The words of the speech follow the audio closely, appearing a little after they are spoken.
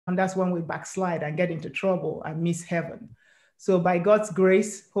that's when we backslide and get into trouble and miss heaven. So by God's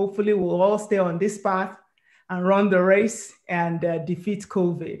grace, hopefully we'll all stay on this path and run the race and defeat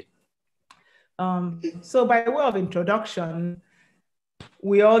COVID. So by way of introduction,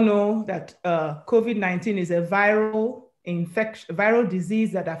 we all know that COVID-19 is a viral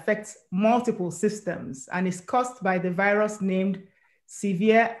disease that affects multiple systems and is caused by the virus named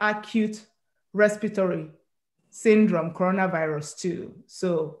severe acute respiratory syndrome coronavirus 2.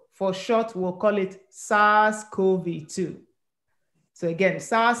 So for short, we'll call it SARS-CoV-2. So again,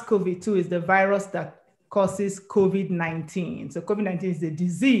 SARS-CoV-2 is the virus that causes COVID-19. So COVID-19 is the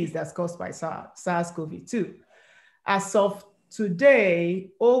disease that's caused by SARS-CoV-2. As of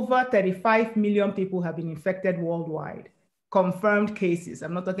today, over 35 million people have been infected worldwide, confirmed cases.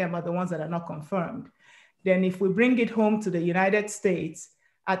 I'm not talking about the ones that are not confirmed. Then if we bring it home to the United States,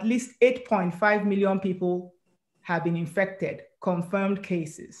 at least 8.5 million people have been infected, confirmed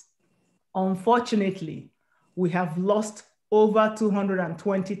cases. Unfortunately, we have lost over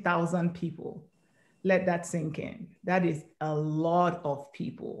 220,000 people. Let that sink in. That is a lot of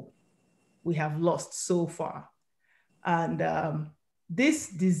people we have lost so far. And this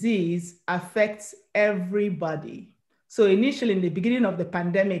disease affects everybody. So initially in the beginning of the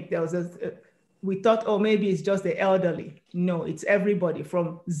pandemic, there was we thought, oh, maybe it's just the elderly. No, it's everybody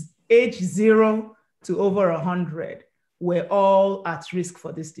from age 0 to over 100. We're all at risk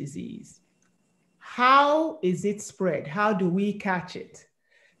for this disease. How is it spread? How do we catch it?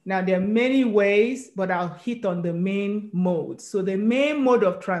 Now, there are many ways, but I'll hit on the main modes. So the main mode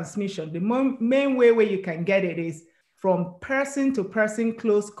of transmission, the main way where you can get it is from person to person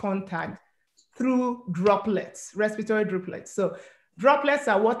close contact through droplets, respiratory droplets. So droplets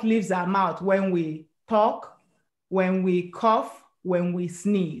are what leaves our mouth when we talk, when we cough, when we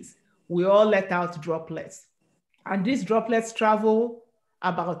sneeze. We all let out droplets. And these droplets travel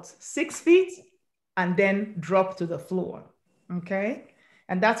about 6 feet and then drop to the floor, okay?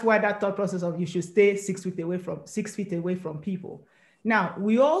 And that's why that thought process of you should stay 6 feet away from people. Now,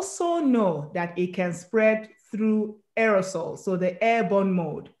 we also know that it can spread through aerosols, so the airborne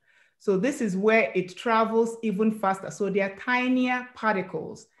mode. So this is where it travels even faster. So they are tinier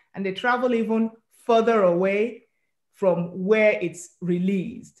particles and they travel even further away from where it's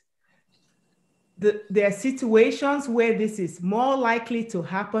released. There are situations where this is more likely to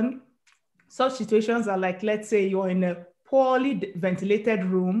happen. Such situations are like, let's say you're in a poorly ventilated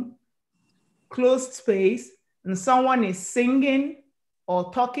room, closed space, and someone is singing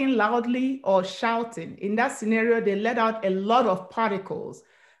or talking loudly or shouting. In that scenario, they let out a lot of particles,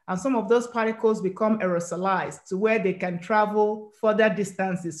 and some of those particles become aerosolized to where they can travel further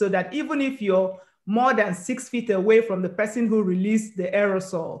distances, so that even if you're more than 6 feet away from the person who released the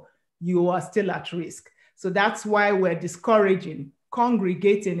aerosol, you are still at risk. So that's why we're discouraging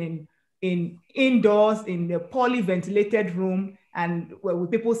congregating in indoors, in the poorly ventilated room, and with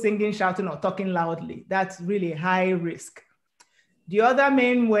people singing, shouting, or talking loudly. That's really high risk. The other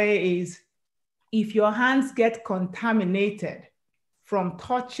main way is if your hands get contaminated from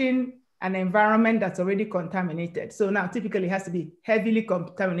touching an environment that's already contaminated. So now typically it has to be heavily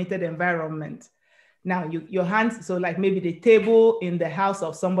contaminated environment. Now your hands, so like maybe the table in the house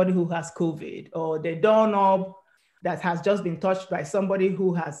of somebody who has COVID, or the doorknob that has just been touched by somebody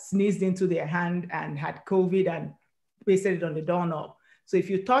who has sneezed into their hand and had COVID and pasted it on the doorknob. So if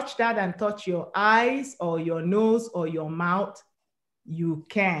you touch that and touch your eyes or your nose or your mouth, you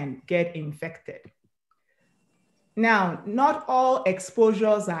can get infected. Now, not all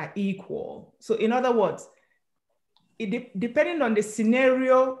exposures are equal. So in other words, depending on the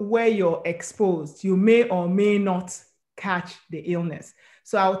scenario where you're exposed, you may or may not catch the illness.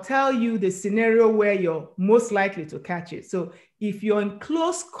 So I'll tell you the scenario where you're most likely to catch it. So if you're in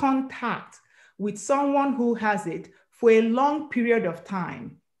close contact with someone who has it for a long period of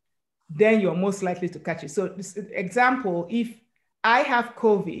time, then you're most likely to catch it. So this example, if I have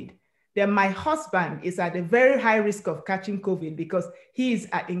COVID, then my husband is at a very high risk of catching COVID because he is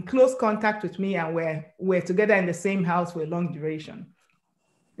in close contact with me and we're together in the same house for a long duration.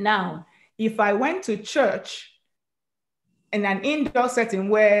 Now, if I went to church in an indoor setting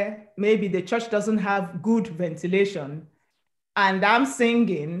where maybe the church doesn't have good ventilation and I'm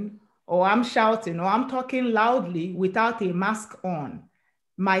singing or I'm shouting or I'm talking loudly without a mask on,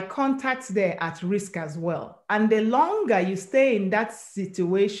 my contacts there at risk as well. And the longer you stay in that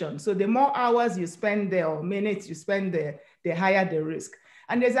situation, so the more hours you spend there or minutes you spend there, the higher the risk.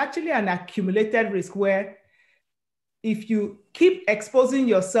 And there's actually an accumulated risk where if you keep exposing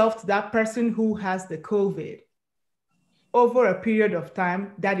yourself to that person who has the COVID over a period of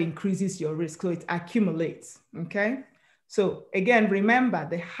time, that increases your risk. So it accumulates, okay? So again, remember,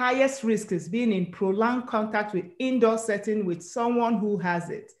 the highest risk is being in prolonged contact with indoor setting with someone who has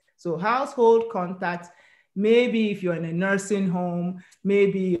it. So household contact, maybe if you're in a nursing home,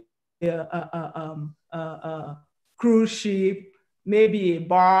 maybe a cruise ship, maybe a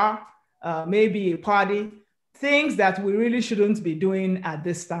bar, maybe a party, things that we really shouldn't be doing at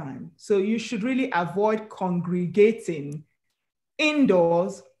this time. So you should really avoid congregating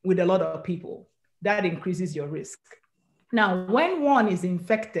indoors with a lot of people. That increases your risk. Now, when one is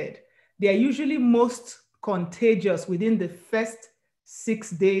infected, they are usually most contagious within the first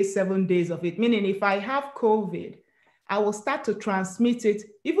 6 days, 7 days of it. Meaning if I have COVID, I will start to transmit it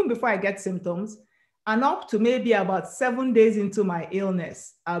even before I get symptoms, and up to maybe about 7 days into my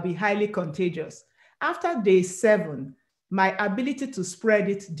illness, I'll be highly contagious. After day 7, my ability to spread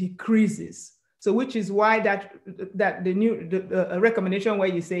it decreases. So which is why the recommendation where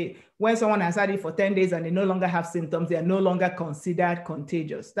you say when someone has had it for 10 days and they no longer have symptoms, they are no longer considered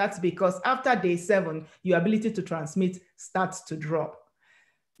contagious. That's because after day 7, your ability to transmit starts to drop.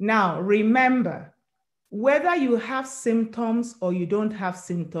 Now, remember, whether you have symptoms or you don't have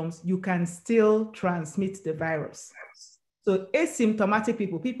symptoms, you can still transmit the virus. So asymptomatic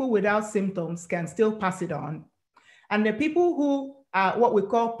people, people without symptoms, can still pass it on. And the people who are what we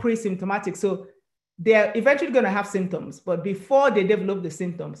call pre-symptomatic, so they're eventually going to have symptoms, but before they develop the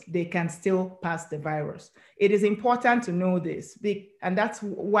symptoms, they can still pass the virus. It is important to know this, and that's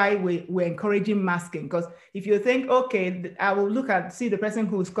why we're encouraging masking, because if you think, okay, I will see the person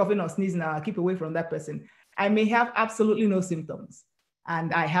who's coughing or sneezing, I'll keep away from that person. I may have absolutely no symptoms,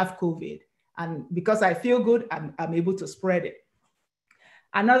 and I have COVID. And because I feel good, I'm able to spread it.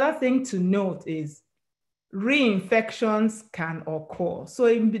 Another thing to note is reinfections can occur. So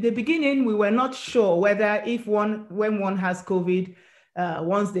in the beginning, we were not sure whether when one has COVID,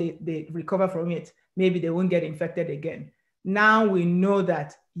 once they recover from it, maybe they won't get infected again. Now we know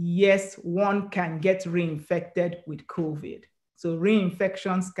that, yes, one can get reinfected with COVID. So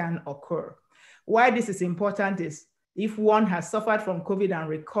reinfections can occur. Why this is important is if one has suffered from COVID and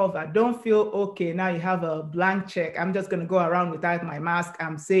recovered, don't feel, okay, now you have a blank check. I'm just going to go around without my mask.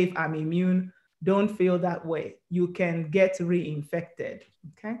 I'm safe. I'm immune. Don't feel that way. You can get reinfected,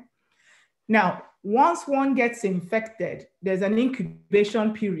 okay? Now, once one gets infected, there's an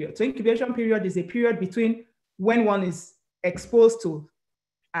incubation period. So incubation period is a period between when one is exposed to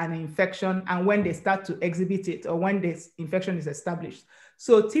an infection and when they start to exhibit it, or when this infection is established.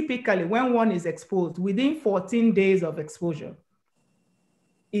 So typically when one is exposed, within 14 days of exposure,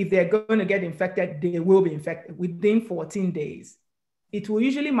 if they're going to get infected, they will be infected within 14 days. It will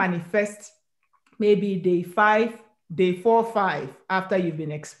usually manifest maybe day 4, 5 after you've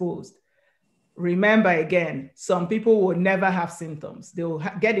been exposed. Remember again, some people will never have symptoms. They will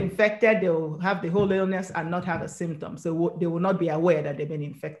get infected, they will have the whole illness and not have a symptom. So they will not be aware that they've been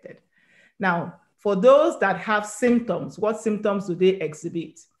infected. Now, for those that have symptoms, what symptoms do they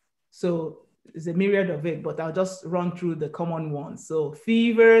exhibit? So there's a myriad of it, but I'll just run through the common ones. So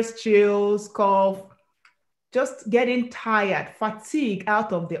fevers, chills, cough, just getting tired, fatigue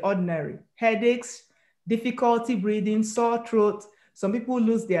out of the ordinary, headaches, difficulty breathing, sore throat. Some people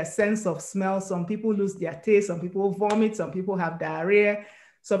lose their sense of smell. Some people lose their taste. Some people vomit. Some people have diarrhea.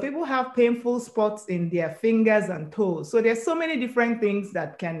 Some people have painful spots in their fingers and toes. So there's so many different things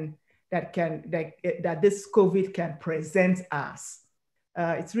that this COVID can present as.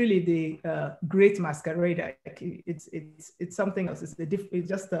 It's really the great masquerade. It's something else. It's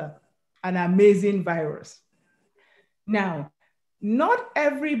just an amazing virus. Now, not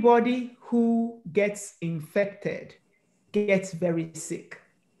everybody who gets infected gets very sick,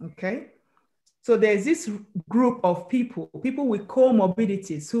 okay? So there's this group of people with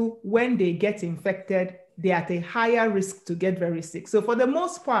comorbidities who, when they get infected, they're at a higher risk to get very sick. So for the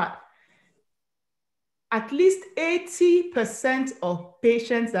most part, at least 80% of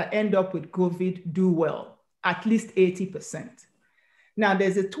patients that end up with COVID do well, at least 80%. Now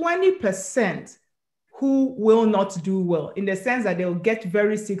there's a 20% who will not do well, in the sense that they'll get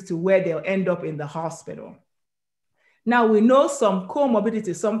very sick to where they'll end up in the hospital. Now we know some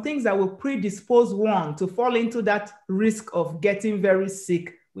comorbidities, some things that will predispose one to fall into that risk of getting very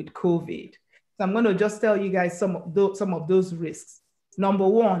sick with COVID. So I'm going to just tell you guys some of those risks. Number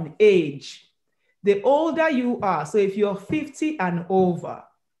one, age. The older you are, so if you're 50 and over,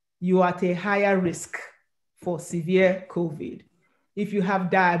 you are at a higher risk for severe COVID. If you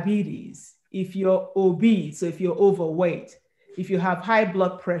have diabetes, if you're obese, so if you're overweight, if you have high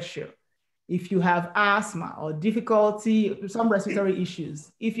blood pressure, if you have asthma or difficulty, some respiratory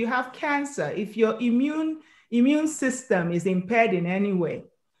issues, if you have cancer, if your immune system is impaired in any way.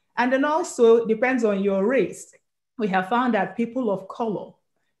 And then also depends on your race. we have found that people of color,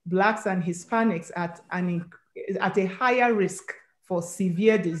 Blacks and Hispanics, at a higher risk for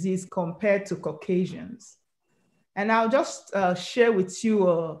severe disease compared to Caucasians. And I'll just share with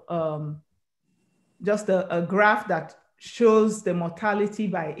you just a graph that shows the mortality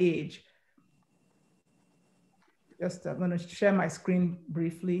by age. Just, I'm going to share my screen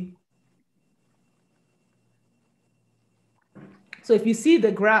briefly. So if you see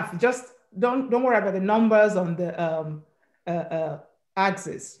the graph, just don't worry about the numbers on the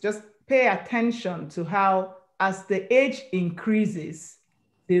axis. Just pay attention to how, as the age increases,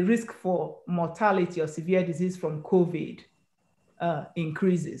 the risk for mortality or severe disease from COVID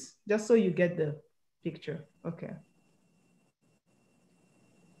increases, just so you get the picture. Okay.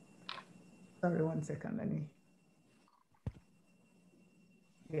 Sorry, 1 second, let me.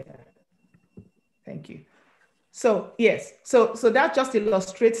 Yeah, thank you. So yes, so that just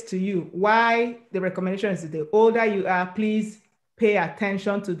illustrates to you why the recommendation is that the older you are, please pay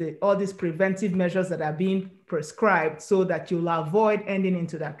attention to all these preventive measures that are being prescribed so that you'll avoid ending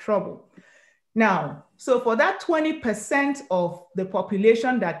into that trouble. Now, so for that 20% of the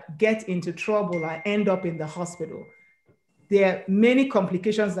population that get into trouble and end up in the hospital, there are many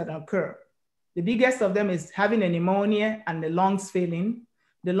complications that occur. The biggest of them is having a pneumonia and the lungs failing.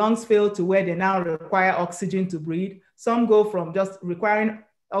 The lungs fail to where they now require oxygen to breathe. Some go from just requiring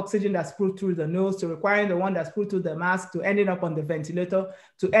oxygen that's put through the nose to requiring the one that's put through the mask to ending up on the ventilator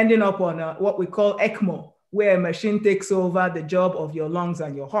to ending up on what we call ECMO, where a machine takes over the job of your lungs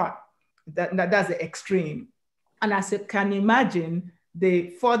and your heart. That's the extreme. And as you can imagine, the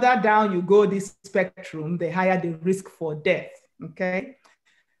further down you go this spectrum, the higher the risk for death, okay?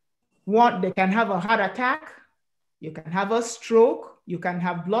 They can have a heart attack, you can have a stroke, you can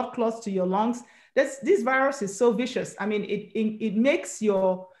have blood clots to your lungs. This virus is so vicious. I mean,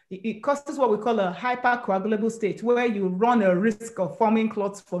 it causes what we call a hypercoagulable state, where you run a risk of forming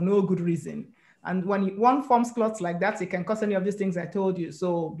clots for no good reason. And when one forms clots like that, it can cause any of these things I told you.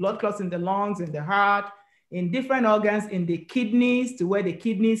 So blood clots in the lungs, in the heart, in different organs, in the kidneys, to where the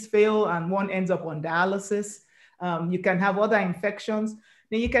kidneys fail and one ends up on dialysis. You can have other infections.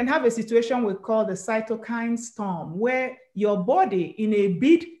 Then you can have a situation we call the cytokine storm, where your body, in a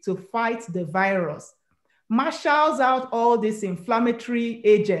bid to fight the virus, marshals out all these inflammatory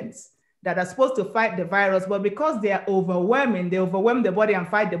agents that are supposed to fight the virus, but because they are overwhelming, they overwhelm the body and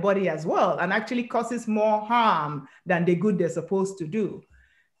fight the body as well, and actually causes more harm than the good they're supposed to do.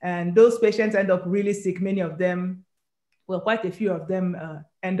 And those patients end up really sick. Many of them, well, quite a few of them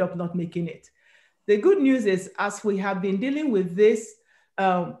end up not making it. The good news is, as we have been dealing with this,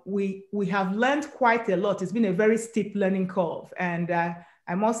 we have learned quite a lot. It's been a very steep learning curve. And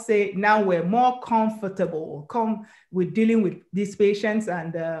I must say now we're more comfortable with dealing with these patients,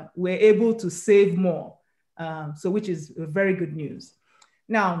 and we're able to save more. So which is very good news.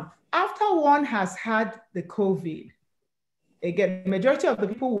 Now, after one has had the COVID, again, the majority of the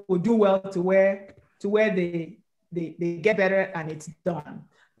people will do well to where they get better and it's done.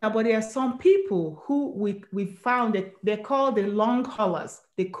 Now, but there are some people who we found that they're called the long haulers,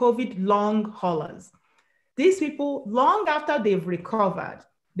 the COVID long haulers. These people, long after they've recovered,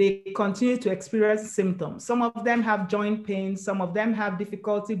 they continue to experience symptoms. Some of them have joint pain, some of them have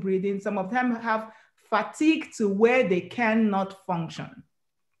difficulty breathing, some of them have fatigue to where they cannot function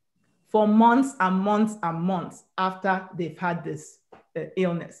for months and months and months after they've had this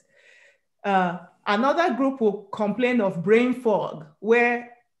illness. Another group will complain of brain fog, where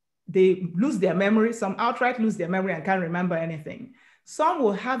they lose their memory. Some outright lose their memory and can't remember anything. Some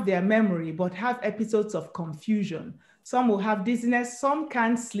will have their memory, but have episodes of confusion. Some will have dizziness, some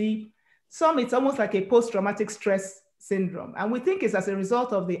can't sleep. Some, it's almost like a post-traumatic stress syndrome. And we think it's as a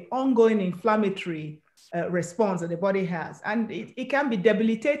result of the ongoing inflammatory response that the body has. And it can be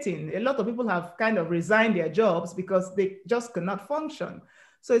debilitating. A lot of people have kind of resigned their jobs because they just cannot function.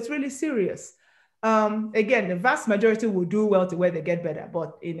 So it's really serious. Again, the vast majority will do well to where they get better,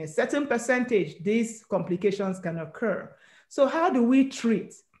 but in a certain percentage, these complications can occur. So how do we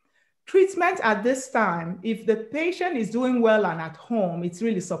treat? Treatment at this time, if the patient is doing well and at home, it's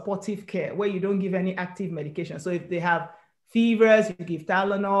really supportive care where you don't give any active medication. So if they have fevers, you give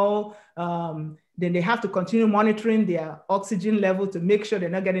Tylenol, then they have to continue monitoring their oxygen level to make sure they're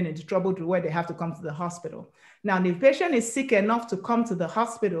not getting into trouble to where they have to come to the hospital. Now, if the patient is sick enough to come to the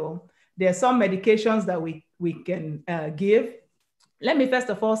hospital, there are some medications that we can give. Let me first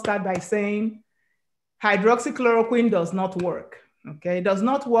of all start by saying hydroxychloroquine does not work, okay? It does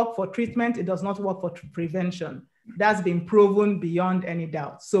not work for treatment. It does not work for prevention. That's been proven beyond any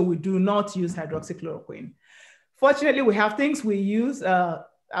doubt. So we do not use hydroxychloroquine. Fortunately, we have things we use.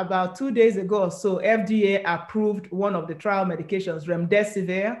 about 2 days ago or so, FDA approved one of the trial medications,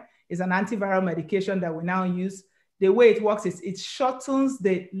 remdesivir, is an antiviral medication that we now use. The way it works is it shortens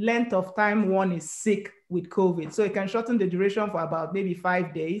the length of time one is sick with COVID. So it can shorten the duration for about maybe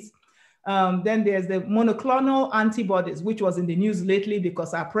 5 days. Then there's the monoclonal antibodies, which was in the news lately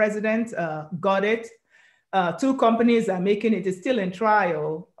because our president got it. 2 companies are making it. It's still in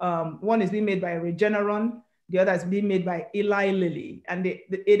trial. One is being made by Regeneron. The other is being made by Eli Lilly. And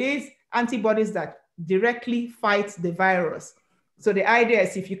it is antibodies that directly fight the virus. So the idea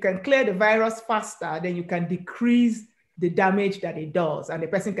is if you can clear the virus faster, then you can decrease the damage that it does, and the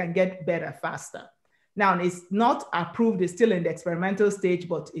person can get better faster. Now, it's not approved. It's still in the experimental stage,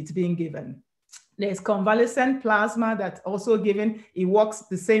 but it's being given. There's convalescent plasma that's also given. It works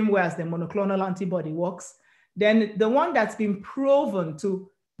the same way as the monoclonal antibody works. Then the one that's been proven to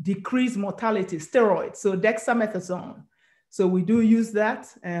decrease mortality, steroids, so dexamethasone. So we do use that,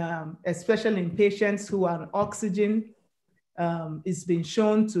 especially in patients who are on oxygen. It's been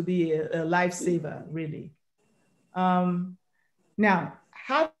shown to be a lifesaver, really. Now,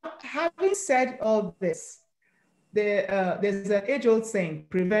 having said all this, there's an age-old saying,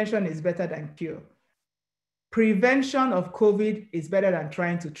 prevention is better than cure. Prevention of COVID is better than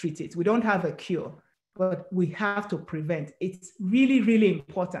trying to treat it. We don't have a cure, but we have to prevent. It's really, really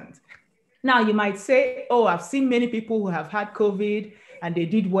important. Now, you might say, oh, I've seen many people who have had COVID and they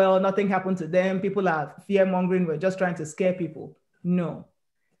did well, nothing happened to them. People are fear-mongering, we're just trying to scare people. No.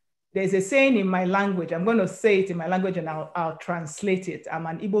 There's a saying in my language, I'm going to say it in my language and I'll translate it. I'm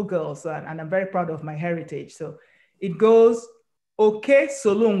an Igbo girl, so, and I'm very proud of my heritage. So it goes, Oke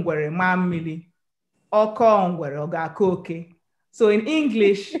solungwere mamili, oko ongwere ogako oke. So in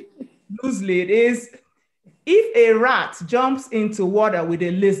English, loosely it is, if a rat jumps into water with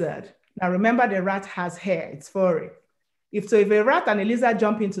a lizard, now remember the rat has hair, it's furry. If a rat and a lizard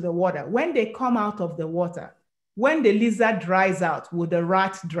jump into the water, when they come out of the water, when the lizard dries out, will the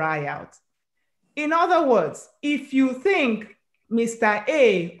rat dry out? In other words, if you think Mr.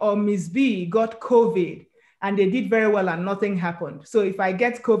 A or Miss B got COVID and they did very well and nothing happened, so if I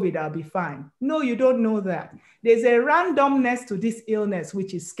get COVID, I'll be fine. No, you don't know that. There's a randomness to this illness,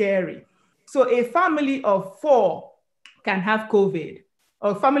 which is scary. So a family of 4 can have COVID,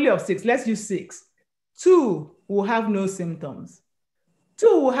 or a family of 6, let's use 6. 2 will have no symptoms.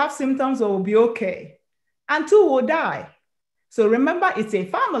 2 will have symptoms or will be okay. And 2 will die. So remember, it's a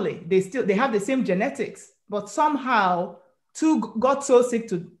family. They have the same genetics, but somehow 2 got so sick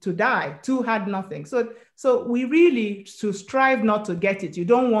to die. 2 had nothing. So we really should strive not to get it. You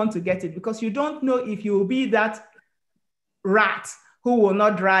don't want to get it because you don't know if you will be that rat who will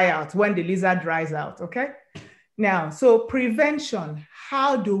not dry out when the lizard dries out, okay? Now, so prevention,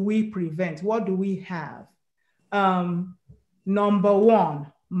 how do we prevent? What do we have? Number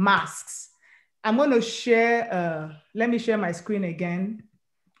 1, masks. I'm going to share, let me share my screen again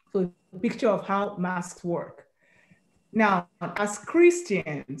for a picture of how masks work. Now, as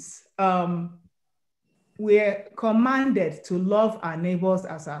Christians, we're commanded to love our neighbors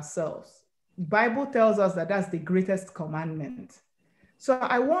as ourselves. The Bible tells us that that's the greatest commandment. So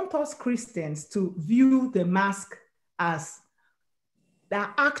I want us Christians to view the mask as the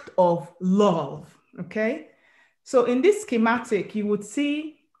act of love, okay? So in this schematic, you would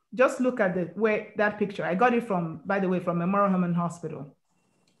see, just look at that picture. I got it from, by the way, from Memorial Hermann Hospital.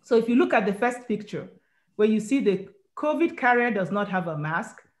 So if you look at the first picture, where you see the COVID carrier does not have a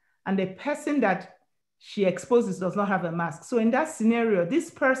mask, and the person that she exposes does not have a mask. So in that scenario, this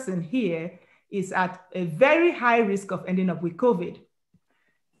person here is at a very high risk of ending up with COVID.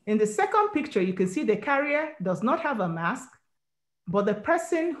 In the second picture, you can see the carrier does not have a mask, but the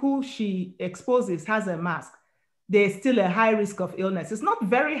person who she exposes has a mask. There's still a high risk of illness. It's not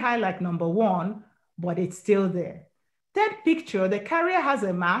very high like number 1, but it's still there. Third picture, the carrier has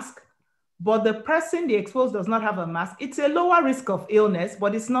a mask, but the person they expose does not have a mask. It's a lower risk of illness,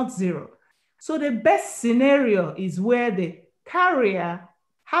 but it's not 0. So the best scenario is where the carrier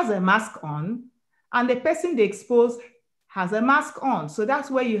has a mask on and the person they expose has a mask on. So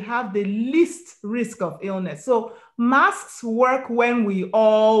that's where you have the least risk of illness. So masks work when we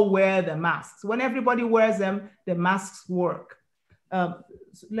all wear the masks. When everybody wears them, the masks work. So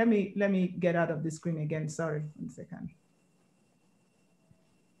let me get out of the screen again. Sorry, 1 second.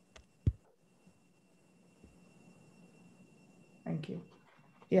 Thank you.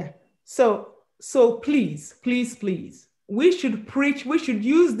 Yeah. So please, please, please, we should preach. We should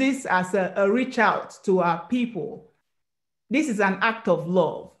use this as a reach out to our people. This is an act of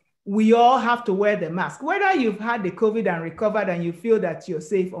love. We all have to wear the mask. Whether you've had the COVID and recovered and you feel that you're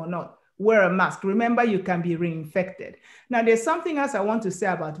safe or not, wear a mask. Remember, you can be reinfected. Now, there's something else I want to say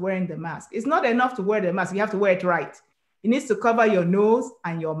about wearing the mask. It's not enough to wear the mask. You have to wear it right. It needs to cover your nose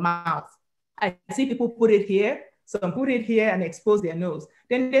and your mouth. I see people put it here. Some put it here and expose their nose.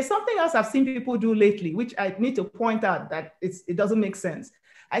 Then there's something else I've seen people do lately, which I need to point out that it doesn't make sense.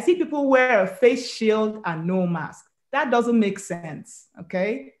 I see people wear a face shield and no mask. That doesn't make sense,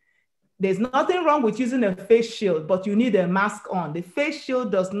 okay? There's nothing wrong with using a face shield, but you need a mask on. The face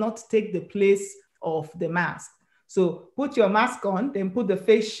shield does not take the place of the mask. So put your mask on, then put the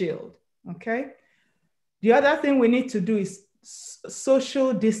face shield, okay? The other thing we need to do is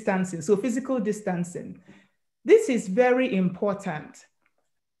social distancing, so physical distancing. This is very important.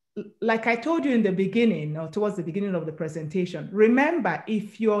 Like I told you in the beginning, or towards the beginning of the presentation, remember,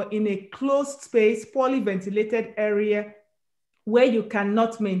 if you're in a closed space, poorly ventilated area where you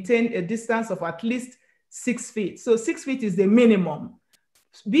cannot maintain a distance of at least 6 feet. So 6 feet is the minimum.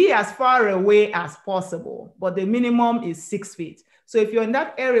 Be as far away as possible, but the minimum is 6 feet. So if you're in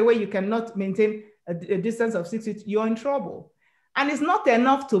that area where you cannot maintain a distance of 6 feet, you're in trouble. And it's not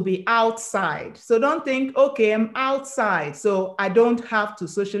enough to be outside. So don't think, okay, I'm outside, so I don't have to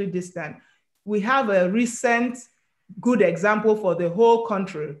socially distance. We have a recent good example for the whole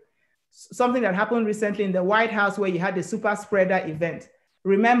country. Something that happened recently in the White House where you had the super spreader event.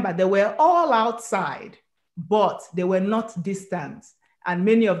 Remember, they were all outside, but they were not distant. And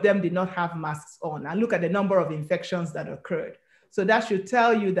many of them did not have masks on. And look at the number of infections that occurred. So that should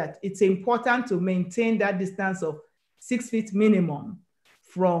tell you that it's important to maintain that distance of 6 feet minimum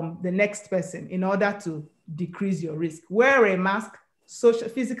from the next person in order to decrease your risk. Wear a mask,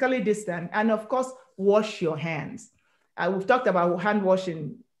 physically distant, and of course, wash your hands. We've talked about hand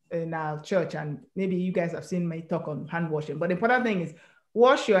washing in our church, and maybe you guys have seen me talk on hand washing, but the important thing is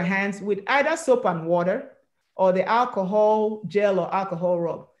wash your hands with either soap and water or the alcohol gel or alcohol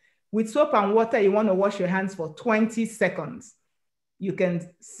rub. With soap and water, you want to wash your hands for 20 seconds. You can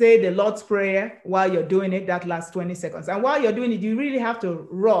say the Lord's Prayer while you're doing it, that lasts 20 seconds. And while you're doing it, you really have to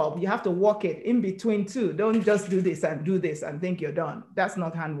rub, you have to walk it in between too. Don't just do this and think you're done. That's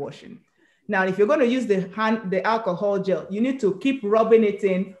not hand washing. Now, if you're going to use the alcohol gel, you need to keep rubbing it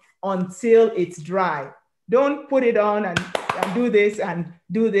in until it's dry. Don't put it on and do this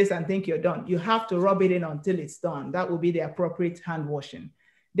and think you're done. You have to rub it in until it's done. That will be the appropriate hand washing.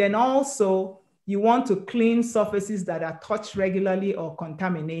 Then also, you want to clean surfaces that are touched regularly or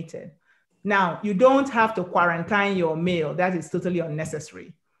contaminated. Now, you don't have to quarantine your meal. That is totally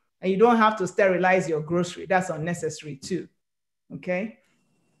unnecessary. And you don't have to sterilize your grocery. That's unnecessary too, okay?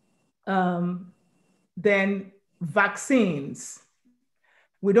 Then vaccines.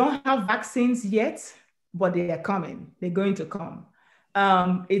 We don't have vaccines yet, but they are coming. They're going to come.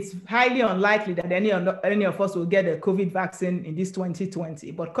 It's highly unlikely that any of us will get a COVID vaccine in this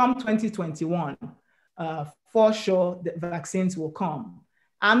 2020, but come 2021, for sure, the vaccines will come.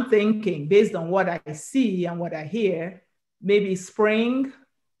 I'm thinking, based on what I see and what I hear, maybe spring,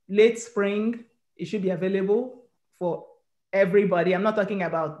 late spring, it should be available for everybody. I'm not talking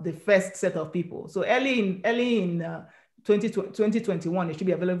about the first set of people. So early in 2021, it should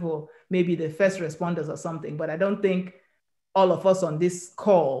be available, maybe the first responders or something, but I don't think all of us on this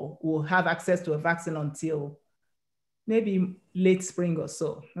call will have access to a vaccine until maybe late spring or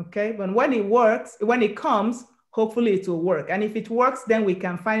so, okay? But when it works, when it comes, hopefully it will work. And if it works, then we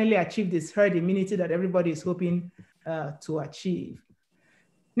can finally achieve this herd immunity that everybody is hoping to achieve.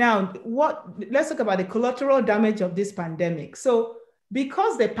 Now, let's talk about the collateral damage of this pandemic. So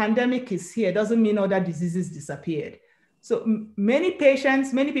because the pandemic is here, doesn't mean other diseases disappeared. So many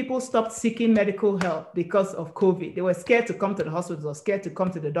people stopped seeking medical help because of COVID. They were scared to come to the hospitals or scared to come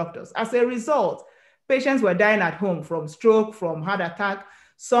to the doctors. As a result, patients were dying at home from stroke, from heart attack.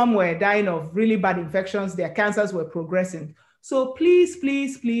 Some were dying of really bad infections. Their cancers were progressing. So please,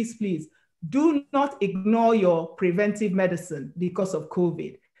 please, please, please, do not ignore your preventive medicine because of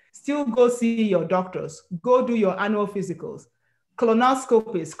COVID. Still go see your doctors. Go do your annual physicals.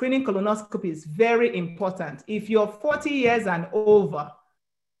 Colonoscopy, screening colonoscopy is very important. If you're 40 years and over,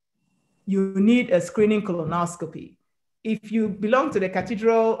 you need a screening colonoscopy. If you belong to the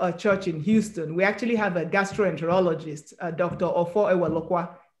Cathedral Church in Houston, we actually have a gastroenterologist, Dr. Ofo Ewelokwa.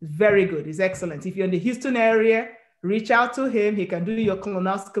 Very good, he's excellent. If you're in the Houston area, reach out to him. He can do your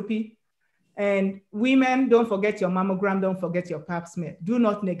colonoscopy. And women, don't forget your mammogram, don't forget your pap smear. Do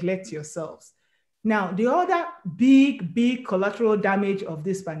not neglect yourselves. Now, the other big collateral damage of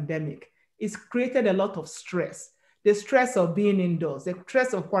this pandemic is created a lot of stress. The stress of being indoors, the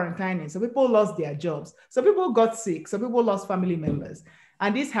stress of quarantining. So people lost their jobs. Some people got sick. Some people lost family members.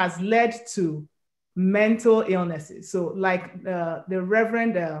 And this has led to mental illnesses. So like the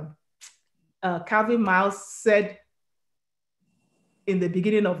Reverend Calvin Miles said in the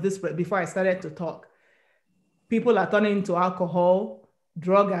beginning of this, before I started to talk, people are turning to alcohol,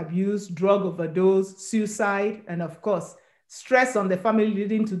 drug abuse, drug overdose, suicide, and of course, stress on the family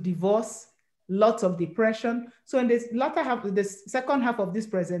leading to divorce, lots of depression. So in this latter half, the second half of this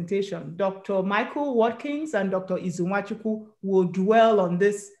presentation, Dr. Michael Watkins and Dr. Izumachuku will dwell on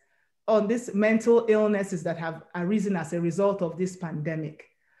this mental illnesses that have arisen as a result of this pandemic.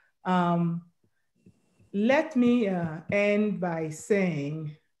 Let me end by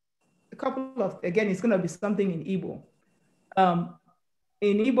saying a couple of, again, it's going to be something in Igbo.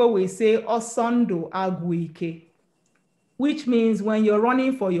 In Igbo, we say, Osondo Aguike, which means when you're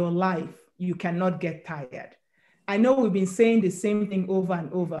running for your life, you cannot get tired. I know we've been saying the same thing over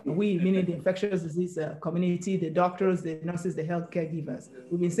and over. We, meaning the infectious disease community, the doctors, the nurses, the healthcare givers.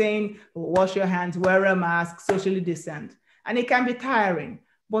 We've been saying, wash your hands, wear a mask, socially distant. And it can be tiring,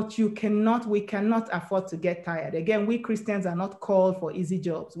 but we cannot afford to get tired. Again, we Christians are not called for easy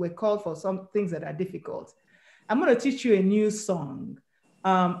jobs. We're called for some things that are difficult. I'm going to teach you a new song.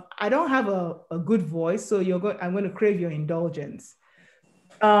 I don't have a good voice, so I'm going to crave your indulgence.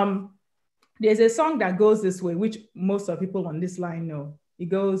 There's a song that goes this way, which most of people on this line know. It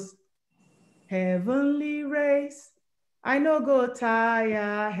goes, heavenly race, I no go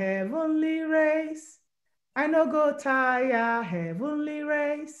tire, heavenly race. I no go tire, heavenly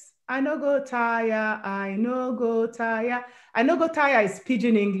race. I no go tire, I no go tire. I no go tire is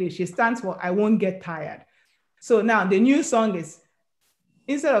Pidgin English. It stands for I won't get tired. So now the new song is,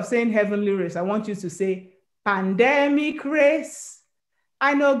 instead of saying heavenly race, I want you to say pandemic race.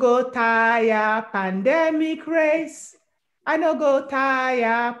 I no go tire, pandemic race. I no go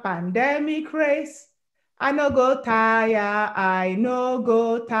tire, pandemic race. I no go tire, I no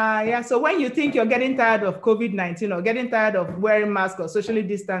go tire. So when you think you're getting tired of COVID-19 or getting tired of wearing masks or socially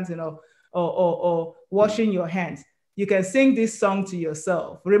distancing or washing your hands, you can sing this song to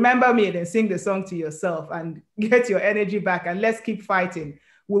yourself. Remember me, then sing the song to yourself and get your energy back, and let's keep fighting.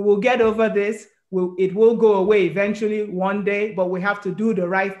 We will get over this. It will go away eventually one day, but we have to do the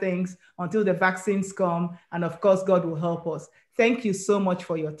right things until the vaccines come. And of course, God will help us. Thank you so much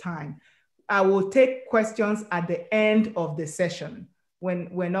for your time. I will take questions at the end of the session.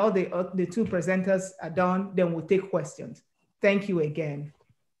 When all the two presenters are done, then we'll take questions. Thank you again.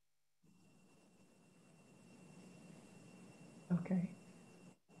 Okay.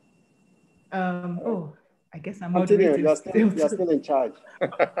 I guess I'm moderating. You're still in charge.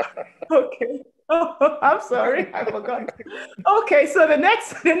 Okay. Oh, I'm sorry, I forgot. Okay, so the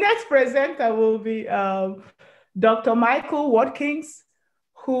next presenter will be Dr. Michael Watkins,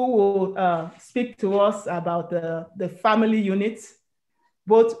 who will speak to us about the family units,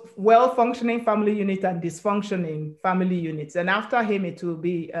 both well-functioning family unit and dysfunctioning family units. And after him, it will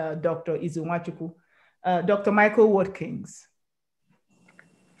be Dr. Izumachuku. Dr. Michael Watkins.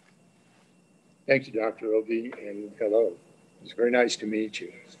 Thank you, Dr. Obi, and hello. It's very nice to meet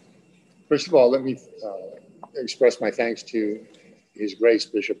you. First of all, let me express my thanks to His Grace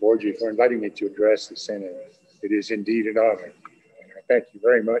Bishop Orji for inviting me to address the Senate. It is indeed an honor, and I thank you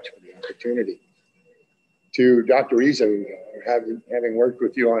very much for the opportunity. To Dr. Izo, having worked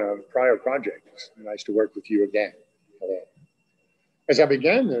with you on a prior project, it's nice to work with you again. Hello. As I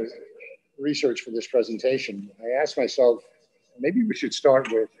began the research for this presentation, I asked myself, maybe we should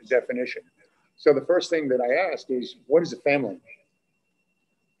start with a definition. So the first thing that I asked is, what is a family?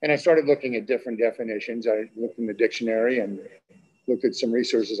 And I started looking at different definitions. I looked in the dictionary and looked at some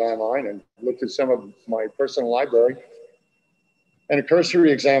resources online and looked at some of my personal library. And a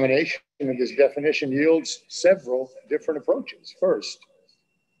cursory examination of this definition yields several different approaches. First,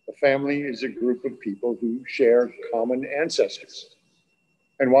 a family is a group of people who share common ancestors.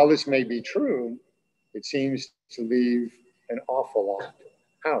 And while this may be true, it seems to leave an awful lot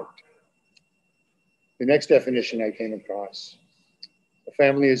out. The next definition I came across, a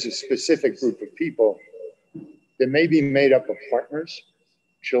family is a specific group of people that may be made up of partners,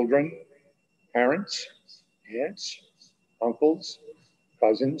 children, parents, aunts, uncles,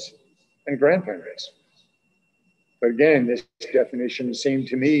 cousins, and grandparents. But again, this definition seemed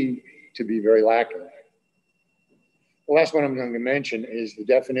to me to be very lacking. The last one I'm going to mention is the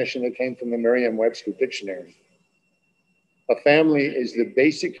definition that came from the Merriam-Webster dictionary. A family is the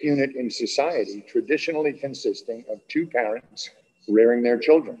basic unit in society traditionally consisting of two parents rearing their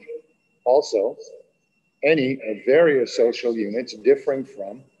children. Also, any of various social units differing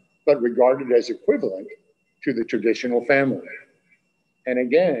from, but regarded as equivalent to the traditional family. And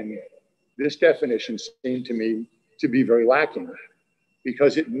again, this definition seemed to me to be very lacking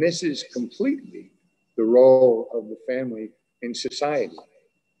because it misses completely the role of the family in society.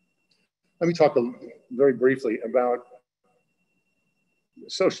 let me talk very briefly about the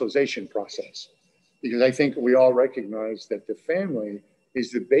socialization process, because I think we all recognize that the family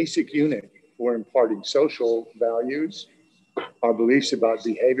is the basic unit for imparting social values, our beliefs about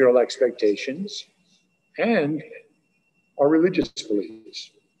behavioral expectations, and our religious beliefs.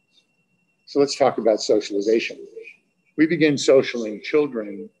 So let's talk about socialization. We begin socializing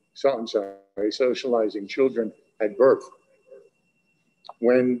children at birth.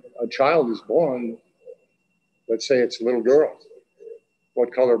 When a child is born, let's say it's a little girl,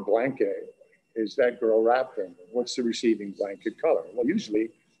 what color blanket is that girl wrapped in? What's the receiving blanket color? Well, usually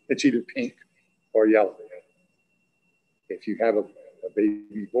it's either pink or yellow. If you have a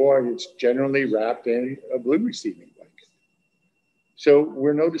baby boy, it's generally wrapped in a blue receiving blanket. So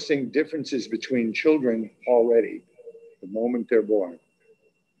we're noticing differences between children already the moment they're born.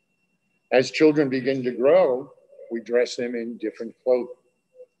 As children begin to grow, we dress them in different clothing.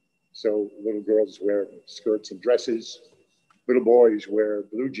 So little girls wear skirts and dresses. Little boys wear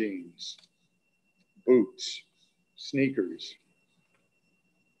blue jeans, boots, sneakers.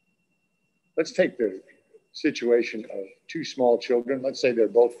 Let's take the situation of two small children. Let's say they're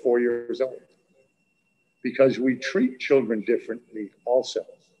both 4 years old, because we treat children differently also.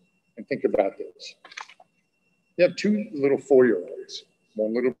 And think about this. You have two little 4-year-olds,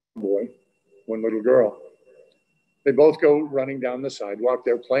 one little boy, one little girl. They both go running down the sidewalk,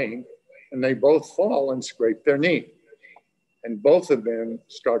 they're playing, and they both fall and scrape their knee. And both of them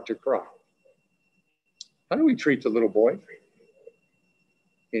start to cry. How do we treat the little boy?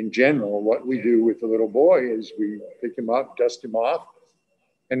 In general, what we do with the little boy is we pick him up, dust him off,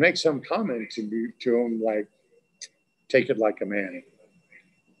 and make some comment to him like, take it like a man.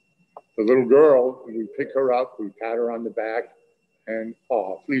 The little girl, we pick her up, we pat her on the back, and,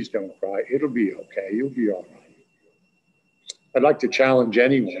 oh, please don't cry. It'll be okay. You'll be all right. I'd like to challenge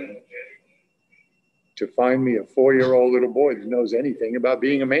anyone to find me a 4-year-old little boy that knows anything about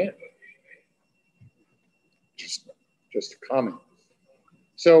being a man. Just a comment.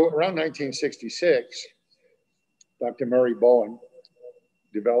 So around 1966, Dr. Murray Bowen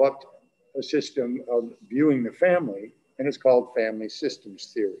developed a system of viewing the family, and it's called family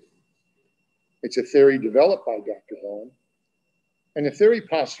systems theory. It's a theory developed by Dr. Bowen, and the theory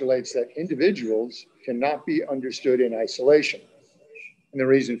postulates that individuals cannot be understood in isolation. And the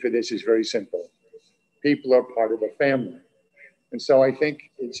reason for this is very simple. People are part of a family. And so I think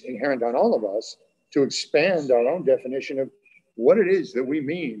it's inherent on all of us to expand our own definition of what it is that we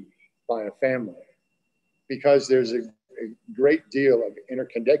mean by a family, because there's a great deal of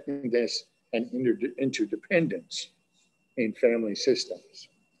interconnectedness and interdependence in family systems.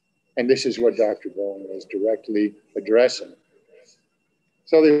 And this is what Dr. Bowen was directly addressing.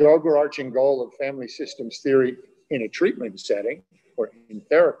 So the overarching goal of family systems theory in a treatment setting or in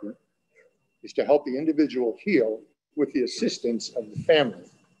therapy is to help the individual heal with the assistance of the family,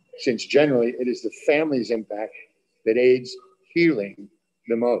 since generally it is the family's impact that aids healing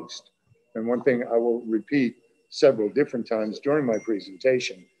the most. And one thing I will repeat several different times during my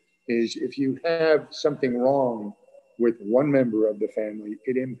presentation is if you have something wrong with one member of the family,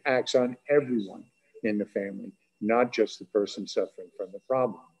 it impacts on everyone in the family, not just the person suffering from the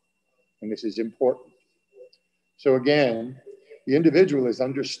problem. And this is important. So again, the individual is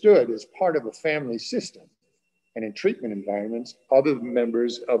understood as part of a family system. And in treatment environments, other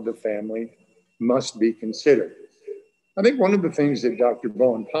members of the family must be considered. I think one of the things that Dr.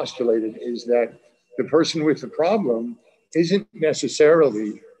 Bowen postulated is that the person with the problem isn't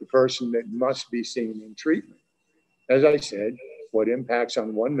necessarily the person that must be seen in treatment. As I said, what impacts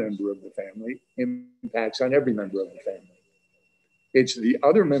on one member of the family impacts on every member of the family. It's the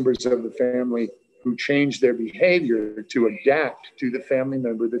other members of the family who change their behavior to adapt to the family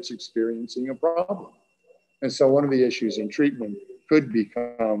member that's experiencing a problem. And so one of the issues in treatment could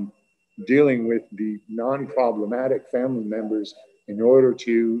become dealing with the non-problematic family members in order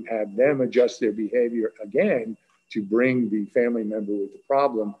to have them adjust their behavior again to bring the family member with the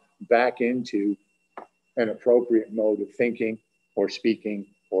problem back into an appropriate mode of thinking or speaking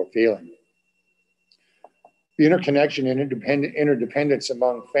or feeling. The interconnection and interdependence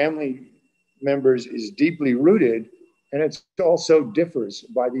among family members is deeply rooted, and it also differs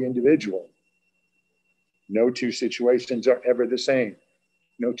by the individual. No two situations are ever the same.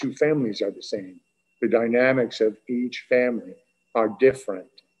 No two families are the same. The dynamics of each family are different.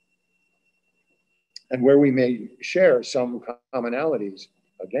 And where we may share some commonalities,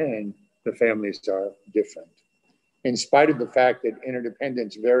 again, the families are different. In spite of the fact that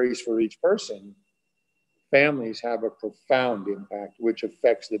interdependence varies for each person, families have a profound impact which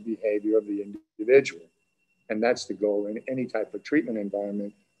affects the behavior of the individual. And that's the goal in any type of treatment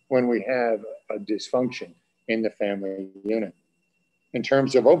environment when we have a dysfunction in the family unit. In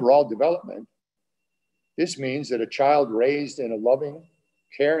terms of overall development, this means that a child raised in a loving,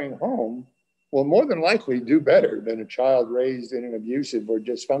 caring home will more than likely do better than a child raised in an abusive or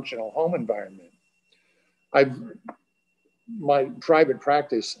dysfunctional home environment. My private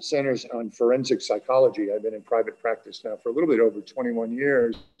practice centers on forensic psychology. I've been in private practice now for a little bit over 21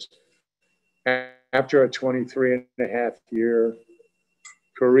 years. After a 23.5-year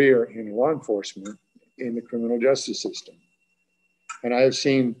career in law enforcement in the criminal justice system. And I have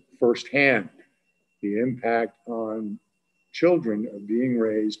seen firsthand the impact on children of being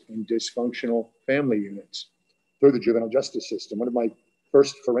raised in dysfunctional family units through the juvenile justice system. One of my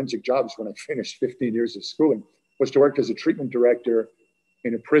first forensic jobs when I finished 15 years of schooling was to work as a treatment director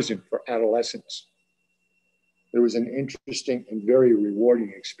in a prison for adolescents. It was an interesting and very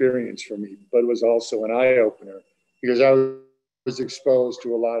rewarding experience for me, but it was also an eye-opener because I was exposed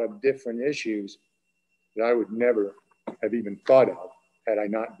to a lot of different issues that I would never have even thought of had I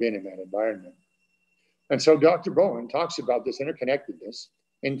not been in that environment. And so Dr. Bowen talks about this interconnectedness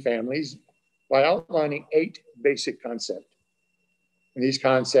in families by outlining 8 basic concepts. And these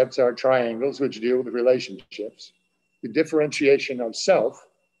concepts are triangles, which deal with relationships, the differentiation of self,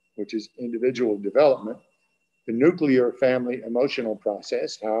 which is individual development, the nuclear family emotional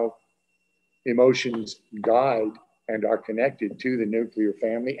process, how emotions guide and are connected to the nuclear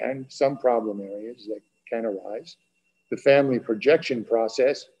family and some problem areas that can arise, the family projection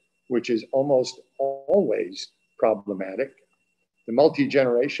process, which is almost always problematic, the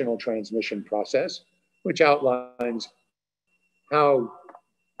multi-generational transmission process, which outlines how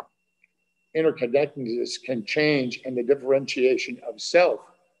interconnectedness can change and the differentiation of self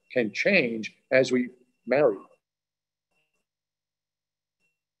can change as we marry.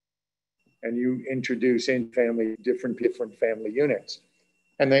 And you introduce in family different family units.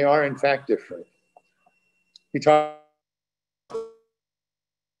 And they are in fact different. He talked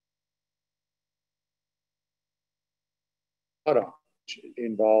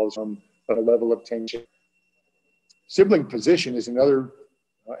involves a level of tension. Sibling position is another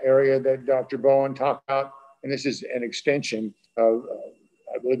area that Dr. Bowen talked about, and this is an extension of,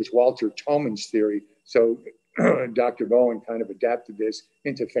 I believe it's Walter Tolman's theory. So Dr. Bowen kind of adapted this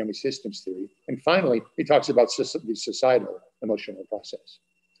into family systems theory. And finally, he talks about the societal emotional process.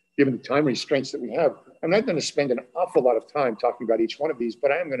 Given the time restraints that we have, I'm not going to spend an awful lot of time talking about each one of these,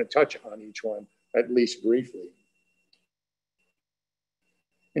 but I am going to touch on each one at least briefly.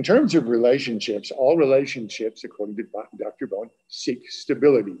 In terms of relationships, all relationships, according to Dr. Bowen, seek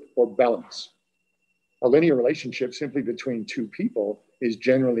stability or balance. A linear relationship simply between two people is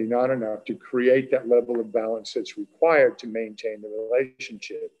generally not enough to create that level of balance that's required to maintain the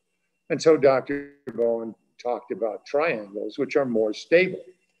relationship. And so Dr. Bowen talked about triangles, which are more stable.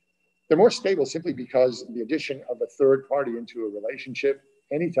 They're more stable simply because the addition of a third party into a relationship,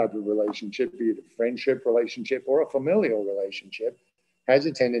 any type of relationship, be it a friendship relationship or a familial relationship, has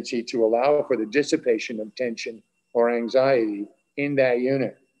a tendency to allow for the dissipation of tension or anxiety in that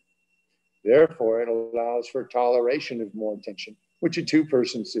unit. Therefore, it allows for toleration of more tension, which a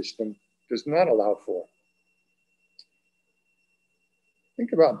two-person system does not allow for.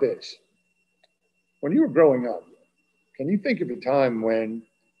 Think about this. When you were growing up, can you think of a time when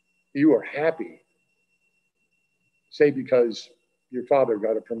you were happy, say because your father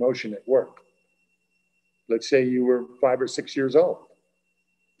got a promotion at work? Let's say you were 5 or 6 years old.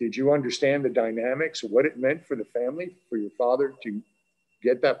 Did you understand the dynamics of what it meant for the family, for your father to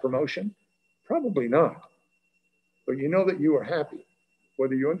get that promotion? Probably not. But you know that you were happy.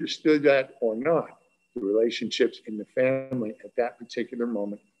 Whether you understood that or not, the relationships in the family at that particular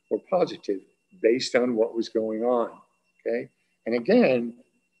moment were positive based on what was going on, okay? And again,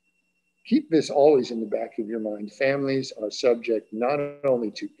 keep this always in the back of your mind. Families are subject not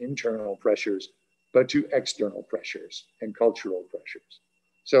only to internal pressures, but to external pressures and cultural pressures.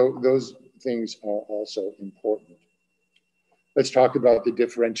 So those things are also important. Let's talk about the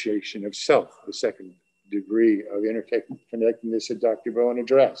differentiation of self, the second degree of interconnectedness that Dr. Bowen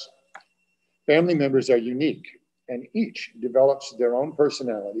addressed. Family members are unique, and each develops their own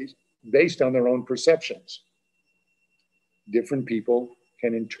personalities based on their own perceptions. Different people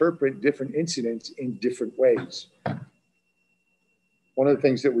can interpret different incidents in different ways. One of the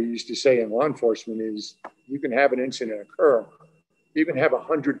things that we used to say in law enforcement is you can have an incident occur, even have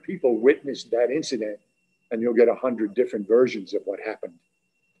 100 people witness that incident, and you'll get 100 different versions of what happened.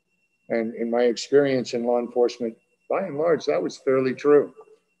 And in my experience in law enforcement, by and large, that was fairly true.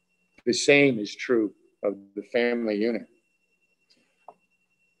 The same is true of the family unit.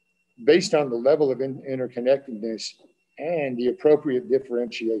 Based on the level of interconnectedness and the appropriate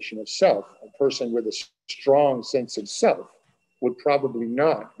differentiation of self. A person with a strong sense of self would probably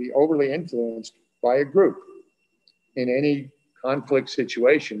not be overly influenced by a group in any conflict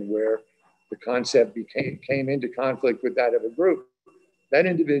situation where the concept came into conflict with that of a group. That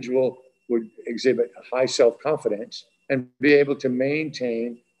individual would exhibit a high self-confidence and be able to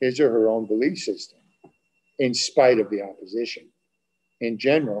maintain his or her own belief system in spite of the opposition. In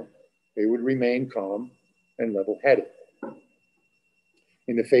general, they would remain calm and level-headed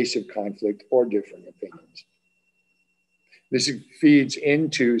in the face of conflict or differing opinions. This feeds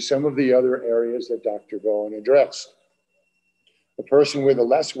into some of the other areas that Dr. Bowen addressed. A person with a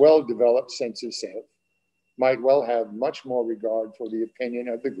less well-developed sense of self might well have much more regard for the opinion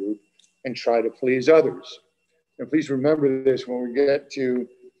of the group and try to please others. And please remember this when we get to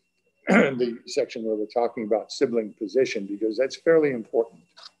the section where we're talking about sibling position, because that's fairly important.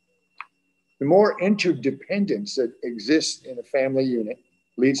 The more interdependence that exists in a family unit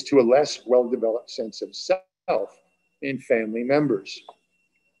leads to a less well-developed sense of self in family members.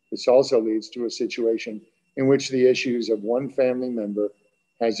 This also leads to a situation in which the issues of one family member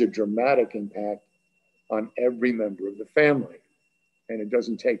has a dramatic impact on every member of the family. And it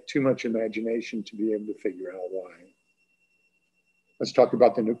doesn't take too much imagination to be able to figure out why. Let's talk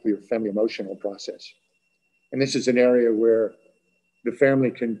about the nuclear family emotional process. And this is an area where the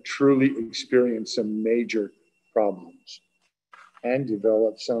family can truly experience some major problems and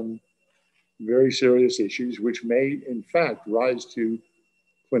develop some very serious issues, which may in fact rise to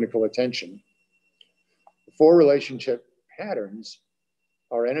clinical attention. The 4 relationship patterns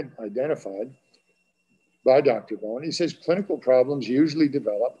are identified by Dr. Bowen. He says clinical problems usually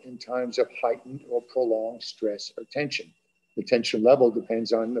develop in times of heightened or prolonged stress or tension. The tension level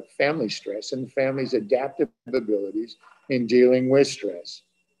depends on the family stress and the family's adaptive abilities in dealing with stress,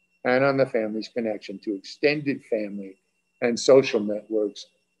 and on the family's connection to extended family and social networks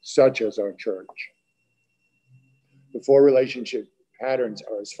such as our church. The 4 relationship patterns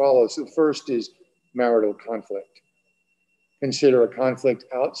are as follows. The first is marital conflict. Consider a conflict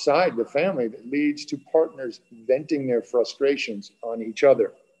outside the family that leads to partners venting their frustrations on each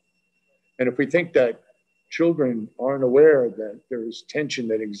other. And if we think that children aren't aware that there is tension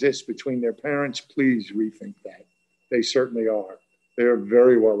that exists between their parents, please rethink that. They certainly are. They are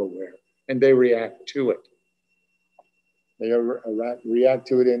very well aware, and they react to it. They react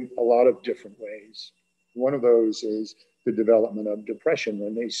to it in a lot of different ways. One of those is the development of depression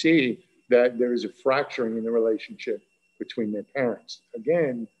when they see that there is a fracturing in the relationship between their parents.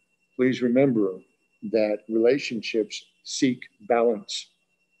 Again, please remember that relationships seek balance.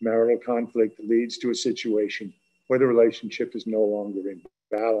 Marital conflict leads to a situation where the relationship is no longer in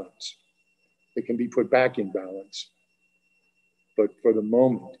balance. It can be put back in balance, but for the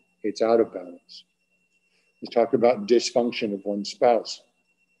moment, it's out of balance. Let's talk about dysfunction of one spouse.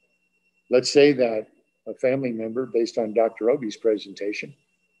 Let's say that a family member, based on Dr. Obi's presentation,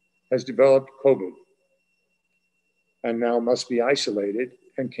 has developed COVID and now must be isolated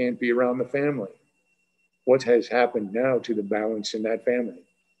and can't be around the family. What has happened now to the balance in that family?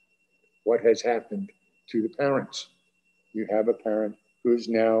 What has happened to the parents? You have a parent who's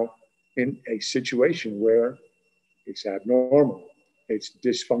now in a situation where it's abnormal, it's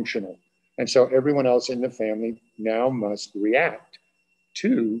dysfunctional. And so everyone else in the family now must react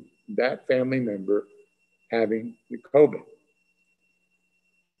to that family member having the COVID.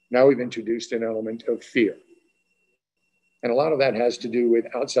 Now we've introduced an element of fear. And a lot of that has to do with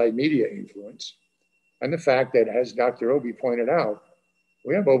outside media influence and the fact that, as Dr. Obi pointed out,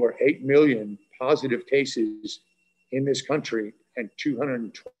 we have over 8 million positive cases in this country, and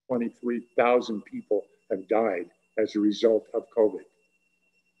 223,000 people have died as a result of COVID.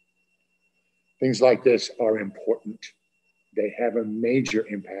 Things like this are important. They have a major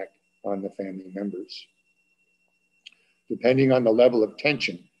impact on the family members. Depending on the level of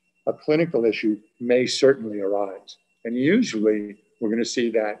tension, a clinical issue may certainly arise. And usually we're going to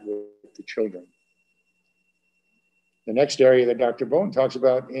see that with the children. The next area that Dr. Bowen talks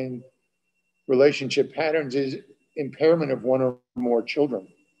about in relationship patterns is impairment of one or more children.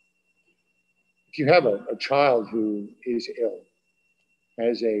 If you have a child who is ill,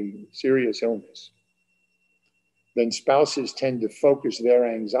 has a serious illness, then spouses tend to focus their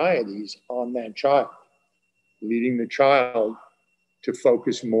anxieties on that child, leading the child to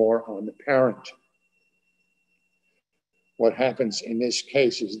focus more on the parent. What happens in this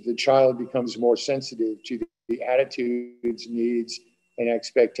case is the child becomes more sensitive to the attitudes, needs, and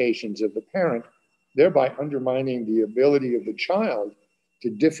expectations of the parent, thereby undermining the ability of the child to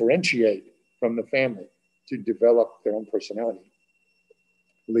differentiate from the family, to develop their own personality,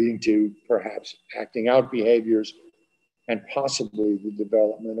 leading to perhaps acting out behaviors and possibly the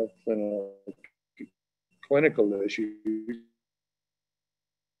development of clinical issues,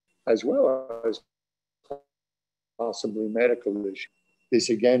 as well as possibly medical issues. This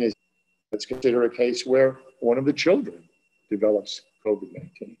again is, let's consider a case where one of the children develops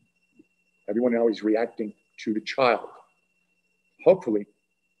COVID-19. Everyone now is reacting to the child. Hopefully,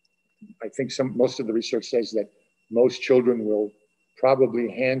 I think most of the research says that most children will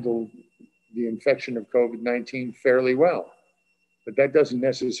probably handle the infection of COVID-19 fairly well, but that doesn't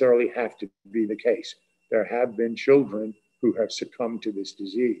necessarily have to be the case. There have been children who have succumbed to this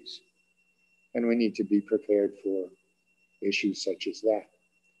disease, and we need to be prepared for issues such as that.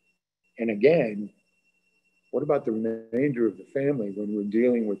 And again, what about the remainder of the family when we're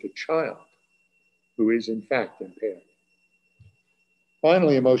dealing with a child who is in fact impaired?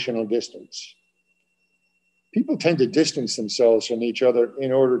 Finally, emotional distance. People tend to distance themselves from each other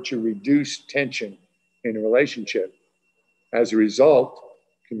in order to reduce tension in a relationship. As a result,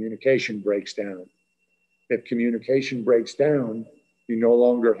 communication breaks down. If communication breaks down, you no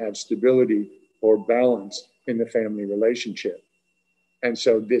longer have stability or balance in the family relationship. And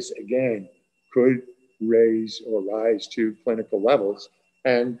so this, again, could raise or rise to clinical levels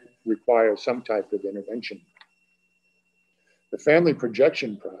and require some type of intervention. The family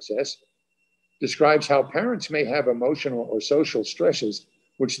projection process describes how parents may have emotional or social stresses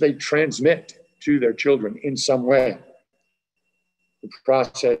which they transmit to their children in some way. The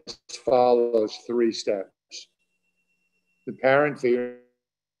process follows 3 steps. The parent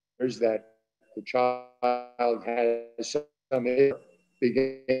fears that the child has some issue,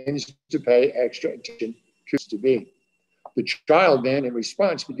 begins to pay extra attention to be. The child then, in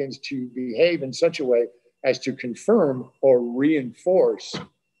response, begins to behave in such a way as to confirm or reinforce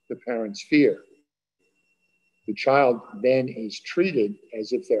the parent's fear. The child then is treated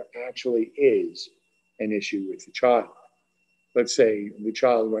as if there actually is an issue with the child. Let's say the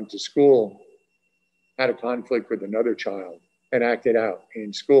child went to school, had a conflict with another child, and acted out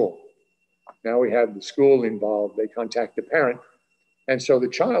in school. Now we have the school involved, they contact the parent, and so the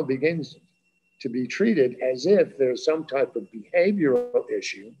child begins to be treated as if there's some type of behavioral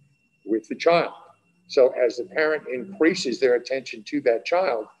issue with the child. So as the parent increases their attention to that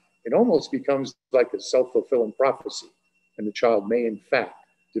child, it almost becomes like a self-fulfilling prophecy, and the child may in fact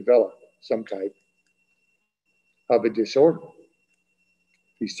develop some type of a disorder.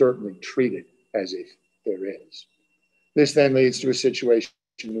 He's certainly treated as if there is. This then leads to a situation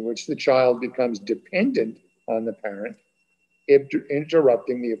in which the child becomes dependent on the parent,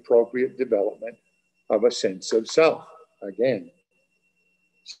 interrupting the appropriate development of a sense of self again.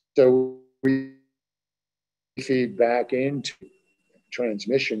 So we feed back into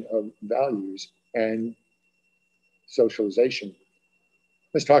transmission of values and socialization.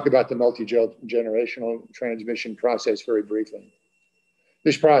 Let's talk about the multi-generational transmission process very briefly.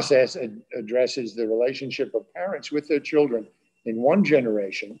 This process addresses the relationship of parents with their children in one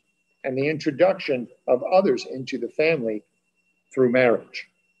generation and the introduction of others into the family through marriage.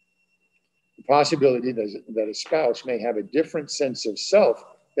 The possibility that a spouse may have a different sense of self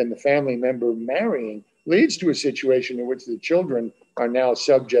than the family member marrying leads to a situation in which the children are now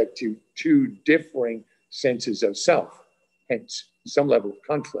subject to 2 differing senses of self, hence some level of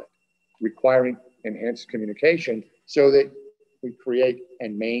conflict, requiring enhanced communication so that we create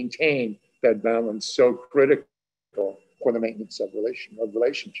and maintain that balance so critical for the maintenance of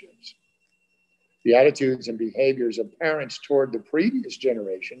relationships. The attitudes and behaviors of parents toward the previous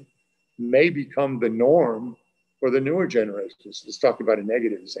generation may become the norm for the newer generations. Let's talk about a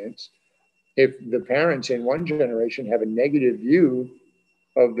negative sense. If the parents in one generation have a negative view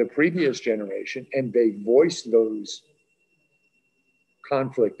of the previous generation and they voice those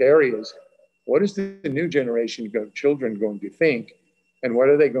conflict areas, what is the new generation of children going to think? And what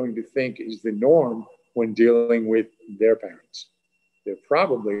are they going to think is the norm when dealing with their parents? They're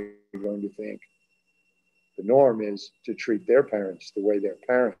probably going to think the norm is to treat their parents the way their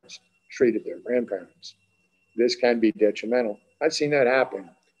parents treated their grandparents. This can be detrimental. I've seen that happen.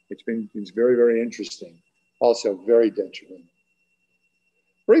 It's very, very interesting. Also very detrimental.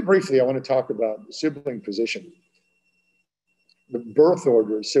 Very briefly, I want to talk about the sibling position. The birth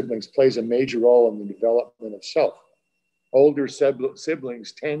order of siblings plays a major role in the development of self. Older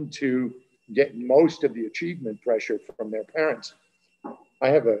siblings tend to get most of the achievement pressure from their parents. I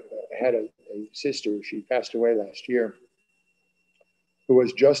had a sister, she passed away last year, who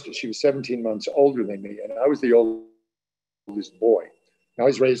was she was 17 months older than me, and I was the oldest boy. I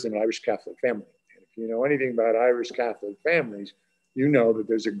was raised in an Irish Catholic family. And if you know anything about Irish Catholic families, you know that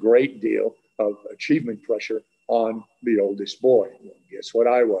there's a great deal of achievement pressure on the oldest boy. Well, guess what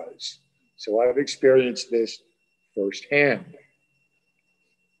I was? So I've experienced this firsthand.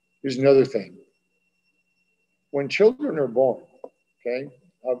 Here's another thing. When children are born, okay,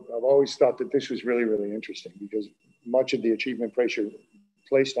 I've always thought that this was really, really interesting because much of the achievement pressure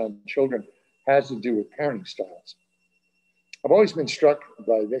placed on children has to do with parenting styles. I've always been struck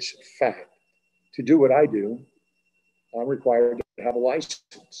by this fact. To do what I do, I'm required to have a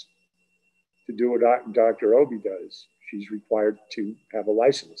license. To do what Dr. Obi does, she's required to have a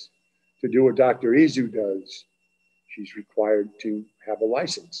license. To do what Dr. Izu does, she's required to have a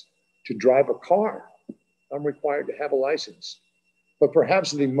license. To drive a car, I'm required to have a license. But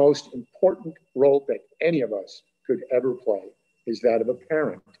perhaps the most important role that any of us could ever play is that of a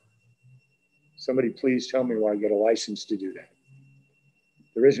parent. Somebody please tell me where I get a license to do that.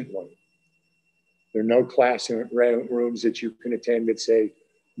 There isn't one. There are no classrooms that you can attend that say,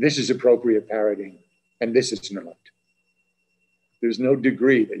 this is appropriate parenting and this is not. There's no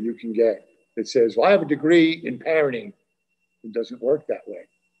degree that you can get that says, well, I have a degree in parenting. It doesn't work that way.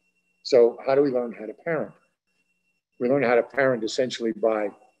 So how do we learn how to parent? We learn how to parent essentially by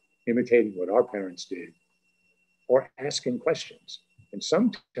imitating what our parents did or asking questions. And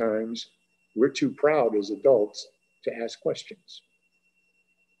sometimes we're too proud as adults to ask questions.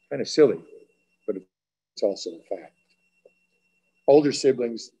 Kind of silly, but it's also a fact. Older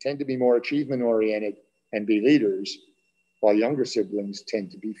siblings tend to be more achievement oriented and be leaders, while younger siblings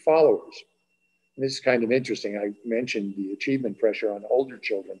tend to be followers. And this is kind of interesting. I mentioned the achievement pressure on older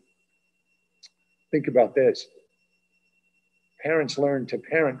children. Think about this. Parents learn to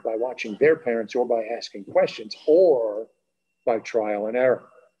parent by watching their parents or by asking questions or by trial and error.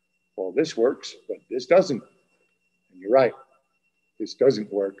 Well, this works, but this doesn't. And you're right. This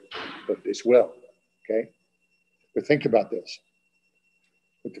doesn't work, but this will, okay? But think about this.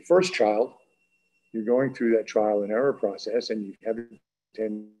 With the first child, you're going through that trial and error process and you have a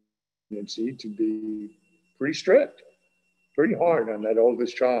tendency to be pretty strict, pretty hard on that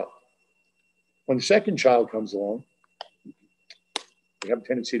oldest child. When the second child comes along, we have a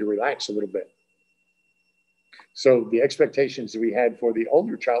tendency to relax a little bit. So the expectations that we had for the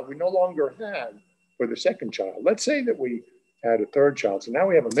older child, we no longer have for the second child. Let's say that we had a third child. So now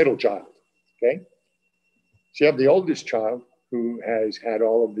we have a middle child, okay? So you have the oldest child who has had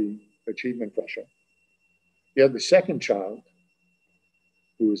all of the achievement pressure. You have the second child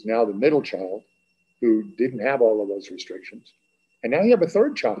who is now the middle child who didn't have all of those restrictions. And now you have a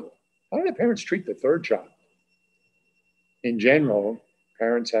third child. How do the parents treat the third child? In general,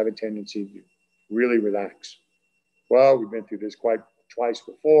 parents have a tendency to really relax. Well, we've been through this quite twice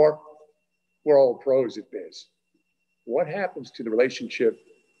before. We're all pros at this. What happens to the relationship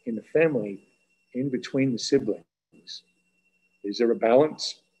in the family in between the siblings? Is there a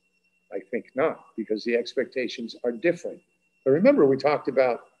balance? I think not, because the expectations are different. But remember, we talked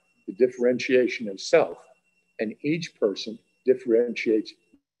about the differentiation of self, and each person differentiates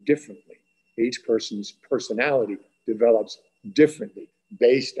differently. Each person's personality develops differently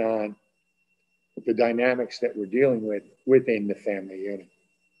based on the dynamics that we're dealing with within the family unit.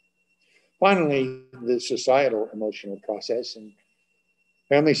 Finally, the societal emotional process and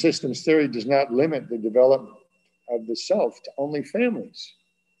family systems theory does not limit the development of the self to only families.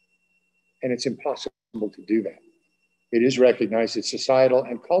 And it's impossible to do that. It is recognized that societal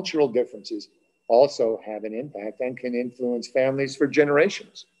and cultural differences also have an impact and can influence families for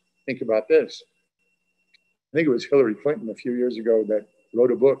generations. Think about this. I think it was Hillary Clinton a few years ago that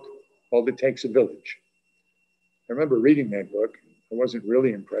wrote a book called It Takes a Village. I remember reading that book. I wasn't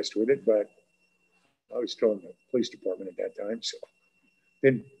really impressed with it, but I was still in the police department at that time, so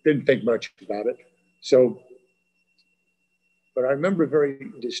didn't think much about it. So, but I remember very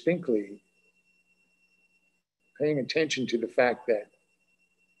distinctly paying attention to the fact that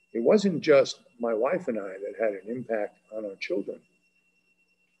it wasn't just my wife and I that had an impact on our children.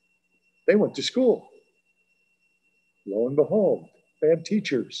 They went to school. Lo and behold, they had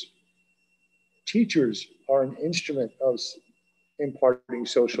teachers. Teachers are an instrument of imparting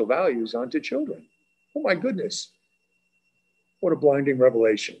social values onto children. Oh my goodness. What a blinding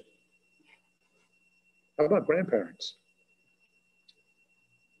revelation. How about grandparents?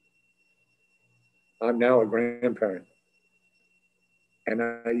 I'm now a grandparent, and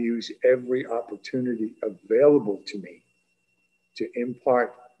I use every opportunity available to me to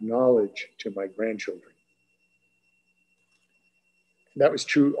impart knowledge to my grandchildren. That was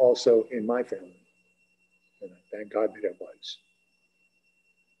true also in my family, and I thank God that it was.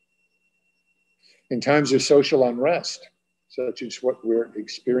 In times of social unrest, such as what we're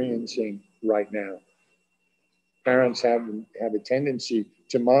experiencing right now, parents have a tendency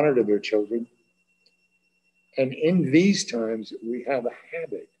to monitor their children. And in these times, we have a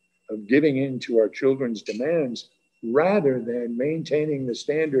habit of giving in to our children's demands rather than maintaining the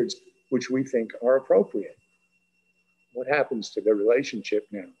standards which we think are appropriate. What happens to the relationship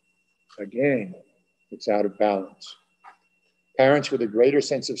now? Again, it's out of balance. Parents with a greater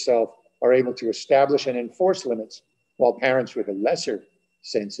sense of self are able to establish and enforce limits, while parents with a lesser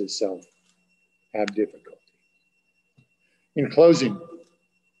sense of self have difficulty. In closing,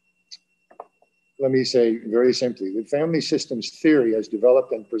 let me say very simply, the family systems theory as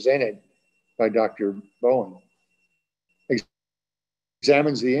developed and presented by Dr. Bowen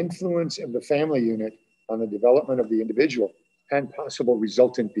examines the influence of the family unit on the development of the individual and possible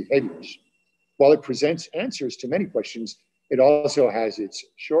resultant behaviors. While it presents answers to many questions, it also has its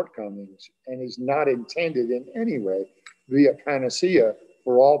shortcomings and is not intended in any way to be a panacea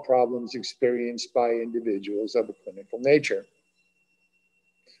for all problems experienced by individuals of a clinical nature.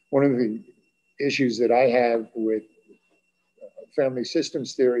 One of the issues that I have with family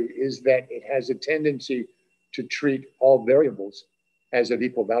systems theory is that it has a tendency to treat all variables as of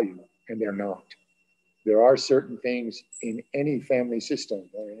equal value, and they're not. There are certain things in any family system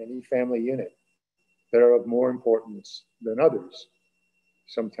or in any family unit that are of more importance than others.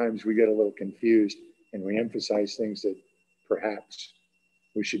 Sometimes we get a little confused and we emphasize things that perhaps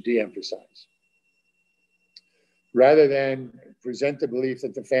we should de-emphasize. Rather than present the belief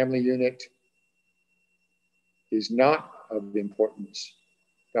that the family unit is not of importance,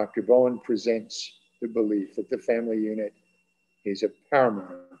 Dr. Bowen presents the belief that the family unit is of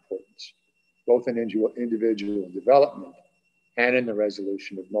paramount importance, both in individual development and in the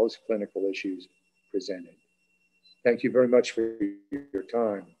resolution of most clinical issues presented. Thank you very much for your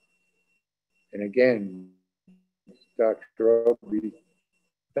time. And again, Dr. Obi,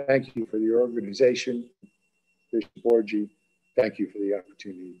 thank you for your organization. Bishop Borgi, thank you for the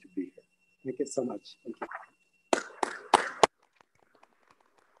opportunity to be here. Thank you so much. Thank you.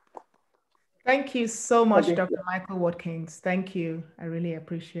 Thank you so much, Dr. Michael Watkins. Thank you. I really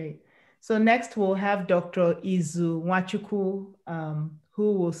appreciate. So next we'll have Dr. Izu Nwachukwu,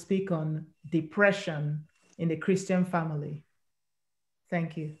 who will speak on depression in the Christian family.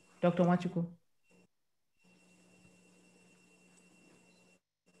 Thank you. Dr. Nwachukwu.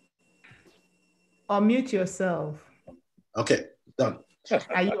 Unmute yourself. Okay, done.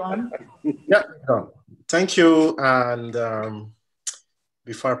 Are you on? Yeah, done. Thank you. And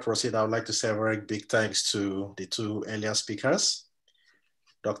before I proceed, I would like to say a very big thanks to the two earlier speakers,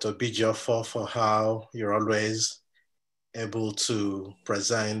 Dr. Bijofo, for how you're always able to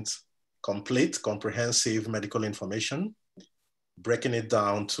present complete, comprehensive medical information, breaking it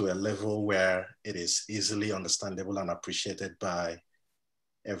down to a level where it is easily understandable and appreciated by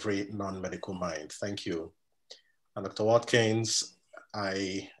every non-medical mind. Thank you. And Dr. Watkins,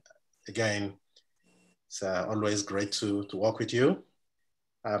 again, it's always great to work with you.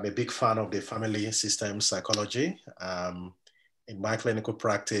 I'm a big fan of the family system psychology. In my clinical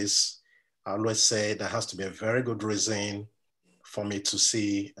practice, I always say there has to be a very good reason for me to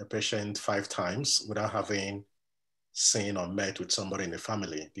see a patient 5 times without having seen or met with somebody in the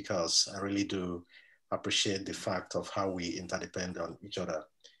family, because I really do appreciate the fact of how we interdepend on each other.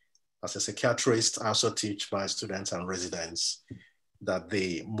 As a psychiatrist, I also teach my students and residents that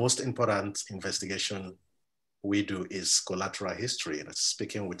the most important investigation we do is collateral history. That's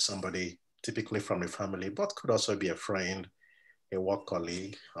speaking with somebody typically from the family, but could also be a friend, a work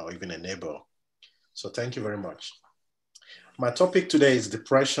colleague, or even a neighbor. So thank you very much. My topic today is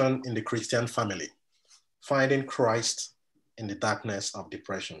depression in the Christian family, finding Christ in the darkness of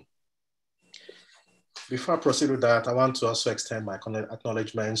depression. Before I proceed with that, I want to also extend my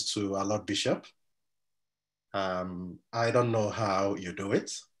acknowledgements to our Lord Bishop. I don't know how you do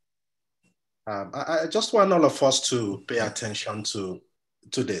it. I just want all of us to pay attention to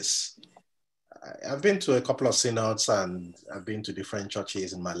this. I've been to a couple of synods and I've been to different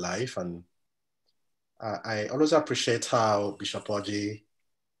churches in my life, and I always appreciate how Bishop Oji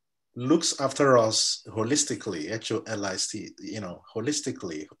looks after us holistically, H-O-L-I-C,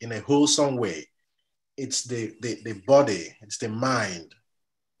 holistically, in a wholesome way. It's the body, it's the mind,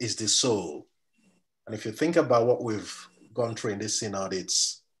 it's the soul. And if you think about what we've gone through in this synod,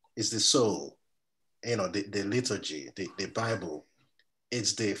 it's the soul, the liturgy, the Bible,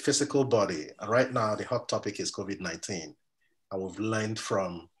 it's the physical body. And right now, the hot topic is COVID-19. And we've learned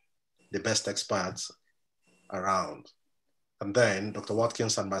from the best experts around. And then Dr.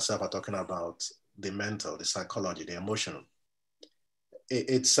 Watkins and myself are talking about the mental, the psychology, the emotional.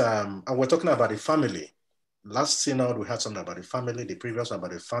 And we're talking about the family. Last synod, we had something about the family, the previous one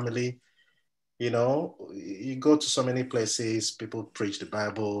about the family. You go to so many places, people preach the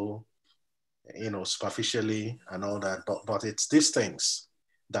Bible, superficially and all that, but it's these things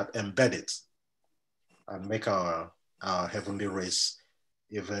that embed it. and make our heavenly race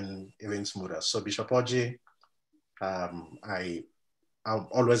even smoother. So Bishop Oji, I'm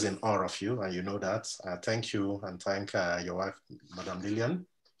always in awe of you, and you know that. Thank you, and thank your wife, Madam Lillian,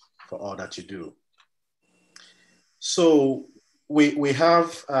 for all that you do. So we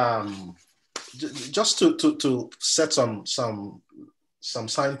have just to set some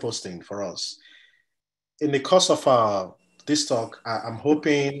signposting for us. In the course of this talk, I'm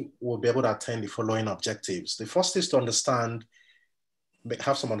hoping we'll be able to attain the following objectives. The first is to have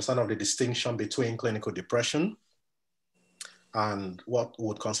some understanding of the distinction between clinical depression and what we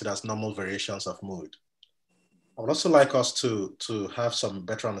would consider as normal variations of mood. I would also like us to have some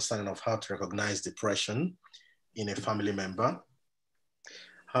better understanding of how to recognize depression in a family member,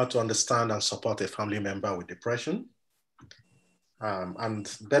 how to understand and support a family member with depression,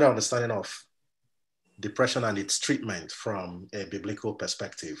 and better understanding of depression and its treatment from a biblical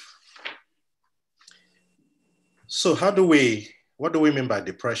perspective. So what do we mean by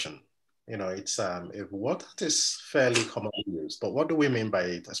depression? You know, it's a word that is fairly commonly used, but what do we mean by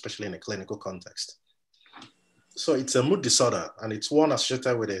it, especially in a clinical context? So it's a mood disorder, and it's one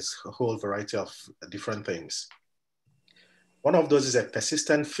associated with a whole variety of different things. One of those is a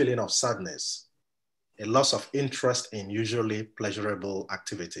persistent feeling of sadness, a loss of interest in usually pleasurable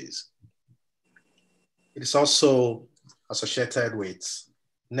activities. It is also associated with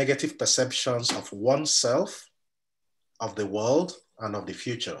negative perceptions of oneself, of the world, and of the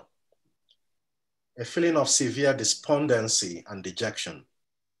future. A feeling of severe despondency and dejection,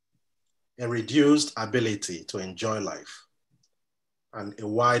 a reduced ability to enjoy life, and a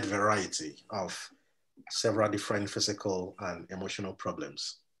wide variety of several different physical and emotional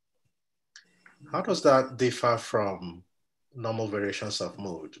problems. How does that differ from normal variations of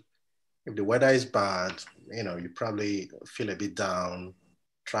mood? If the weather is bad, you know, you probably feel a bit down,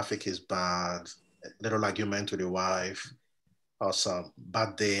 traffic is bad, a little argument with your wife, or some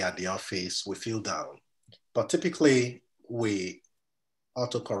bad day at the office, we feel down. But typically we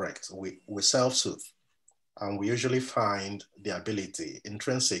autocorrect, we self-soothe, and we usually find the ability,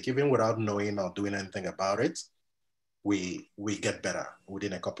 intrinsic, even without knowing or doing anything about it, we get better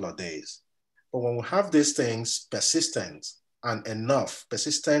within a couple of days. But when we have these things persistent and enough,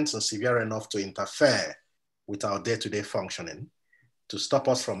 persistent and severe enough to interfere with our day-to-day functioning, to stop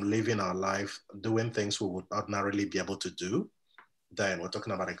us from living our life, doing things we would ordinarily be able to do, then we're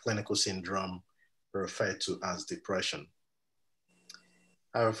talking about a clinical syndrome referred to as depression.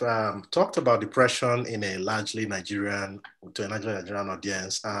 I've talked about depression in a largely Nigerian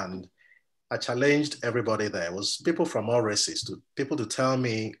audience, and I challenged everybody there. It was people from all races, people to tell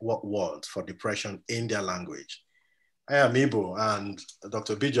me what word for depression in their language. I am Igbo, and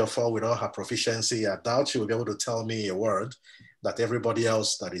Dr. Bijofor, with all her proficiency, I doubt she will be able to tell me a word that everybody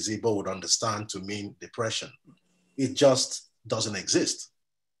else that is Igbo would understand to mean depression. It just doesn't exist,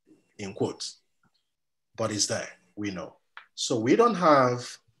 in quotes, but it's there, we know. So we don't have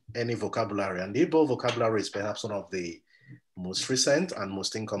any vocabulary, and the Igbo vocabulary is perhaps one of the most recent and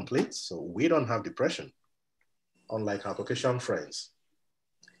most incomplete. So we don't have depression, unlike our Caucasian friends.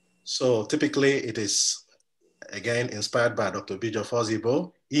 So typically it is, again, inspired by Dr. Bijofor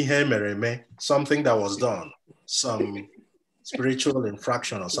Igbo, ihe mereme, something that was done, some spiritual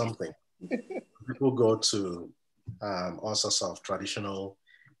infraction or something. People go to all sorts of traditional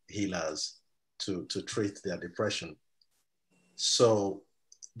healers to treat their depression. So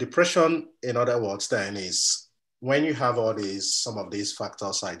depression, in other words, then is when you have some of these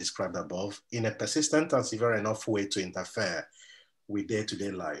factors I described above in a persistent and severe enough way to interfere with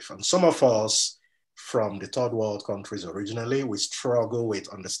day-to-day life. And some of us from the third world countries originally, we struggle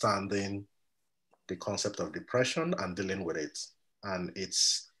with understanding the concept of depression and dealing with it. And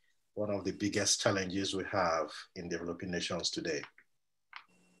it's one of the biggest challenges we have in developing nations today.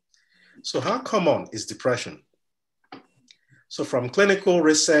 So how common is depression? So from clinical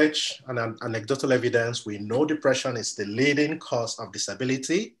research and anecdotal evidence, we know depression is the leading cause of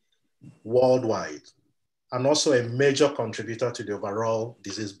disability worldwide, and also a major contributor to the overall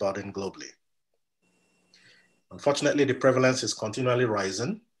disease burden globally. Unfortunately, the prevalence is continually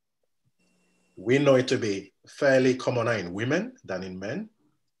rising. We know it to be fairly commoner in women than in men.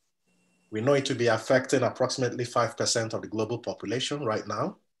 We know it to be affecting approximately 5% of the global population right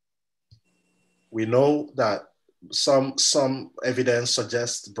now. We know that some evidence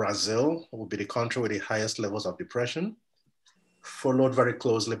suggests Brazil will be the country with the highest levels of depression, followed very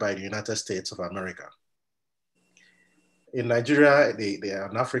closely by the United States of America. In Nigeria,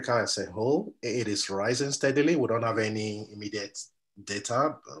 and Africa as a whole, it is rising steadily. We don't have any immediate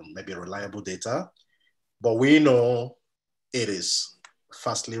data, maybe reliable data, but we know it is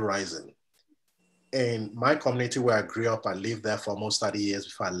fastly rising. in my community where I grew up, I lived there for almost 30 years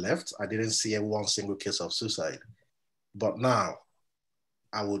before I left. I didn't see one single case of suicide. But now,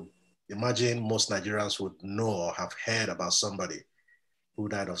 I would imagine most Nigerians would know or have heard about somebody who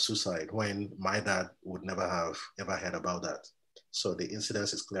died of suicide, when my dad would never have ever heard about that. So the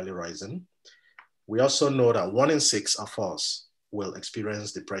incidence is clearly rising. We also know that 1 in 6 of us will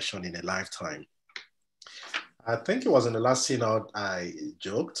experience depression in a lifetime. I think it was in the last synod I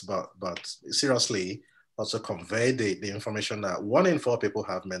joked, but seriously also conveyed the information that 1 in 4 people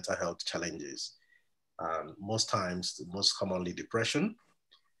have mental health challenges. And most times, most commonly depression.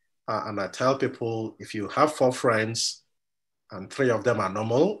 And I tell people, if you have 4 friends and 3 of them are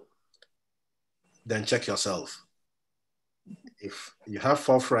normal, then check yourself. If you have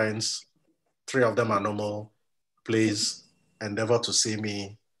 4 friends, 3 of them are normal, please endeavor to see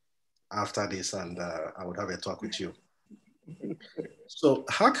me after this, and I would have a talk with you. So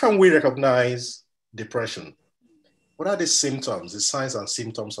how can we recognize depression? What are the symptoms, the signs and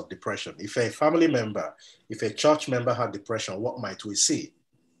symptoms of depression? If a family member, if a church member had depression, what might we see?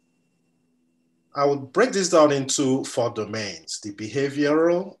 I would break this down into 4 domains: the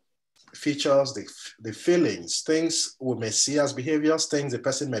behavioral features, the feelings, things we may see as behaviors, things the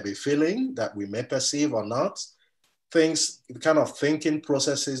person may be feeling that we may perceive or not, things, the kind of thinking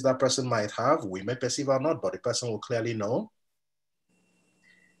processes that person might have, we may perceive or not, but the person will clearly know.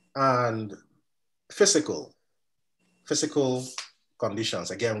 And physical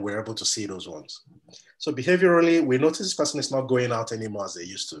conditions, again, we're able to see those ones. So behaviorally, we notice this person is not going out anymore as they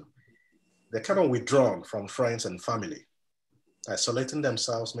used to. They're kind of withdrawn from friends and family, isolating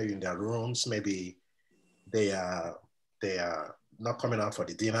themselves, maybe in their rooms, maybe they are not coming out for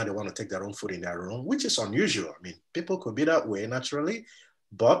the dinner, they want to take their own food in their room, which is unusual. I mean, people could be that way naturally,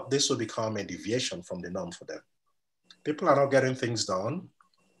 but this will become a deviation from the norm for them. People are not getting things done,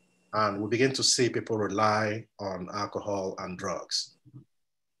 and we begin to see people rely on alcohol and drugs.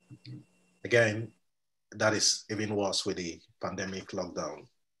 Again, that is even worse with the pandemic lockdown.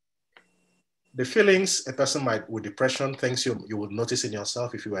 The feelings a person might, with depression, things you would notice in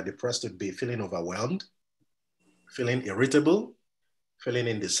yourself if you are depressed would be feeling overwhelmed, feeling irritable, feeling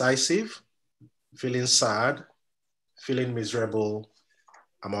indecisive, feeling sad, feeling miserable,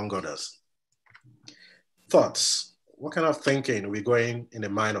 among others. Thoughts. What kind of thinking we going in the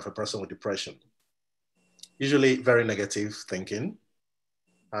mind of a person with depression? Usually very negative thinking.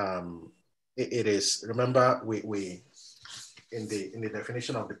 It is, remember, we in the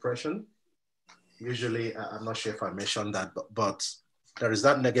definition of depression, usually, I'm not sure if I mentioned that, but there is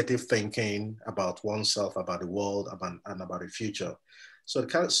that negative thinking about oneself, about the world, and about the future. So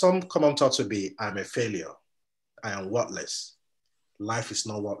some common thoughts would be, I'm a failure, I am worthless, life is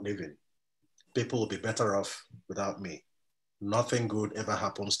not worth living, people will be better off without me, nothing good ever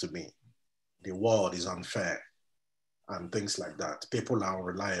happens to me, the world is unfair, and things like that. People are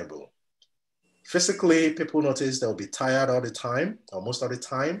unreliable. Physically, people notice they'll be tired all the time, or most of the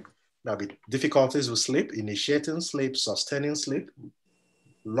time. There'll be difficulties with sleep, initiating sleep, sustaining sleep,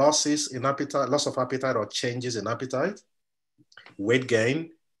 losses in appetite, loss of appetite or changes in appetite, weight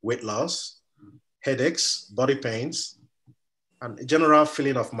gain, weight loss, headaches, body pains, and a general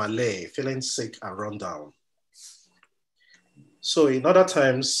feeling of malaise, feeling sick and run down. So in other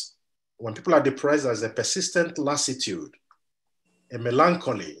times, when people are depressed, there's a persistent lassitude, a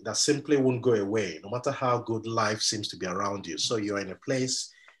melancholy that simply won't go away, no matter how good life seems to be around you. So you're in a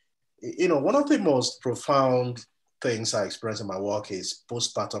place, you know, one of the most profound things I experience in my work is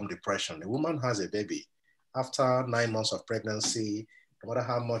postpartum depression. A woman has a baby. After 9 months of pregnancy, no matter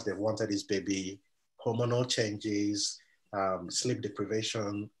how much they've wanted this baby, hormonal changes, sleep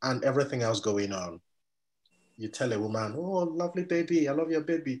deprivation, and everything else going on. You tell a woman, oh, lovely baby, I love your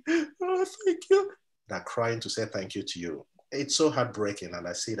baby. Oh, thank you. They're crying to say thank you to you. It's so heartbreaking, and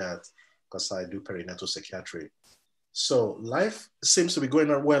I see that because I do perinatal psychiatry. So life seems to be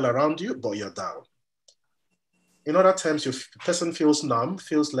going well around you, but you're down. In other times, your person feels numb,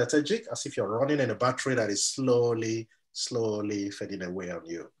 feels lethargic, as if you're running in a battery that is slowly fading away on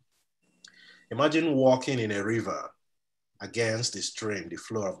you. Imagine walking in a river against the stream, the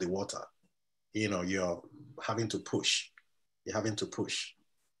flow of the water. You know, you're having to push. You're having to push,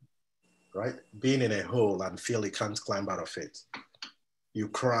 right? Being in a hole and feel you can't climb out of it. You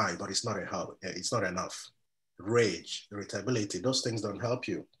cry, but it's not it's not enough. Rage, irritability, those things don't help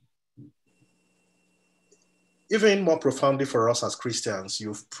you. Even more profoundly for us as Christians,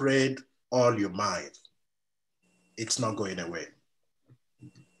 you've prayed all you might. It's not going away.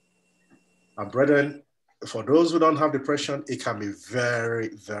 And brethren, for those who don't have depression, it can be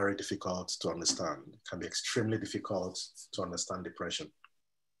very, very difficult to understand. It can be extremely difficult to understand depression.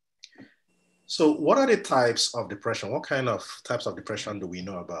 So what are the types of depression? What kind of types of depression do we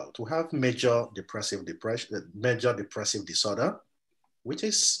know about? We have major depressive disorder, which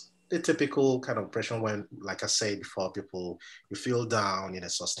is the typical kind of depression when, like I said before, you feel down in a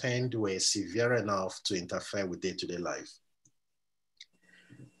sustained way, severe enough to interfere with day-to-day life.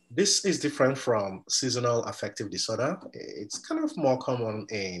 This is different from seasonal affective disorder. It's kind of more common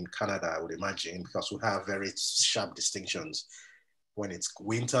in Canada, I would imagine, because we have very sharp distinctions. When it's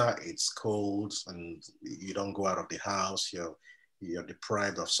winter, it's cold and you don't go out of the house. You're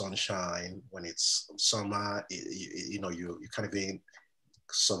deprived of sunshine. When it's summer, you can't even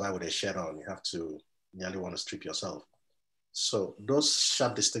survive with a shirt on. You have to nearly want to strip yourself. So those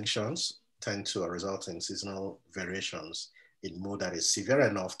sharp distinctions tend to result in seasonal variations in mood that is severe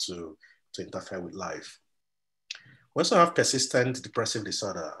enough to interfere with life. We also have persistent depressive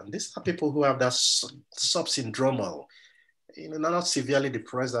disorder. And these are people who have that subsyndromal, not severely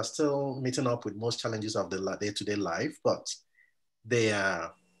depressed, are still meeting up with most challenges of the day-to-day life, but they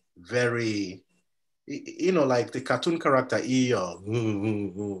are very, like the cartoon character Eeyore,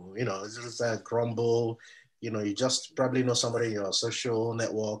 it's just a grumble. You just probably know somebody in your social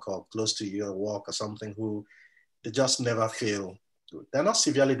network or close to your work or something who they just never feel good. They're not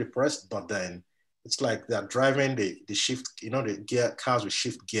severely depressed, but then it's like they're driving the shift, the cars with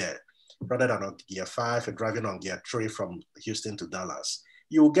shift gear. Rather than on gear 5, you're driving on gear 3 from Houston to Dallas.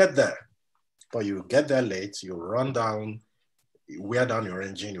 You will get there, but you get there late, you run down, you wear down your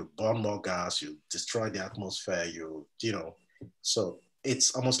engine, you burn more gas, you destroy the atmosphere, so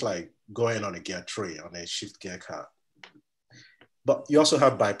it's almost like going on a gear 3 on a shift gear car. But you also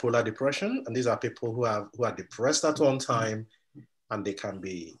have bipolar depression, and these are people who are depressed at one time, and they can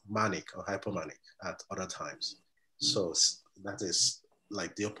be manic or hypomanic at other times. So that is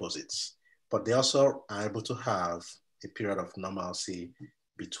like the opposites. But they also are able to have a period of normalcy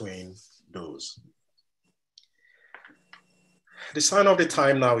between those. The sign of the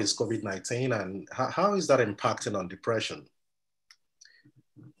time now is COVID-19, and how is that impacting on depression?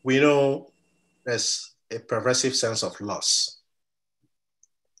 We know there's a pervasive sense of loss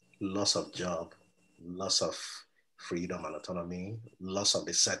of job, loss of freedom and autonomy, loss of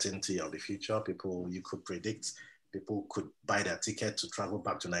the certainty of the future. You could predict, people could buy their ticket to travel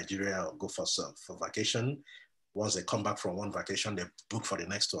back to Nigeria or go for vacation. Once they come back from one vacation, they book for the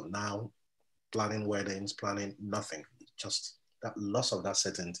next one. Now, planning weddings, planning nothing, just that loss of that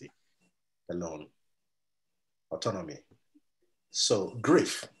certainty alone. Autonomy. So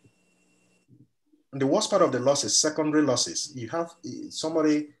grief. And the worst part of the loss is secondary losses. You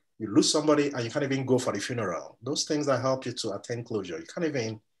lose somebody and you can't even go for the funeral. Those things that help you to attain closure, you can't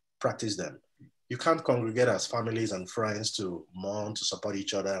even practice them. You can't congregate as families and friends to mourn, to support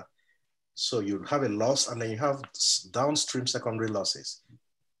each other. So you have a loss, and then you have downstream secondary losses.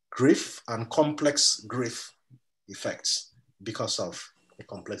 Grief and complex grief effects because of the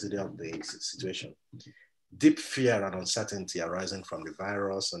complexity of the situation. Deep fear and uncertainty arising from the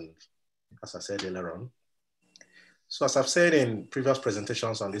virus, and as I said earlier on. So as I've said in previous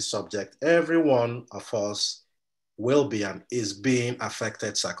presentations on this subject, every one of us will be and is being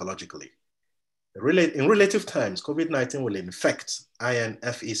affected psychologically. In relative terms, COVID-19 will infect,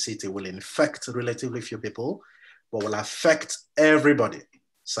 INFECT will infect relatively few people, but will affect everybody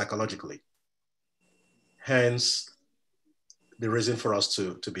psychologically. Hence, the reason for us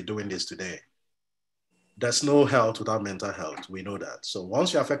to be doing this today. There's no health without mental health. We know that. So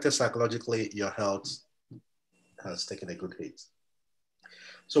once you're affected psychologically, your health has taken a good hit.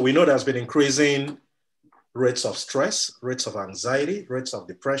 So we know there's been increasing rates of stress, rates of anxiety, rates of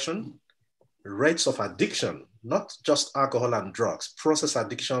depression, rates of addiction, not just alcohol and drugs, process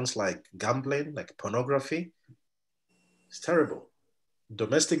addictions like gambling, like pornography. It's terrible.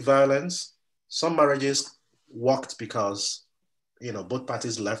 Domestic violence. Some marriages worked because, both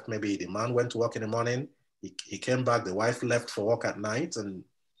parties left. Maybe the man went to work in the morning, he came back, the wife left for work at night, and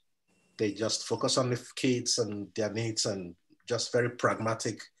they just focus on the kids and their needs, and just very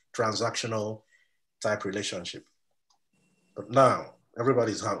pragmatic, transactional type relationship. But now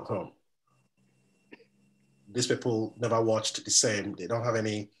everybody's home. These people never watched the same. They don't have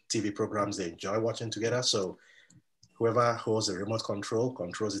any TV programs they enjoy watching together. So whoever holds the remote control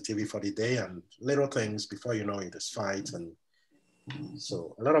controls the TV for the day, and little things, before you know it, there's fights. And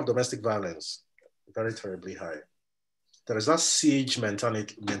so a lot of domestic violence, very terribly high. There is that siege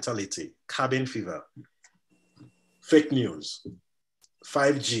mentality, cabin fever, fake news,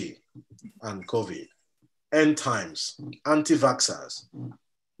 5G and COVID, end times, anti-vaxxers.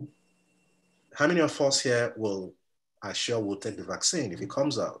 How many of us here will take the vaccine if it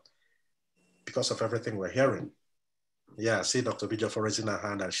comes out? Because of everything we're hearing. Yeah, I see Dr. Bijofor raising her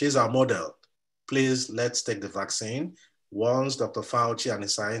hand, and she's our model. please, let's take the vaccine. Once Dr. Fauci and the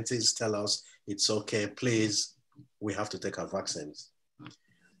scientists tell us it's okay, please, we have to take our vaccines.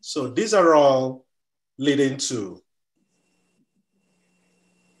 So these are all leading to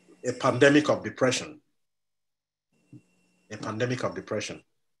a pandemic of depression. A pandemic of depression.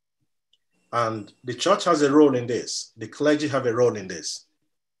 And the church has a role in this. The clergy have a role in this.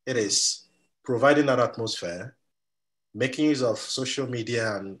 It is providing that atmosphere, making use of social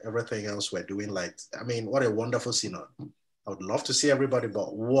media and everything else we're doing. Like, I mean, what a wonderful synod. I would love to see everybody,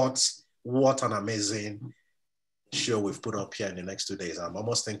 but what an amazing show we've put up here in the next 2 days. I'm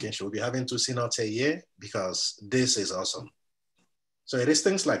almost thinking, should we be having 2 synods a year? Because this is awesome. So it is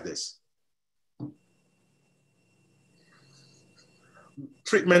things like this.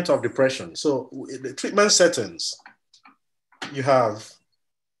 Treatment of depression. So the treatment settings, you have,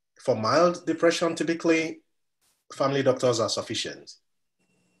 for mild depression, typically family doctors are sufficient.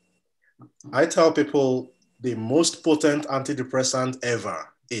 I tell people the most potent antidepressant ever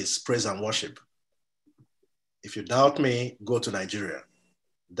is praise and worship. If you doubt me, go to Nigeria.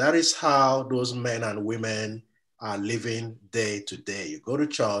 That is how those men and women are living day to day. You go to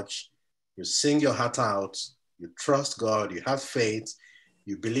church, you sing your heart out, you trust God, you have faith,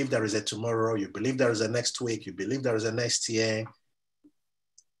 you believe there is a tomorrow, you believe there is a next week, you believe there is a next year,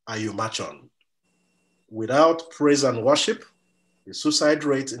 and you march on. Without praise and worship, the suicide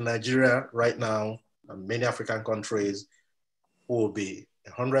rate in Nigeria right now and many African countries will be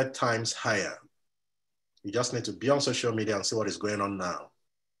 100 times higher. You just need to be on social media and see what is going on now.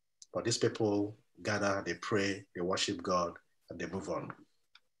 But these people gather, they pray, they worship God, and they move on.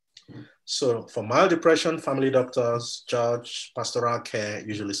 So for mild depression, family doctors, church, pastoral care,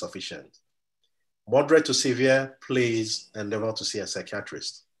 usually sufficient. Moderate to severe, please endeavor to see a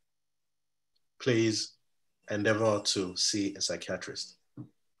psychiatrist. Please endeavor to see a psychiatrist.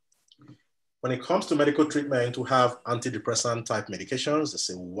 When it comes to medical treatment, we have antidepressant type medications. There's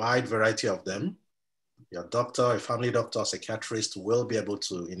a wide variety of them. Your doctor, a family doctor, a psychiatrist will be able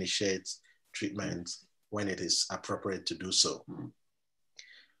to initiate treatment when it is appropriate to do so.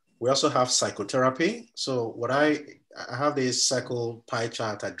 We also have psychotherapy. So what I have this cycle pie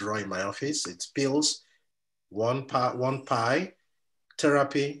chart I draw in my office. It's pills, one pie,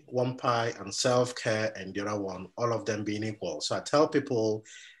 therapy, one pie, and self-care, and the other one, all of them being equal. So I tell people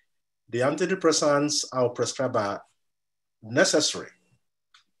the antidepressants I'll prescribe are necessary.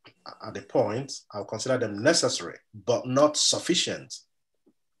 At the point, I'll consider them necessary, but not sufficient.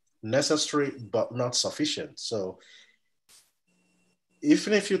 Necessary, but not sufficient. So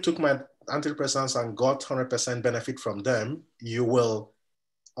even if you took my antidepressants and got 100% benefit from them, you will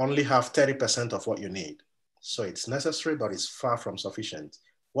only have 30% of what you need. So it's necessary, but it's far from sufficient.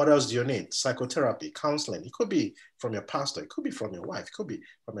 What else do you need? Psychotherapy, counseling. It could be from your pastor. It could be from your wife. It could be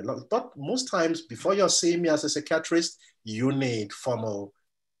from a lot. But most times, before you're seeing me as a psychiatrist, you need formal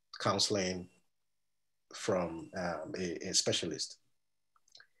counseling from a specialist.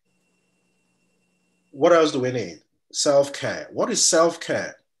 What else do we need? Self-care. What is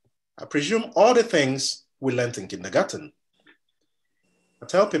self-care? I presume all the things we learned in kindergarten. I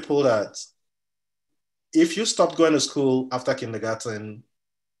tell people that if you stopped going to school after kindergarten,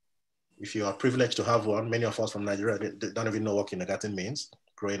 if you are privileged to have one, many of us from Nigeria don't even know what kindergarten means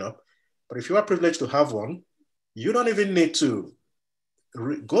growing up. But if you are privileged to have one, you don't even need to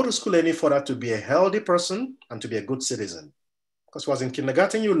go to school any further to be a healthy person and to be a good citizen. Because it was in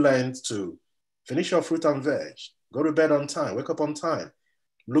kindergarten you learned to finish your fruit and veg, go to bed on time, wake up on time,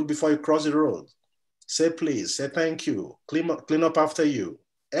 look before you cross the road, say please, say thank you, clean up after you.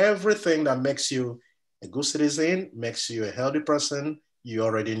 Everything that makes you a good citizen, makes you a healthy person, you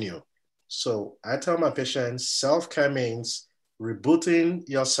already knew. So I tell my patients, self-care means rebooting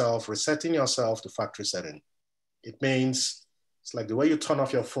yourself, resetting yourself to factory setting. It means it's like the way you turn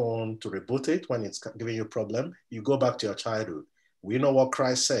off your phone to reboot it when it's giving you a problem, you go back to your childhood. We know what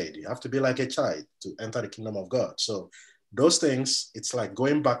Christ said. You have to be like a child to enter the kingdom of God. So those things, it's like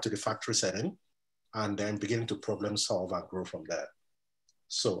going back to the factory setting and then beginning to problem solve and grow from there.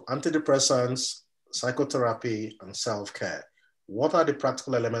 So antidepressants, psychotherapy, and self-care. What are the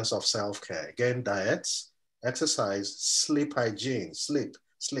practical elements of self-care? Again, diets, exercise, sleep hygiene, sleep.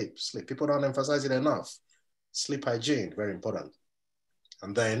 People don't emphasize it enough. Sleep hygiene, very important.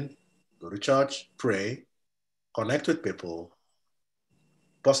 And then go to church, pray, connect with people,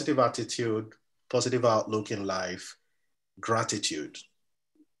 positive attitude, positive outlook in life, gratitude,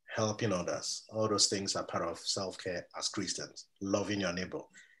 helping others. All those things are part of self-care as Christians, loving your neighbor,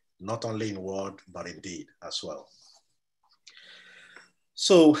 not only in word, but in deed as well.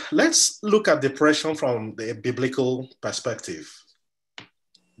 So let's look at depression from the biblical perspective.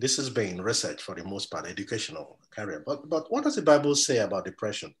 This has been research for the most part, educational career. But what does the Bible say about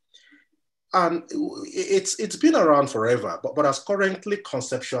depression? And it's been around forever, but as currently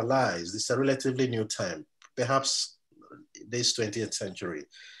conceptualized, it's a relatively new term, perhaps this 20th century,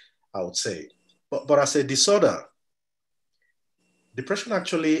 I would say. But as a disorder, depression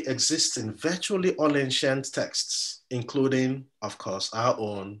actually exists in virtually all ancient texts, including, of course, our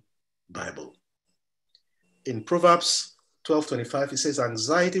own Bible. In Proverbs 12:25, it says,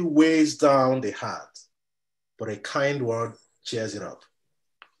 anxiety weighs down the heart, but a kind word cheers it up.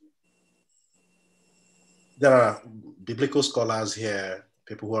 There are biblical scholars here,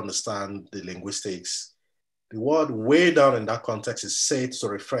 people who understand the linguistics. The word weigh down in that context is said to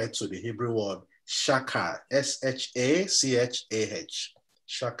refer to the Hebrew word shachah, S-H-A-C-H-A-H,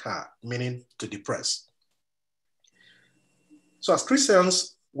 shachah, meaning to depress. So as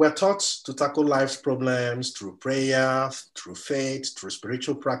Christians, we're taught to tackle life's problems through prayer, through faith, through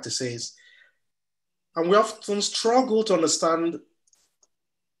spiritual practices. And we often struggle to understand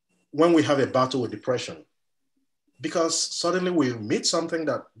when we have a battle with depression, because suddenly we meet something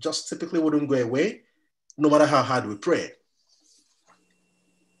that just typically wouldn't go away, no matter how hard we pray.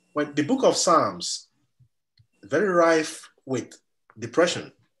 When the book of Psalms, very rife with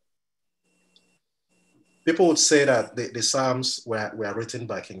depression. People would say that the Psalms were written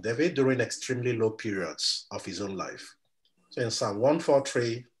by King David during extremely low periods of his own life. So in Psalm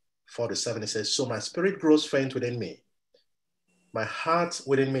 143, 4-7, it says, so my spirit grows faint within me. My heart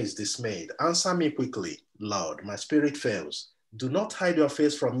within me is dismayed. Answer me quickly, Lord. My spirit fails. Do not hide your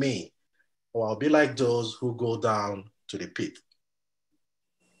face from me, or I'll be like those who go down to the pit.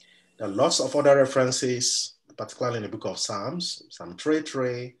 There are lots of other references, particularly in the book of Psalms, Psalm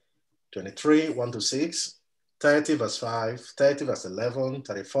 3:3, 23, 1-6, 30 verse 5, 30 verse 11,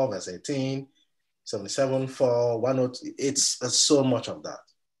 34 verse 18, 77, 4, 102. It's so much of that.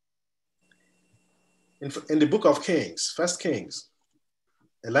 In the book of Kings, First Kings,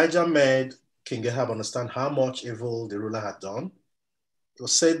 Elijah made King Ahab understand how much evil the ruler had done. It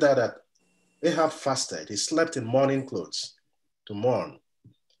was said that Ahab fasted. He slept in mourning clothes to mourn,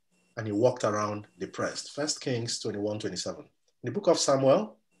 and he walked around depressed. First Kings 21:27. In the book of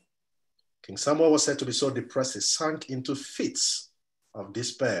Samuel, King Samuel was said to be so depressed he sank into fits of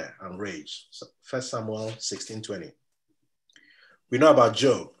despair and rage. First Samuel 16:20. We know about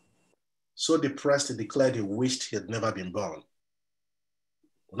Job. So depressed, he declared he wished he had never been born.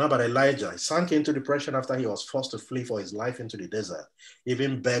 We know about Elijah. He sank into depression after he was forced to flee for his life into the desert. He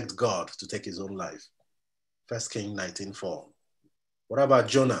even begged God to take his own life. First Kings 19:4. What about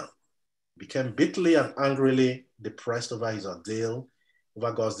Jonah? He became bitterly and angrily depressed over his ordeal,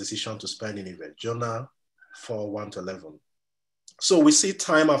 over God's decision to spare Nineveh. Jonah 4:1-11. So we see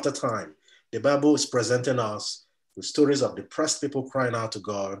time after time, the Bible is presenting us with stories of depressed people crying out to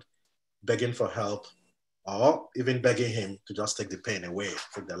God, begging for help, or even begging him to just take the pain away,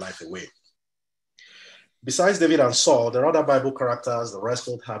 take their life away. Besides David and Saul, there are other Bible characters that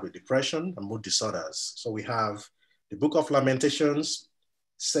wrestled hard with depression and mood disorders. So we have the book of Lamentations,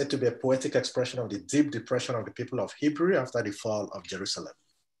 said to be a poetic expression of the deep depression of the people of Hebrew after the fall of Jerusalem.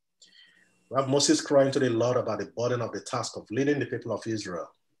 We have Moses crying to the Lord about the burden of the task of leading the people of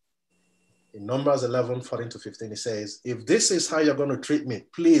Israel. In Numbers 11:14-15, it says, if this is how you're going to treat me,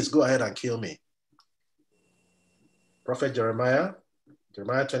 please go ahead and kill me. Prophet Jeremiah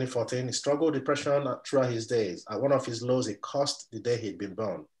 20:14, he struggled with depression throughout his days. At one of his lows, he cursed the day he'd been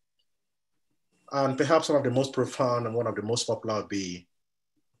born. And perhaps one of the most profound and one of the most popular would be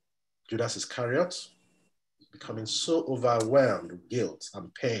Judas Iscariot, becoming so overwhelmed with guilt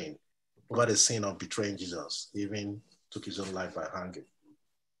and pain over the sin of betraying Jesus, he even took his own life by hanging.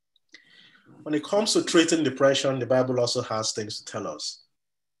 When it comes to treating depression, the Bible also has things to tell us.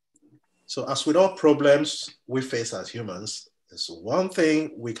 So as with all problems we face as humans, there's one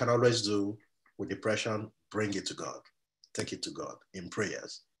thing we can always do with depression: bring it to God. Take it to God in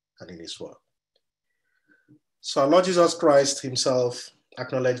prayers and in his word. So our Lord Jesus Christ himself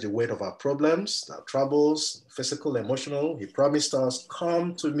acknowledged the weight of our problems, our troubles, physical, emotional. He promised us,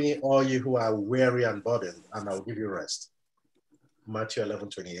 come to me, all you who are weary and burdened, and I'll give you rest. Matthew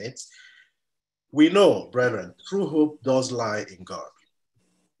 11:28. We know, brethren, true hope does lie in God.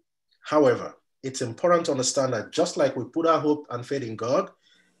 However, it's important to understand that just like we put our hope and faith in God,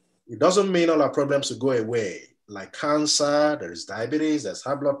 it doesn't mean all our problems will go away. Like cancer, there is diabetes, there's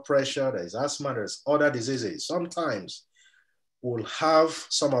high blood pressure, there's asthma, there's other diseases. Sometimes we'll have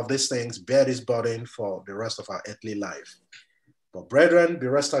some of these things bear this burden for the rest of our earthly life. But brethren, be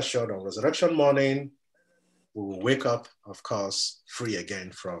rest assured, on resurrection morning, we will wake up, of course, free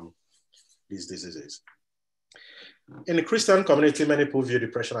again from these diseases. In the Christian community, many people view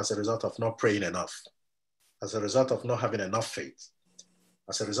depression as a result of not praying enough, as a result of not having enough faith,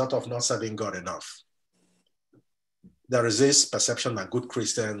 as a result of not serving God enough. There is this perception that good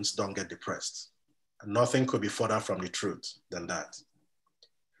Christians don't get depressed. And nothing could be further from the truth than that.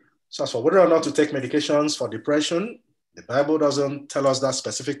 So as for whether or not to take medications for depression, the Bible doesn't tell us that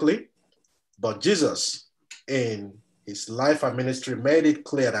specifically, but Jesus in his life and ministry made it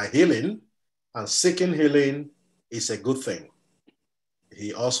clear that healing and seeking healing is a good thing.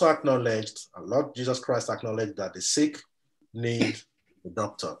 He also acknowledged, and Lord Jesus Christ acknowledged, that the sick need a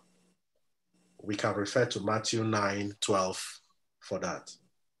doctor. We can refer to Matthew 9:12 for that.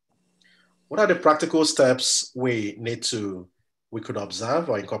 What are the practical steps we could observe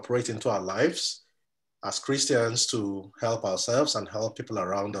or incorporate into our lives as Christians to help ourselves and help people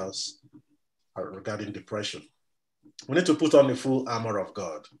around us regarding depression? We need to put on the full armor of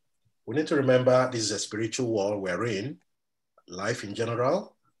God. We need to remember this is a spiritual war we're in, life in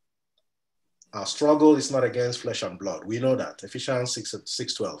general. Our struggle is not against flesh and blood. We know that, Ephesians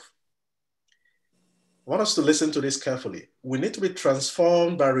 6:12. I want us to listen to this carefully. We need to be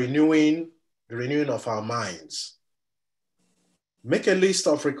transformed by the renewing of our minds. Make a list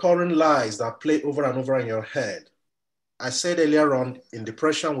of recurring lies that play over and over in your head. I said earlier on, in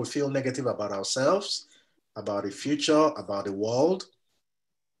depression, we feel negative about ourselves, about the future, about the world.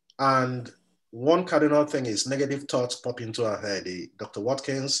 And one cardinal thing is negative thoughts pop into our head. Dr.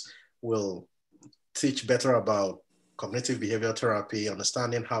 Watkins will teach better about cognitive behavioral therapy,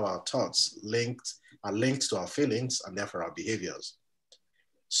 understanding how our thoughts are linked to our feelings and therefore our behaviors.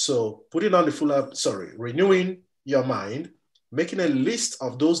 So renewing your mind, making a list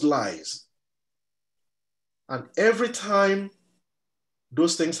of those lies. And every time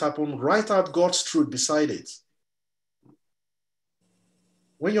those things happen, write out God's truth beside it.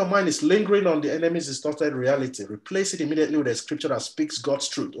 When your mind is lingering on the enemy's distorted reality, replace it immediately with a scripture that speaks God's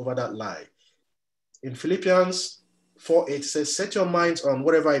truth over that lie. In Philippians 4:8 says, set your minds on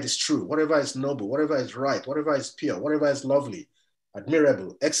whatever it is true, whatever is noble, whatever is right, whatever is pure, whatever is lovely,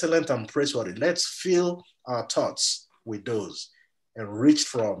 admirable, excellent, and praiseworthy. Let's fill our thoughts with those, enriched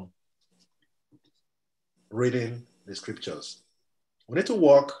from reading the scriptures. We need to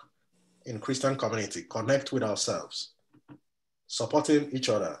walk in Christian community, connect with ourselves, supporting each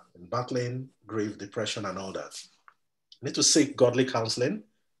other in battling grief, depression, and all that. We need to seek godly counseling.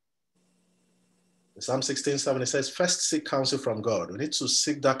 In Psalm 16:7, it says, first seek counsel from God. We need to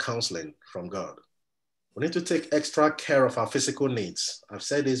seek that counseling from God. We need to take extra care of our physical needs. I've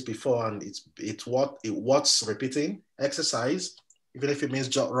said this before, and it's what's repeating. Exercise, even if it means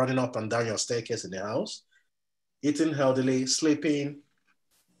just running up and down your staircase in the house, eating healthily, sleeping,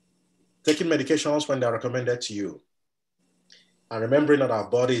 taking medications when they're recommended to you, and remembering that our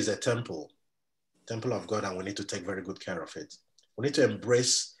body is a temple of God, and we need to take very good care of it. We need to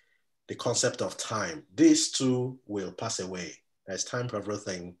embrace the concept of time. These two will pass away. There's time for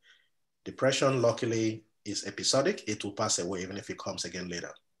everything. Depression, luckily, is episodic. It will pass away even if it comes again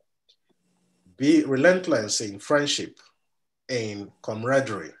later. Be relentless in friendship, in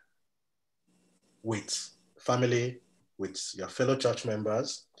camaraderie with family, with your fellow church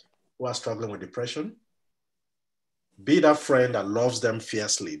members who are struggling with depression. Be that friend that loves them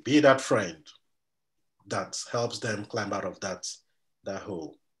fiercely. Be that friend that helps them climb out of that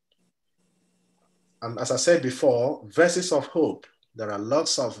hole. And as I said before, verses of hope. There are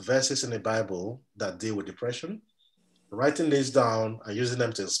lots of verses in the Bible that deal with depression. Writing these down and using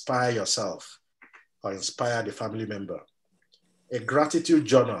them to inspire yourself or inspire the family member. A gratitude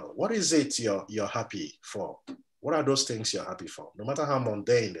journal. What is it you're happy for? What are those things you're happy for? No matter how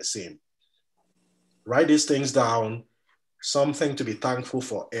mundane they seem. Write these things down, something to be thankful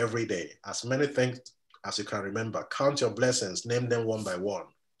for every day. As many things as you can remember. Count your blessings, name them one by one.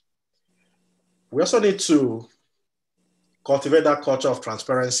 We also need to cultivate that culture of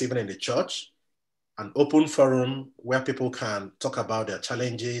transparency even in the church, an open forum where people can talk about their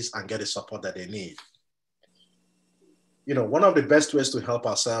challenges and get the support that they need. You know, one of the best ways to help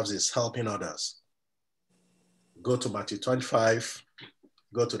ourselves is helping others. Go to Matthew 25,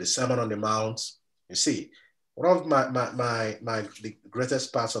 go to the Sermon on the Mount. You see, one of the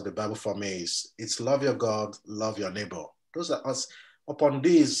greatest parts of the Bible for me is it's love your God, love your neighbor. Those are us. Upon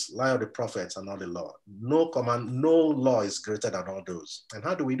these lie of the prophets and all the law. No law is greater than all those. And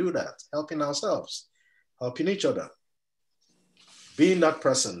how do we do that? Helping ourselves, helping each other, being that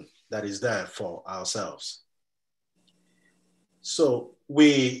person that is there for ourselves. So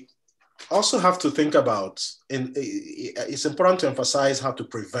we also have to think about, it's important to emphasize how to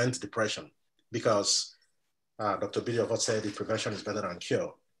prevent depression, because Dr. Bidioff said the prevention is better than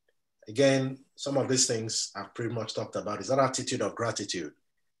cure. Again, some of these things I've pretty much talked about. Is that attitude of gratitude?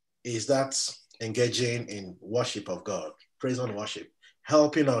 Is that engaging in worship of God, praise and worship,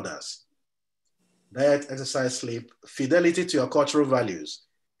 helping others, diet, exercise, sleep, fidelity to your cultural values.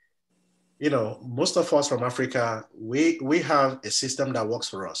 You know, most of us from Africa, we have a system that works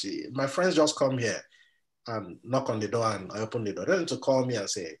for us. My friends just come here and knock on the door and I open the door. They don't need to call me and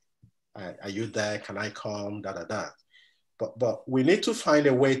say, are you there? Can I come? Da, da, da. But we need to find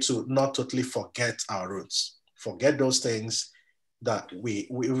a way to not totally forget our roots, forget those things that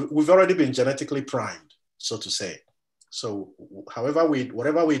we've already been genetically primed, so to say. So whatever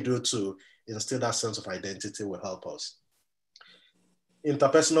we do to instill that sense of identity will help us.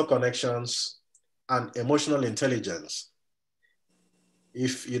 Interpersonal connections and emotional intelligence.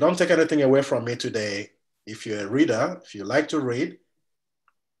 If you don't take anything away from me today, if you're a reader, if you like to read,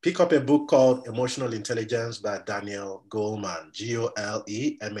 pick up a book called Emotional Intelligence by Daniel Goleman,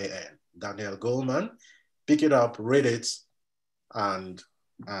 Goleman. Daniel Goleman. Pick it up, read it, and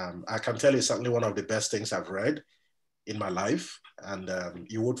I can tell you it's certainly one of the best things I've read in my life, and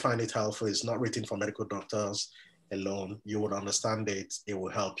you would find it helpful. It's not written for medical doctors alone. You would understand it. It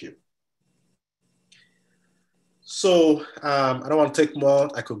will help you. So I don't want to take more.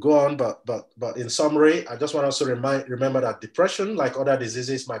 I could go on, but in summary, I just want us to remember that depression, like other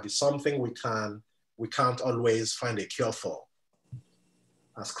diseases, might be something we can't always find a cure for.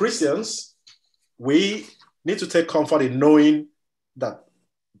 As Christians, we need to take comfort in knowing that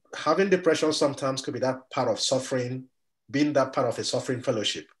having depression sometimes could be that part of suffering, being that part of a suffering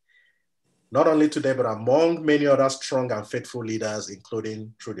fellowship. Not only today, but among many other strong and faithful leaders,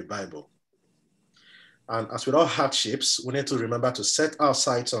 including through the Bible. And as with all hardships, we need to remember to set our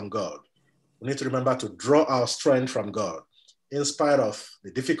sights on God. We need to remember to draw our strength from God. In spite of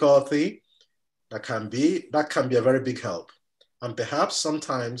the difficulty, that can be a very big help. And perhaps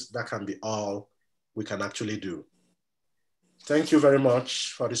sometimes that can be all we can actually do. Thank you very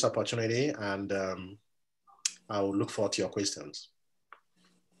much for this opportunity, and I will look forward to your questions.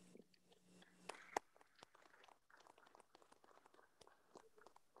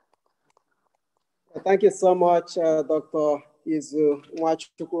 Thank you so much, Dr. Izu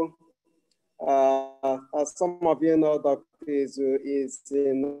Nwachukwu. As some of you know, Dr. Izu is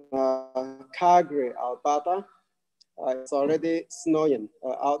in Calgary, Alberta. It's already snowing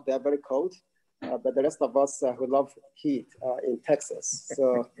out there, very cold. But the rest of us who love heat in Texas.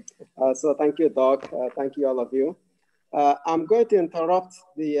 So thank you, Doc. Thank you, all of you. I'm going to interrupt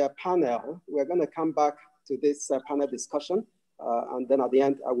the panel. We're going to come back to this panel discussion. And then at the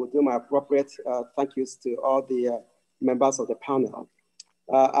end, I will do my appropriate thank yous to all the members of the panel.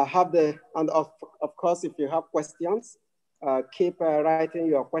 I have and of course, if you have questions, keep writing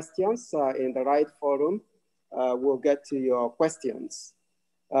your questions in the right forum. We'll get to your questions.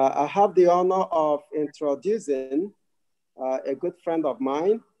 I have the honor of introducing a good friend of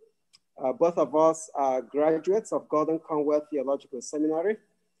mine. Both of us are graduates of Gordon Conwell Theological Seminary.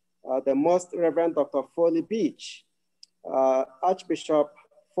 The Most Reverend Dr. Foley Beach, Archbishop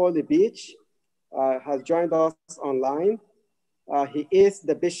Foley Beach has joined us online. He is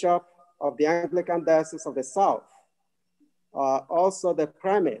the Bishop of the Anglican Diocese of the South, also the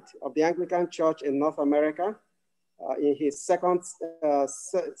Primate of the Anglican Church in North America, in his second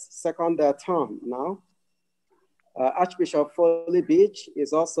term now. Archbishop Foley Beach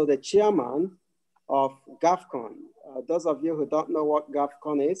is also the chairman of GAFCON. Those of you who don't know what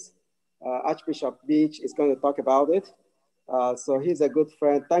GAFCON is, Archbishop Beach is going to talk about it. So he's a good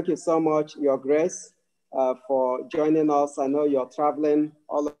friend. Thank you so much, Your Grace, for joining us. I know you're traveling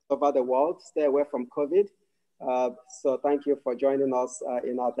all over the world. Stay away from COVID. So thank you for joining us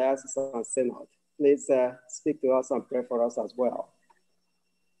in our Diocesan Synod. Please speak to us and pray for us as well.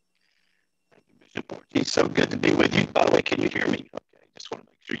 Thank you, Bishop Ortiz. So good to be with you. By the way, can you hear me? Okay, just want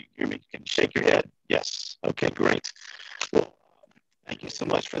to make sure you hear me. Can you shake your head? Yes. Okay, great. Well, thank you so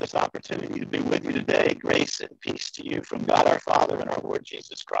much for this opportunity to be with you today. Grace and peace to you from God our Father and our Lord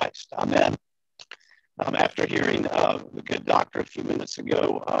Jesus Christ. Amen. After hearing the good doctor a few minutes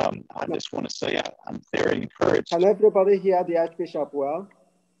ago, I just want to say I'm very encouraged. Can everybody hear the Archbishop well?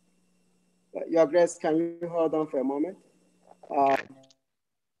 Your Grace, can you hold on for a moment? Okay.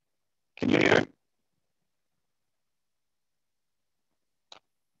 Can you hear?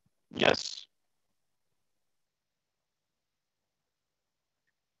 Yes.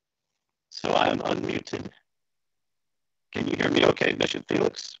 So I am unmuted. Can you hear me okay, Bishop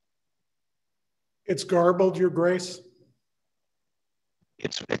Felix? It's garbled, Your Grace.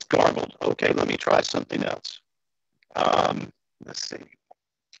 It's garbled. Okay, let me try something else. Let's see.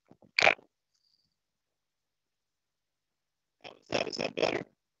 How is that? Is that better?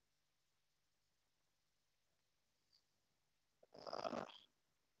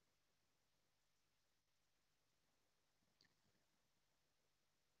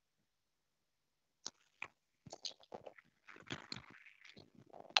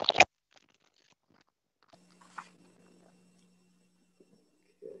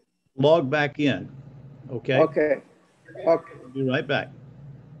 Log back in. Okay. Okay. Okay. I'll be right back.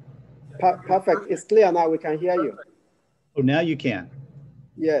 Perfect. It's clear now. We can hear you. Oh, now you can.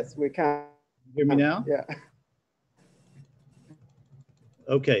 Yes, we can. Hear me now? Yeah.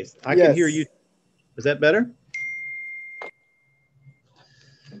 Okay. I can hear you. Is that better?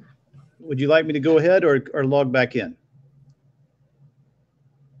 Would you like me to go ahead or log back in?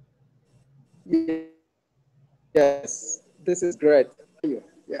 Yes, this is great. Yeah.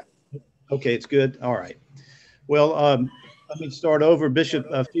 Okay, it's good. All right. Well, let me start over. Bishop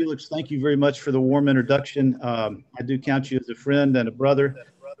Felix, thank you very much for the warm introduction. I do count you as a friend and a brother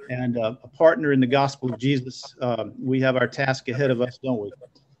and a partner in the gospel of Jesus. We have our task ahead of us, don't we?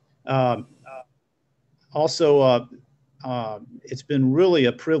 Also, it's been really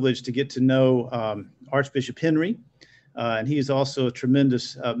a privilege to get to know Archbishop Henry, and he is also a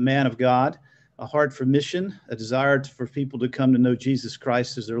tremendous man of God, a heart for mission, a desire for people to come to know Jesus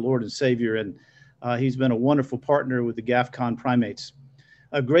Christ as their Lord and Savior, and he's been a wonderful partner with the GAFCON primates.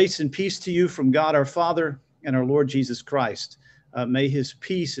 Grace and peace to you from God our Father and our Lord Jesus Christ. May his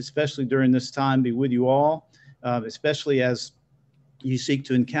peace, especially during this time, be with you all, especially as you seek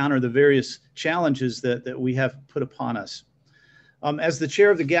to encounter the various challenges that we have put upon us. As the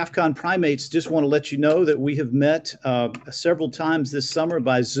chair of the GAFCON primates, just want to let you know that we have met several times this summer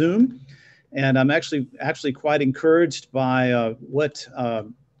by Zoom, and I'm actually quite encouraged by what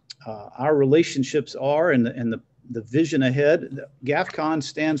our relationships are and the vision ahead. GAFCON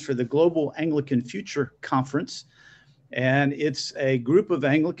stands for the Global Anglican Future Conference, and it's a group of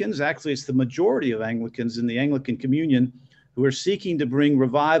Anglicans, actually it's the majority of Anglicans in the Anglican Communion, who are seeking to bring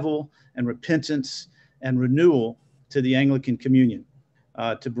revival and repentance and renewal to the Anglican Communion,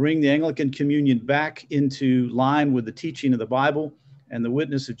 to bring the Anglican Communion back into line with the teaching of the Bible and the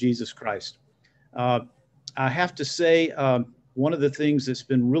witness of Jesus Christ. I have to say, one of the things that's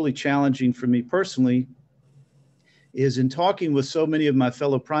been really challenging for me personally is in talking with so many of my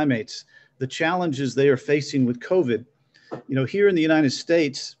fellow primates, the challenges they are facing with COVID. You know, here in the United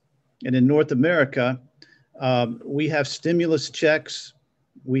States and in North America, we have stimulus checks,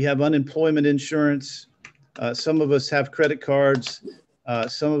 we have unemployment insurance, some of us have credit cards,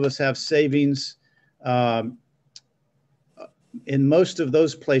 some of us have savings. In most of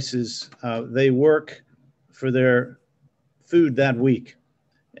those places, they work for their food that week.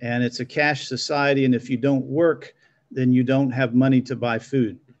 And it's a cash society, and if you don't work, then you don't have money to buy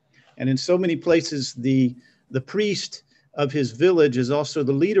food. And in so many places, the priest of his village is also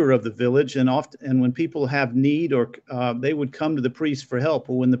the leader of the village, and when people have need, or they would come to the priest for help.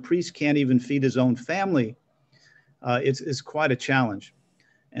 But when the priest can't even feed his own family, it's quite a challenge.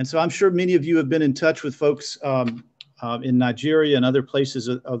 And so I'm sure many of you have been in touch with folks in Nigeria and other places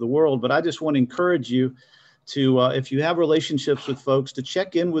of the world, but I just want to encourage you to, if you have relationships with folks, to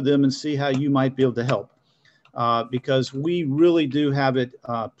check in with them and see how you might be able to help. Because we really do have it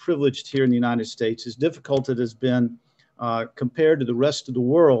privileged here in the United States. As difficult it has been compared to the rest of the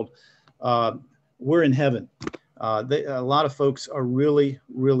world, we're in heaven. A lot of folks are really,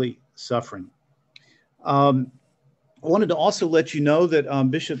 really suffering. I wanted to also let you know that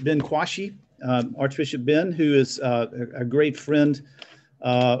Bishop Ben Kwashi, Archbishop Ben, who is a great friend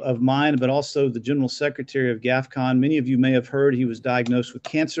of mine, but also the General Secretary of GAFCON. Many of you may have heard he was diagnosed with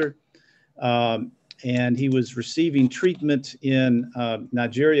cancer, and he was receiving treatment in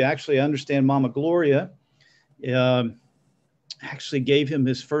Nigeria. Actually, I understand Mama Gloria actually gave him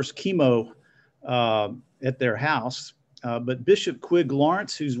his first chemo at their house. But Bishop Quigg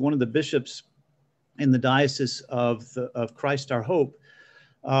Lawrence, who's one of the bishops in the Diocese of Christ Our Hope,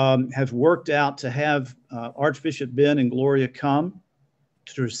 has worked out to have Archbishop Ben and Gloria come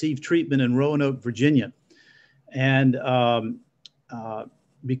to receive treatment in Roanoke, Virginia. And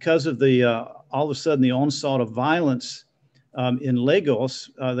because of the all of a sudden the onslaught of violence in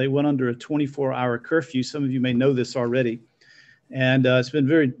Lagos, they went under a 24-hour curfew. Some of you may know this already. And it's been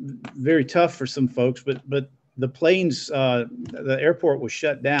very, very tough for some folks, but the planes, the airport was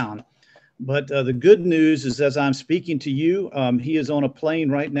shut down. But the good news is, as I'm speaking to you, he is on a plane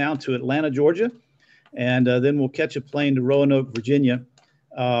right now to Atlanta, Georgia, and then we'll catch a plane to Roanoke, Virginia,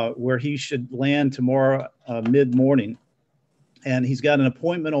 where he should land tomorrow mid-morning. And he's got an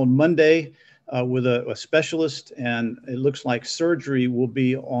appointment on Monday with a specialist, and it looks like surgery will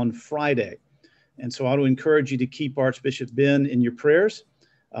be on Friday. And so I would encourage you to keep Archbishop Ben in your prayers.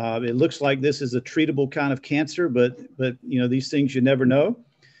 It looks like this is a treatable kind of cancer, but you know, these things you never know.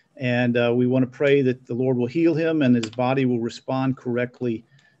 And we want to pray that the Lord will heal him and his body will respond correctly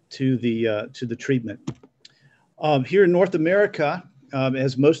to the treatment. Here in North America,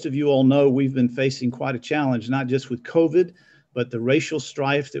 as most of you all know, we've been facing quite a challenge, not just with COVID, but the racial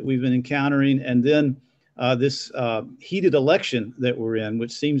strife that we've been encountering, and then this heated election that we're in,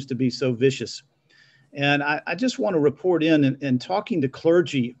 which seems to be so vicious. And I just want to report in and talking to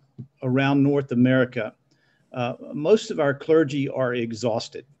clergy around North America, most of our clergy are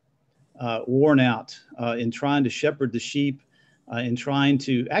exhausted, worn out in trying to shepherd the sheep, in trying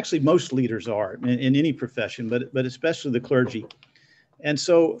to, actually most leaders are in any profession, but especially the clergy. And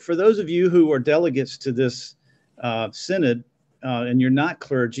so for those of you who are delegates to this synod and you're not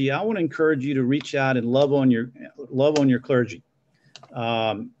clergy, I want to encourage you to reach out and love on your clergy.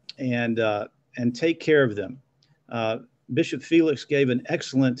 And take care of them. Bishop Felix gave an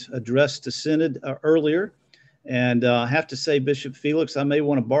excellent address to Synod earlier. And I have to say, Bishop Felix, I may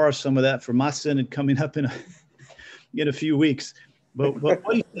want to borrow some of that for my Synod coming up in a few weeks. But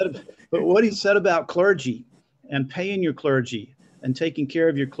what he said about clergy and paying your clergy and taking care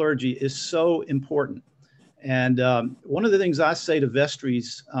of your clergy is so important. And one of the things I say to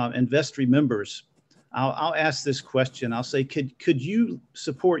vestries and vestry members, I'll ask this question. I'll say, could you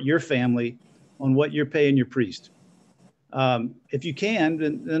support your family on what you're paying your priest? If you can,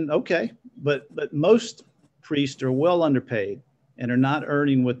 then okay. But most priests are well underpaid and are not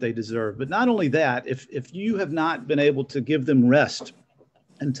earning what they deserve. But not only that, if you have not been able to give them rest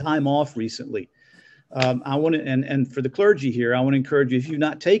and time off recently, I want to, and for the clergy here, I want to encourage you, if you've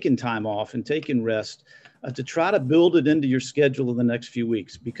not taken time off and taken rest, to try to build it into your schedule in the next few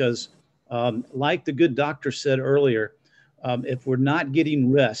weeks, because like the good doctor said earlier, if we're not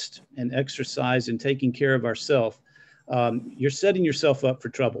getting rest and exercise and taking care of ourselves, you're setting yourself up for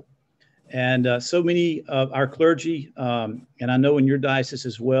trouble. And so many of our clergy, and I know in your diocese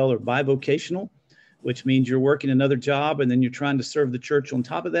as well, are bivocational, which means you're working another job and then you're trying to serve the church on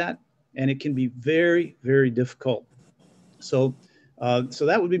top of that. And it can be very, very difficult. So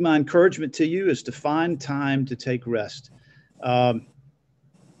that would be my encouragement to you, is to find time to take rest.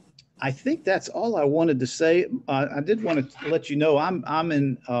 I think that's all I wanted to say. I did want to let you know I'm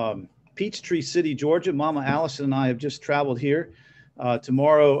in Peachtree City, Georgia. Mama Allison and I have just traveled here.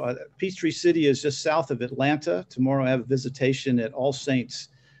 Tomorrow, Peachtree City is just south of Atlanta. Tomorrow I have a visitation at All Saints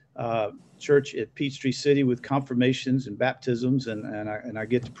Church at Peachtree City with confirmations and baptisms, and I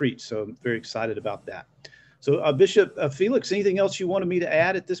get to preach. So I'm very excited about that. So Bishop Felix, anything else you wanted me to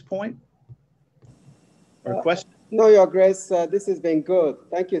add at this point? Or question? No, Your Grace, this has been good.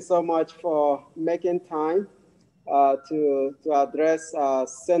 Thank you so much for making time to address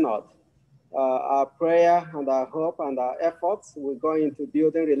Synod. Our prayer and our hope and our efforts, we're going into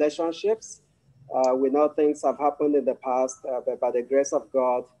building relationships. We know things have happened in the past, but by the grace of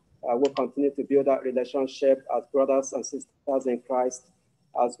God, we'll continue to build that relationship as brothers and sisters in Christ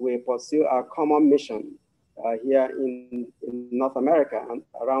as we pursue our common mission here in North America and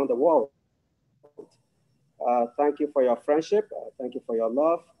around the world. Thank you for your friendship. Thank you for your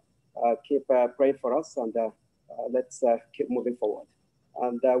love. Keep praying for us, and let's keep moving forward.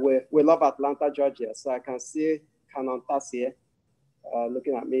 And we love Atlanta, Georgia. So I can see Canon Tassier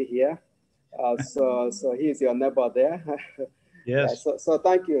looking at me here. So he's your neighbor there. Yes. So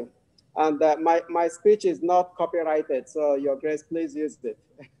thank you. And my speech is not copyrighted, so Your Grace, please use it.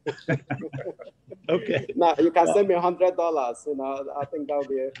 Okay. Now you can send me $100. You know, I think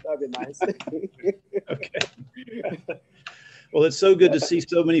that'll be nice. Okay. Well, it's so good to see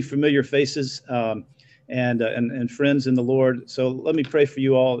so many familiar faces and friends in the Lord. So let me pray for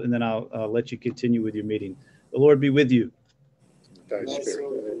you all, and then I'll let you continue with your meeting. The Lord be with you. Thy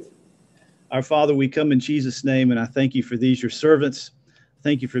spirit. Our Father, we come in Jesus' name, and I thank you for these, your servants.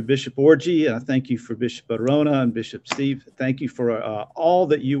 Thank you for Bishop Orji, and I thank you for Bishop Arona and Bishop Steve. Thank you for all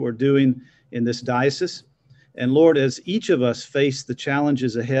that you are doing in this diocese. And Lord, as each of us face the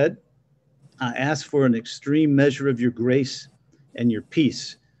challenges ahead, I ask for an extreme measure of your grace and your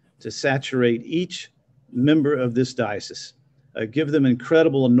peace to saturate each member of this diocese. Give them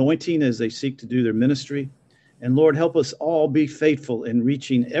incredible anointing as they seek to do their ministry. And Lord, help us all be faithful in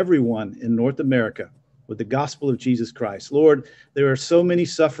reaching everyone in North America with the gospel of Jesus Christ. Lord, there are so many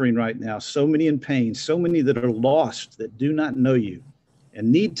suffering right now, so many in pain, so many that are lost, that do not know you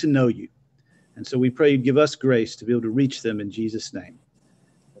and need to know you. And so we pray you give us grace to be able to reach them in Jesus' name.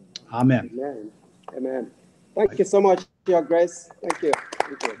 Amen. Amen. Amen. Thank you so much, Your Grace. Thank you.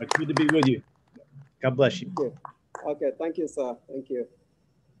 Thank you. It's good to be with you. God bless you. Thank you. Okay, thank you, sir. Thank you.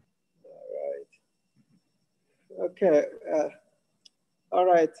 All right. Okay. All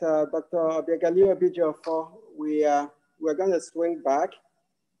right, Dr. Obiageli Obijiofo, we're going to swing back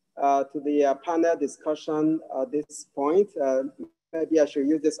to the panel discussion at this point. Maybe I should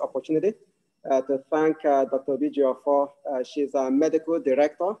use this opportunity to thank Dr. Obijiofo. She's a medical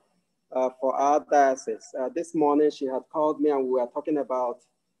director for our diocese. This morning, she had called me and we were talking about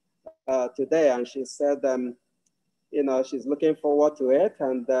today, and she said, you know, she's looking forward to it.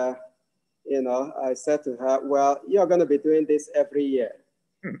 And, you know, I said to her, well, you're going to be doing this every year.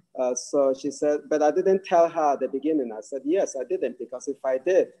 So she said, but I didn't tell her at the beginning. I said, yes, I didn't, because if I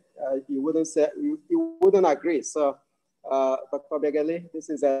did, you wouldn't say, you wouldn't agree. So Dr. Obiageli,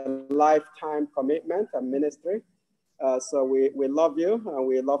 this is a lifetime commitment and ministry. So we love you and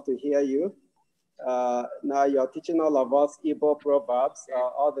we love to hear you. Now you're teaching all of us Igbo proverbs,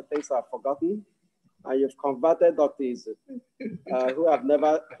 all the things I've forgotten. And you've converted Dr. Izu, who I've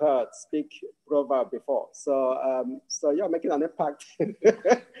never heard speak proverb before. So, so you're making an impact.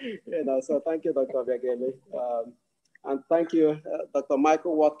 You know, so thank you, Dr. Obiageli. And thank you, Dr.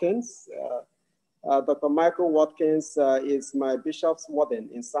 Michael Watkins. Dr. Michael Watkins is my bishop's warden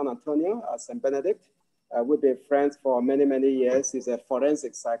in San Antonio, St. Benedict. We've been friends for many, many years. He's a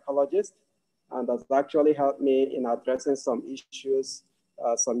forensic psychologist and has actually helped me in addressing some issues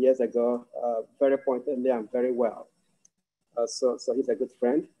some years ago, very pointedly and very well. So he's a good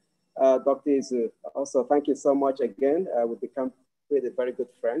friend. Dr. Izu, also thank you so much again. We've become really very good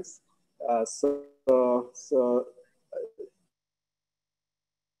friends.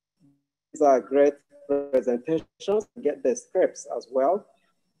 These are great presentations. Get the scripts as well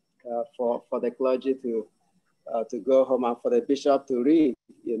for the clergy to go home and for the bishop to read,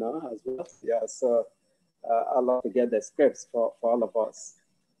 you know, as well. Yeah, so I'd love to get the scripts for all of us.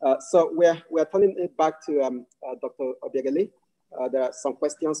 So we're turning it back to Dr. Obiageli. There are some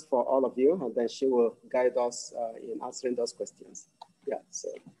questions for all of you, and then she will guide us in answering those questions. Yeah, so.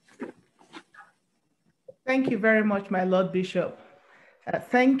 Thank you very much, my Lord Bishop.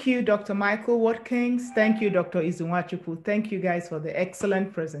 Thank you, Dr. Michael Watkins. Thank you, Dr. Izu Nwachukwu. Thank you guys for the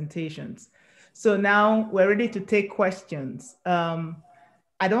excellent presentations. So now we're ready to take questions.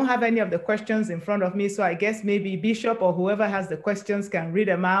 I don't have any of the questions in front of me, so I guess maybe Bishop or whoever has the questions can read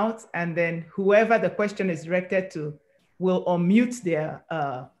them out, and then whoever the question is directed to will unmute their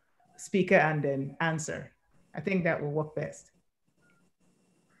speaker and then answer. I think that will work best.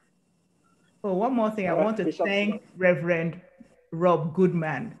 Oh, one more thing. I want to thank Reverend Rob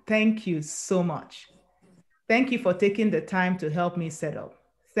Goodman. Thank you so much. Thank you for taking the time to help me set up.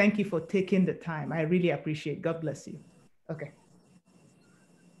 Thank you for taking the time. I really appreciate it. God bless you. Okay.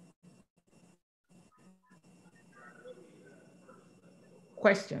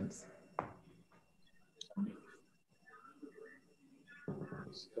 Questions?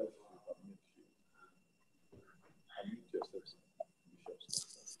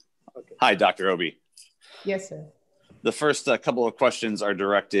 Okay. Hi, Dr. Obi. Yes, sir. The first couple of questions are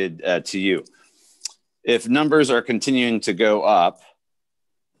directed to you. If numbers are continuing to go up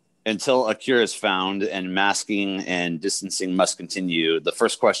until a cure is found and masking and distancing must continue, the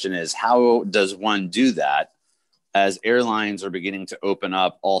first question is, how does one do that as airlines are beginning to open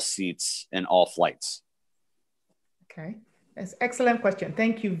up all seats and all flights? Okay, that's an excellent question.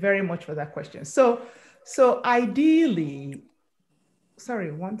 Thank you very much for that question. So ideally,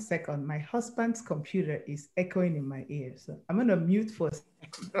 sorry, 1 second. My husband's computer is echoing in my ear. So I'm going to mute for a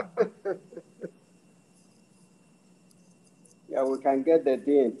second. Yeah, we can get the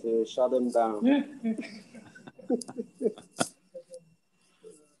dean to shut him down.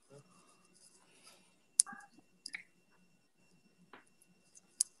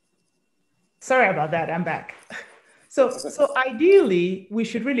 Sorry about that, I'm back. So ideally, we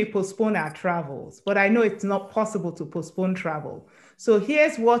should really postpone our travels, but I know it's not possible to postpone travel. So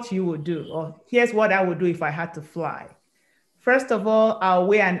here's what you would do, or here's what I would do if I had to fly. First of all, I'll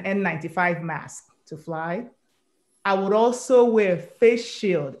wear an N95 mask to fly. I would also wear a face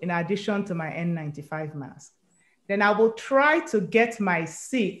shield in addition to my N95 mask. Then I will try to get my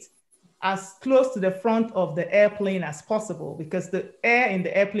seat as close to the front of the airplane as possible, because the air in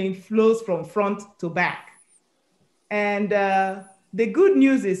the airplane flows from front to back. And the good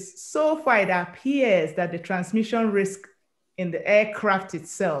news is, so far it appears that the transmission risk in the aircraft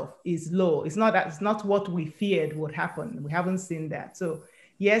itself is low. It's not what we feared would happen. We haven't seen that. So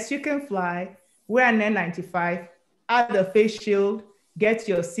yes, you can fly, wear an N95, add a face shield, get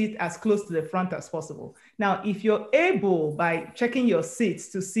your seat as close to the front as possible. Now, if you're able, by checking your seats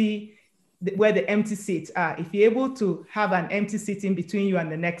to see where the empty seats are, if you're able to have an empty seat in between you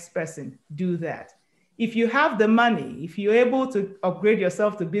and the next person, do that. If you have the money, if you're able to upgrade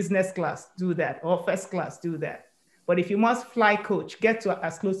yourself to business class, do that, or first class, do that. But if you must fly coach, get to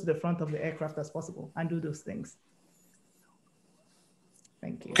as close to the front of the aircraft as possible and do those things.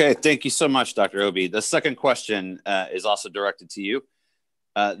 Thank you. Okay, thank you so much, Dr. Obi. The second question is also directed to you.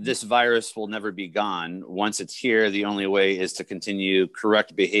 This virus will never be gone. Once it's here, the only way is to continue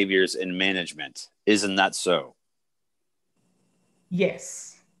correct behaviors in management. Isn't that so?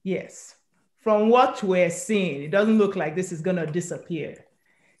 Yes, yes. From what we're seeing, it doesn't look like this is going to disappear.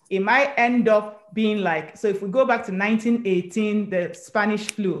 It might end up being like, so if we go back to 1918, the Spanish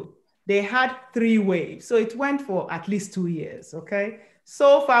flu, they had 3 waves. So it went for at least 2 years, okay?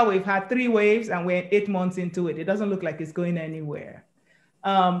 So far, we've had 3 waves and we're 8 months into it. It doesn't look like it's going anywhere.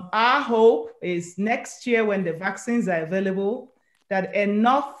 Our hope is next year when the vaccines are available, that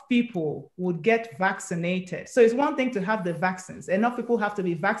enough people would get vaccinated. So it's one thing to have the vaccines. Enough people have to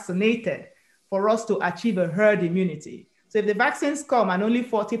be vaccinated for us to achieve a herd immunity. So if the vaccines come and only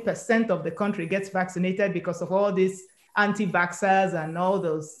 40% of the country gets vaccinated because of all these anti-vaxxers and all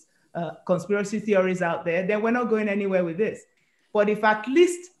those conspiracy theories out there, then we're not going anywhere with this. But if at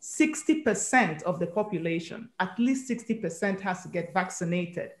least 60% of the population, at least 60% has to get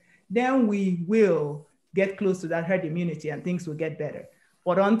vaccinated, then we will get close to that herd immunity and things will get better.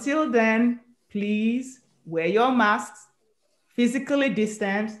 But until then, please wear your masks, physically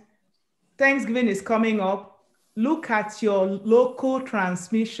distance. Thanksgiving is coming up. Look at your local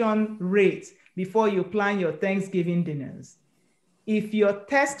transmission rate before you plan your Thanksgiving dinners. If your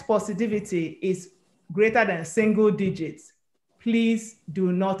test positivity is greater than single digits, please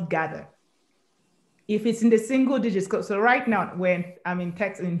do not gather. If it's in the single digits, so right now, when I'm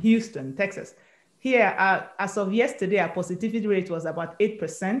in Houston, Texas, here, as of yesterday, our positivity rate was about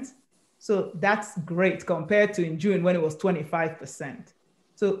 8%. So that's great compared to in June when it was 25%.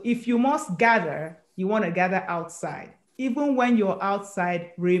 So if you must gather, you want to gather outside. Even when you're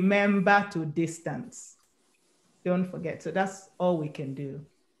outside, remember to distance. Don't forget. So that's all we can do.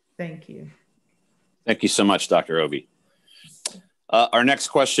 Thank you. Thank you so much, Dr. Obi. Our next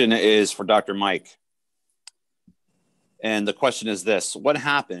question is for Dr. Mike. And the question is this: what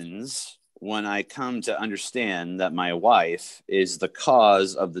happens when I come to understand that my wife is the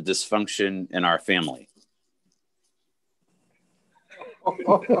cause of the dysfunction in our family? Can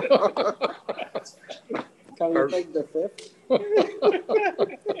you take the fifth?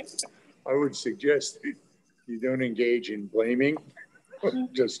 I would suggest you don't engage in blaming,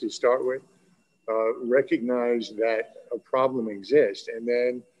 just to start with. Recognize that a problem exists, and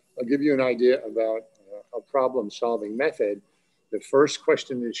then I'll give you an idea about a problem-solving method. The first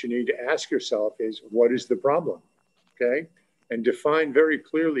question that you need to ask yourself is, what is the problem? Okay? And define very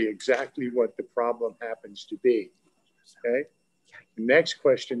clearly exactly what the problem happens to be. Okay? The next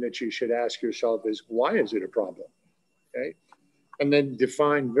question that you should ask yourself is, why is it a problem? Okay? And then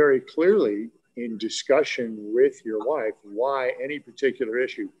define very clearly in discussion with your wife why any particular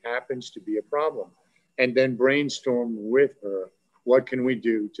issue happens to be a problem. And then brainstorm with her, what can we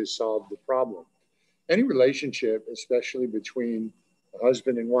do to solve the problem? Any relationship, especially between a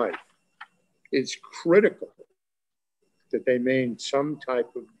husband and wife, it's critical that they maintain some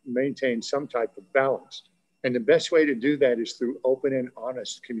type of balance. And the best way to do that is through open and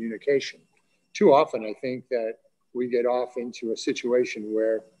honest communication. Too often, I think that we get off into a situation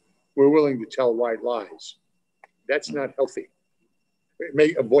where we're willing to tell white lies. That's not healthy. It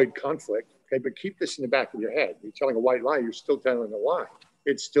may avoid conflict, okay, but keep this in the back of your head. You're telling a white lie, you're still telling a lie.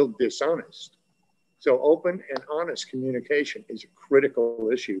 It's still dishonest. So open and honest communication is a critical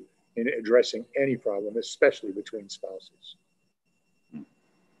issue in addressing any problem, especially between spouses.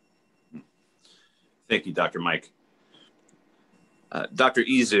 Thank you, Dr. Mike. Dr.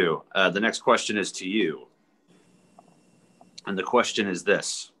 Izu, the next question is to you. And the question is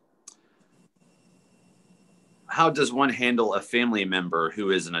this: how does one handle a family member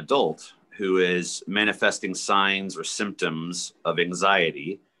who is an adult who is manifesting signs or symptoms of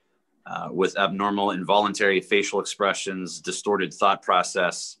anxiety with abnormal involuntary facial expressions, distorted thought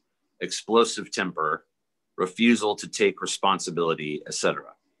process, explosive temper, refusal to take responsibility,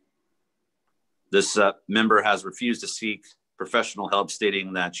 etc.? This member has refused to seek professional help,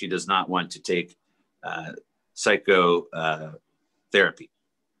 stating that she does not want to take psychotherapy.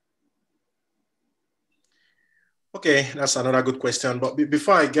 Okay, that's another good question. But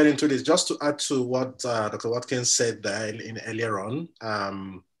before I get into this, just to add to what Dr. Watkins said earlier on,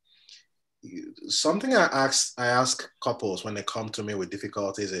 something I ask couples when they come to me with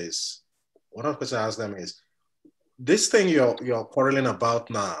difficulties is, one of the questions I ask them is, this thing you're quarreling about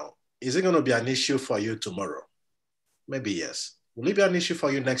now, is it going to be an issue for you tomorrow? Maybe yes. Will it be an issue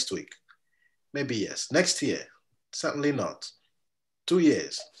for you next week? Maybe yes. Next year? Certainly not. 2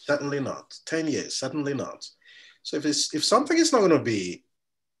 years? Certainly not. 10 years? Certainly not. So if something is not going to be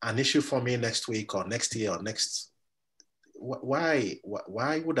an issue for me next week or next year or next, why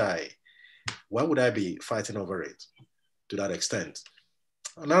would I be fighting over it to that extent?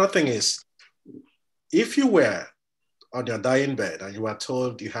 Another thing is, if you were on your dying bed and you were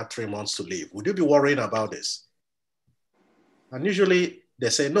told you had 3 months to live, would you be worrying about this? And usually they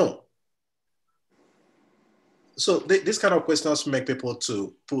say no. So these kind of questions make people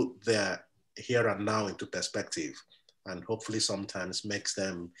to put their here and now into perspective, and hopefully sometimes makes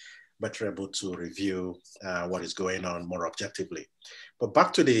them better able to review what is going on more objectively. But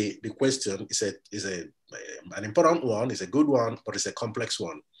back to the question, is an important one, it's a good one, but it's a complex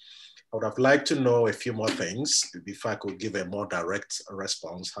one. I would have liked to know a few more things if I could give a more direct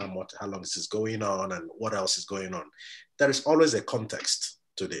response, how long this is going on and what else is going on. There is always a context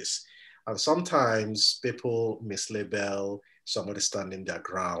to this. And sometimes people mislabel somebody standing their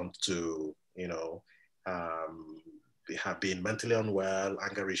ground to, have been mentally unwell,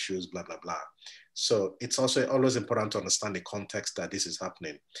 anger issues, blah, blah, blah. So it's also always important to understand the context that this is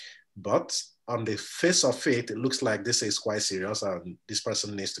happening. But on the face of it, it looks like this is quite serious and this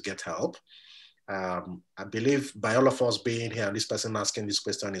person needs to get help. I believe by all of us being here, and this person asking this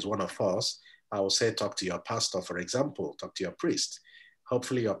question is one of us, I will say talk to your pastor, for example, talk to your priest.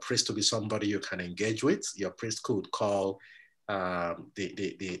 Hopefully your priest will be somebody you can engage with. Your priest could call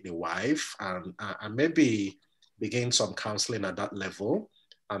the wife and maybe begin some counseling at that level.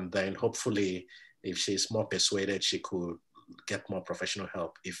 And then hopefully if she's more persuaded, she could get more professional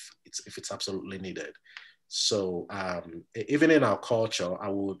help if it's absolutely needed. So even in our culture, I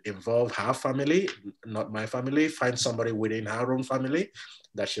would involve her family, not my family, find somebody within her own family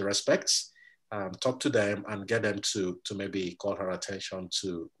that she respects, talk to them and get them to maybe call her attention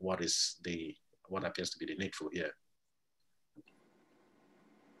to what appears to be the needful here.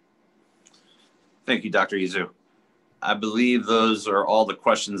 Thank you, Dr. Izu. I believe those are all the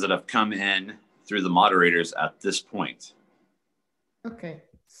questions that have come in through the moderators at this point. Okay,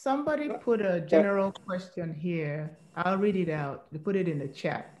 somebody put a general question here. I'll read it out. They put it in the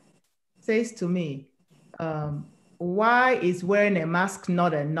chat. It says to me, why is wearing a mask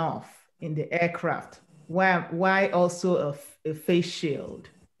not enough in the aircraft? Why also a face shield?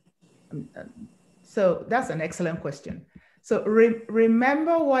 So that's an excellent question. So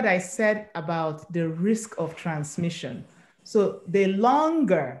remember what I said about the risk of transmission. So the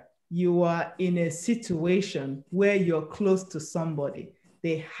longer you are in a situation where you're close to somebody,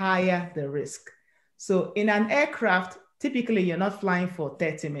 the higher the risk. So in an aircraft, typically you're not flying for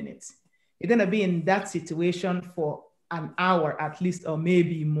 30 minutes. You're gonna be in that situation for an hour at least, or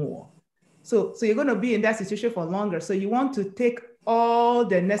maybe more. So you're gonna be in that situation for longer. So you want to take all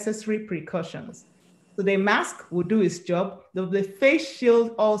the necessary precautions. So the mask will do its job. The face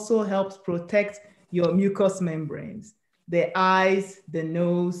shield also helps protect your mucous membranes, the eyes, the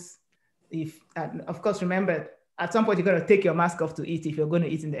nose. Of course, remember, at some point you're going to take your mask off to eat if you're going to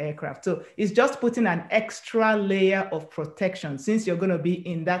eat in the aircraft. So it's just putting an extra layer of protection since you're going to be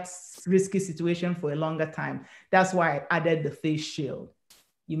in that risky situation for a longer time. That's why I added the face shield.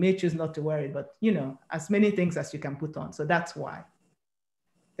 You may choose not to wear it, but as many things as you can put on. So that's why.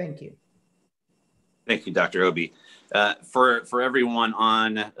 Thank you. Thank you, Dr. Obi. For everyone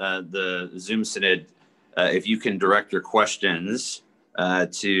on the Zoom Synod, if you can direct your questions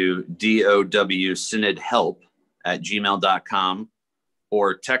to dowsynodhelp@gmail.com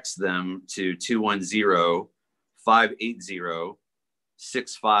or text them to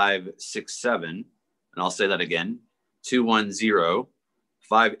 210-580-6567. And I'll say that again,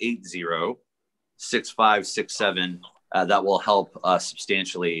 210-580-6567. That will help us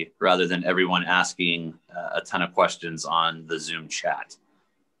substantially rather than everyone asking a ton of questions on the Zoom chat.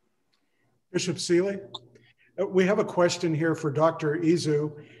 Bishop Seeley, we have a question here for Dr.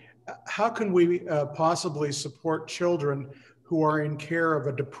 Izu. How can we possibly support children who are in care of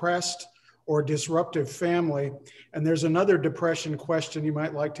a depressed or disruptive family? And there's another depression question you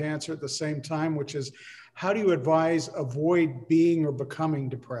might like to answer at the same time, which is, how do you advise avoid being or becoming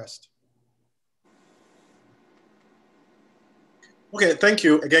depressed? Okay, thank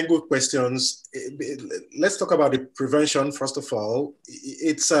you. Again, good questions. Let's talk about the prevention, first of all.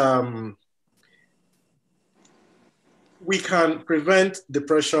 We can prevent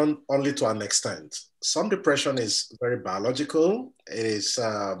depression only to an extent. Some depression is very biological. It is,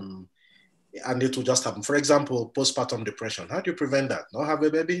 and it will just happen. For example, postpartum depression. How do you prevent that? Not have a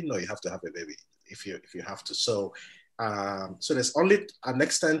baby? No, you have to have a baby if you have to. So there's only an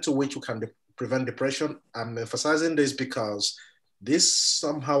extent to which you can prevent depression. I'm emphasizing this because this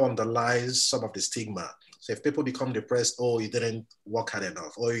somehow underlies some of the stigma. So if people become depressed, oh, you didn't work hard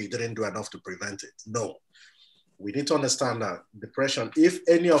enough, or you didn't do enough to prevent it. No. we need to understand that depression, if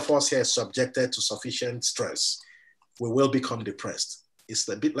any of us here is subjected to sufficient stress, we will become depressed. It's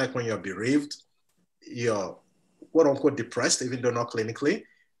a bit like when you're bereaved, you're quote unquote depressed, even though not clinically.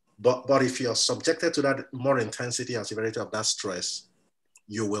 But if you're subjected to that more intensity and severity of that stress,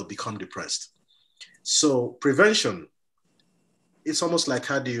 you will become depressed. So prevention, it's almost like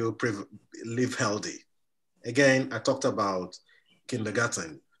how do you live healthy? Again, I talked about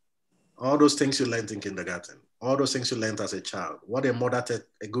kindergarten. All those things you learned in kindergarten, all those things you learned as a child, what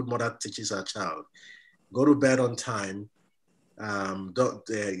a good mother teaches her child. Go to bed on time,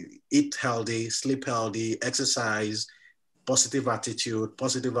 eat healthy, sleep healthy, exercise, positive attitude,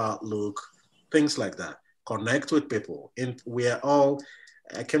 positive outlook, things like that. Connect with people.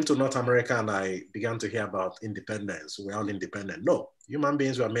 I came to North America and I began to hear about independence. We're all independent. No, human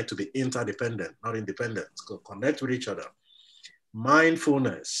beings were meant to be interdependent, not independent. So connect with each other.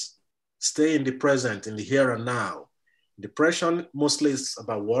 Mindfulness, stay in the present, in the here and now. Depression mostly is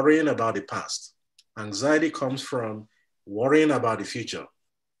about worrying about the past. Anxiety comes from worrying about the future.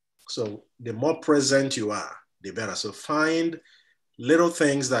 So the more present you are, the better. So find little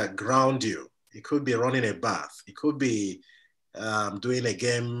things that ground you. It could be running a bath. It could be doing a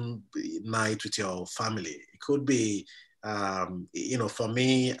game night with your family. It could be, for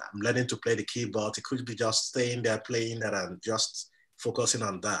me, I'm learning to play the keyboard. It could be just staying there, playing that and just focusing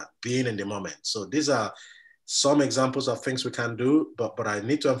on that, being in the moment. So these are some examples of things we can do, but I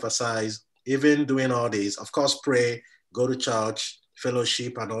need to emphasize, even doing all these, of course, pray, go to church,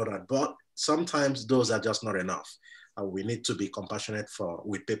 fellowship and all that, but sometimes those are just not enough. We need to be compassionate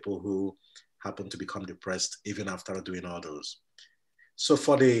with people who happen to become depressed even after doing all those. So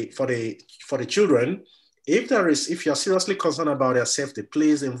for the children, if you're seriously concerned about their safety,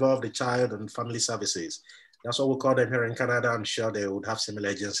 please involve the child and family services. That's what we call them here in Canada. I'm sure they would have similar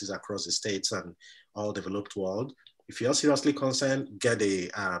agencies across the States and all developed world. If you're seriously concerned, get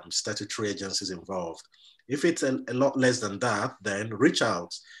the statutory agencies involved. If it's a lot less than that, then reach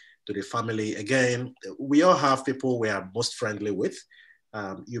out to the family. Again, we all have people we are most friendly with.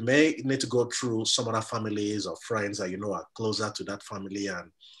 You may need to go through some other families or friends that you know are closer to that family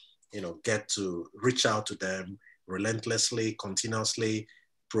and get to reach out to them relentlessly, continuously,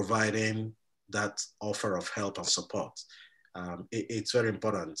 providing that offer of help and support. It's very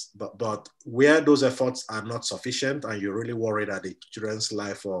important. But where those efforts are not sufficient and you're really worried that the children's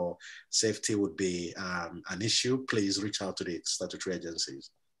life or safety would be an issue, please reach out to the statutory agencies.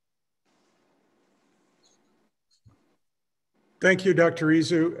 Thank you, Dr.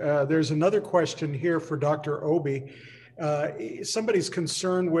 Izu. There's another question here for Dr. Obi. Somebody's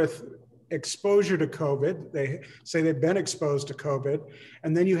concerned with exposure to COVID. They say they've been exposed to COVID,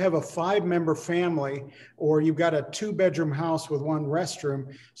 and then you have a 5-member family, or you've got a 2-bedroom house with 1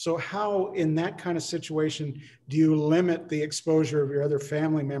 restroom. So how, in that kind of situation, do you limit the exposure of your other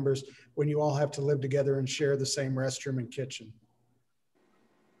family members when you all have to live together and share the same restroom and kitchen?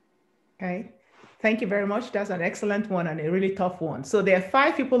 Okay. Thank you very much. That's an excellent one and a really tough one. So there are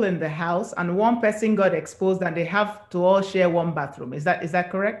 5 people in the house and 1 person got exposed and they have to all share 1 bathroom. Is that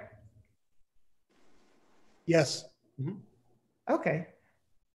correct? Yes. Mm-hmm. Okay.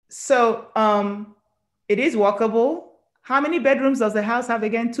 So it is workable. How many bedrooms does the house have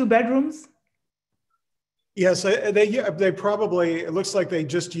again? 2 bedrooms? Yes, they probably, it looks like they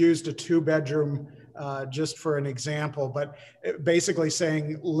just used a 2-bedroom just for an example, but basically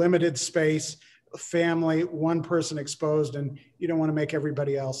saying limited space, family, 1 person exposed, and you don't want to make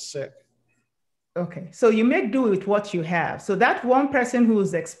everybody else sick. Okay, so you make do with what you have. So that 1 person who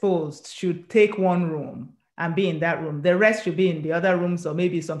is exposed should take 1 room and be in that room. The rest should be in the other rooms, or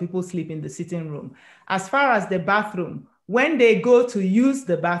maybe some people sleep in the sitting room. As far as the bathroom, when they go to use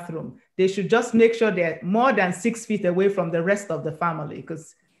the bathroom, they should just make sure they're more than 6 feet away from the rest of the family,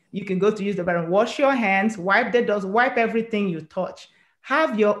 because you can go to use the bathroom, wash your hands, wipe the doors, wipe everything you touch.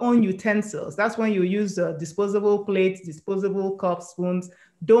 Have your own utensils. That's when you use disposable plates, disposable cups, spoons.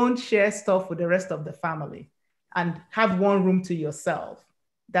 Don't share stuff with the rest of the family, and have 1 room to yourself.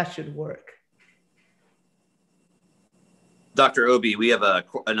 That should work. Dr. Obi, we have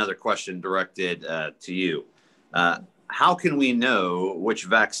another question directed to you. How can we know which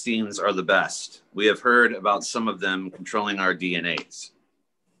vaccines are the best? We have heard about some of them controlling our DNAs.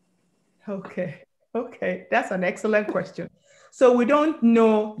 Okay, that's an excellent question. So we don't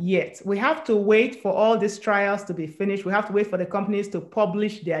know yet. We have to wait for all these trials to be finished. We have to wait for the companies to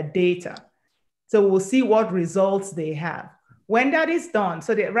publish their data. So we'll see what results they have. When that is done,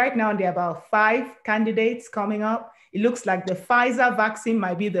 so right now there are about 5 candidates coming up. It looks like the Pfizer vaccine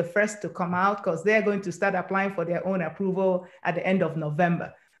might be the first to come out because they're going to start applying for their own approval at the end of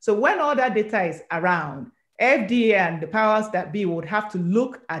November. So when all that data is around, FDA and the powers that be would have to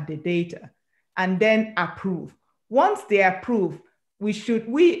look at the data and then approve. Once they approve,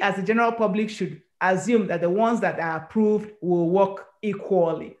 we as the general public should assume that the ones that are approved will work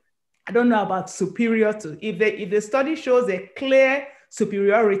equally. I don't know about superior to, if the study shows a clear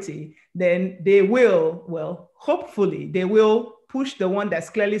superiority, then they will, well, hopefully they will push the one that's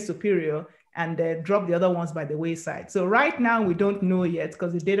clearly superior and drop the other ones by the wayside. So right now we don't know yet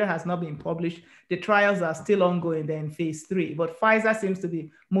because the data has not been published. The trials are still ongoing. They're in phase 3, but Pfizer seems to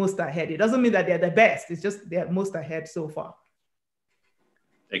be most ahead. It doesn't mean that they're the best. It's just they're most ahead so far.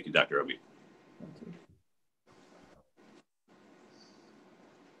 Thank you, Dr. Obi. Thank you.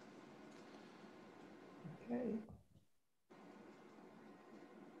 Okay.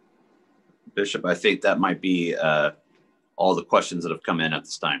 Bishop, I think that might be all the questions that have come in at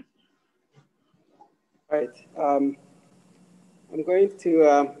this time. Right. I'm going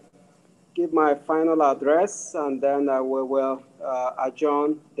to give my final address and then we will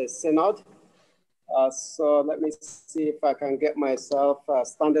adjourn the synod. So let me see if I can get myself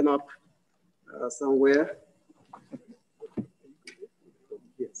standing up somewhere.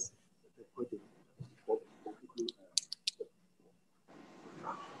 Yes.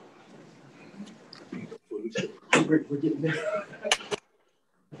 We're getting there.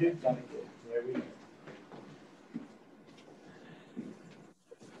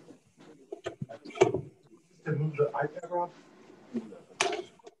 To move the iPad off?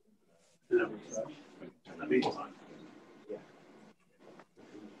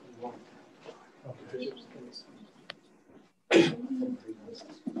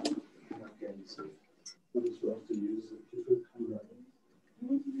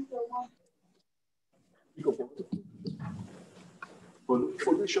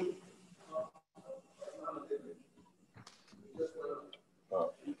 Information.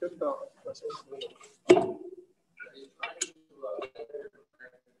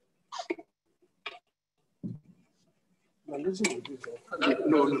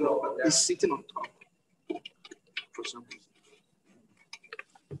 No. It's sitting on top for some reason.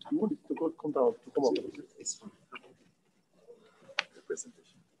 You want it to come down to come up? It's fine. The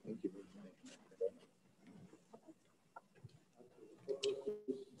presentation. Thank you very much.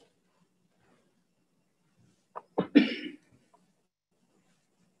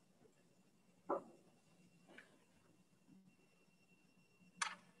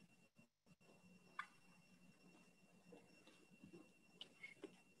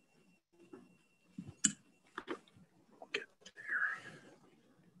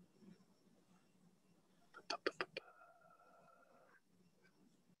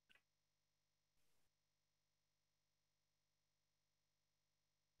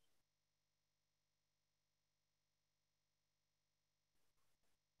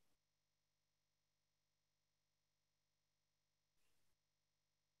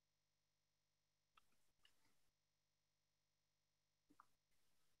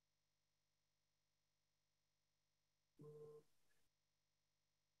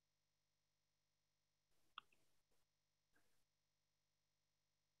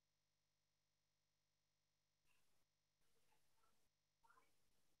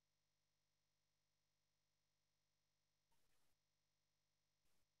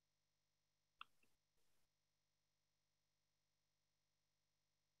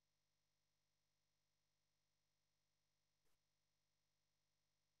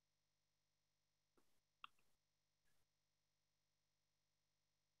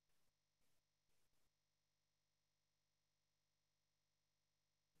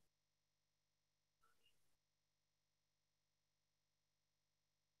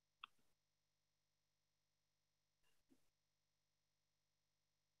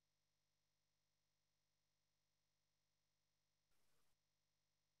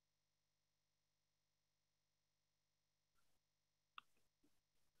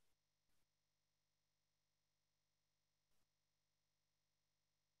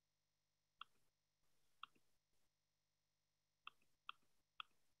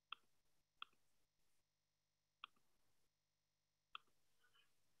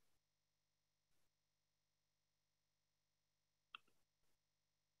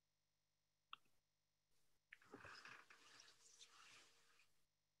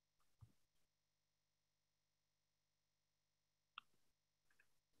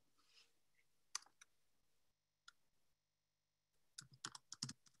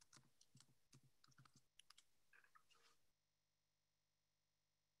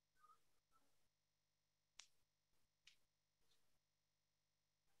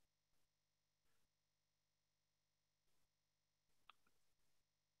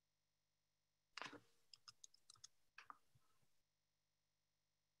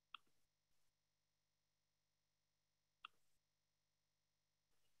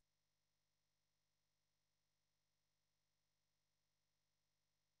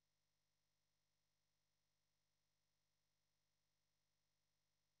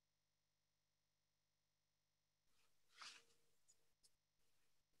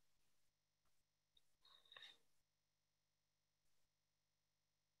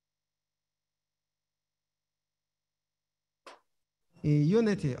 in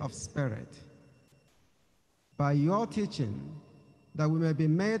unity of spirit, by your teaching, that we may be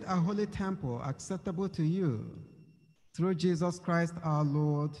made a holy temple acceptable to you, through Jesus Christ our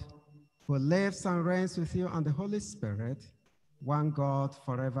Lord, who lives and reigns with you and the Holy Spirit, one God,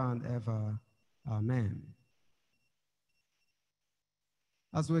 forever and ever. Amen.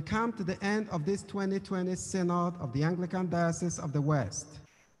 As we come to the end of this 2020 Synod of the Anglican Diocese of the West,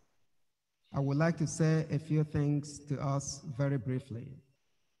 I would like to say a few things to us very briefly.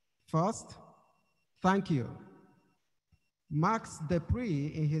 First, thank you. Max Dupree,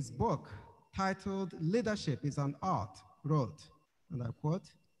 in his book titled Leadership is an Art, wrote, and I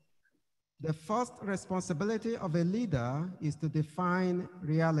quote, "The first responsibility of a leader is to define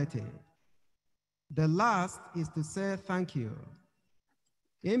reality. The last is to say thank you.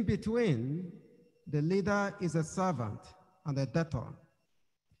 In between, the leader is a servant and a debtor.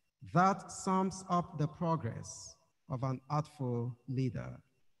 That sums up the progress of an artful leader,"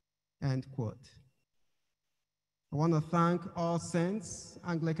 end quote. I want to thank All Saints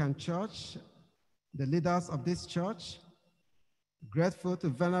Anglican Church, the leaders of this church, grateful to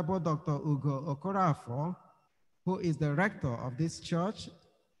Venerable Dr. Ugo Okorafor, who is the rector of this church,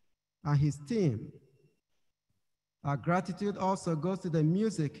 and his team. Our gratitude also goes to the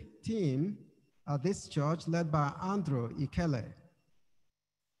music team at this church led by Andrew Ikele.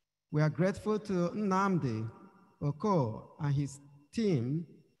 We are grateful to Nnamdi Oko and his team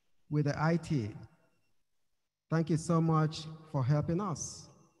with the IT. Thank you so much for helping us.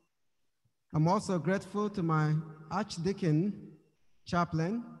 I'm also grateful to my Archdeacon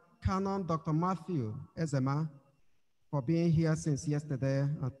Chaplain, Canon Dr. Matthew Ezema, for being here since yesterday.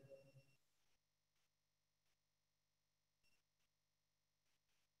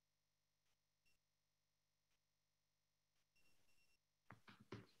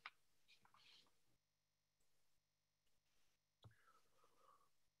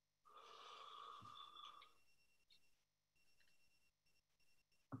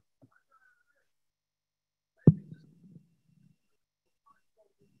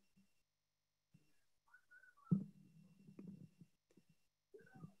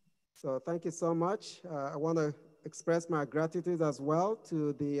 So thank you so much. I want to express my gratitude as well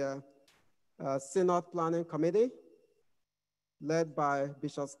to the Synod Planning Committee, led by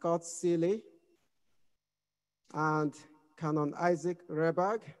Bishop Scott Seeley and Canon Isaac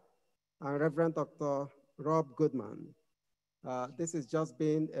Rebag and Reverend Dr. Rob Goodman. This has just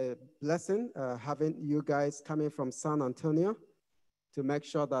been a blessing, having you guys coming from San Antonio to make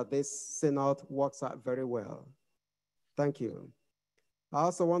sure that this Synod works out very well. Thank you. I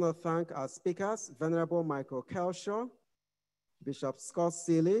also want to thank our speakers, Venerable Michael Kelshaw, Bishop Scott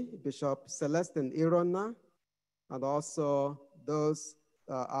Seeley, Bishop Celestine Irona, and also those,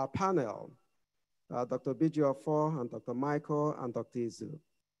 our panel, Dr. Bijiofor and Dr. Michael and Dr. Izu.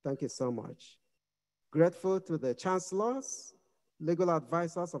 Thank you so much. Grateful to the chancellors, legal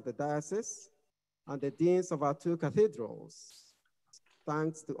advisors of the diocese, and the deans of our two cathedrals.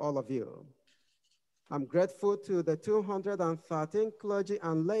 Thanks to all of you. I'm grateful to the 213 clergy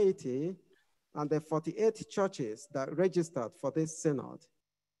and laity and the 48 churches that registered for this synod,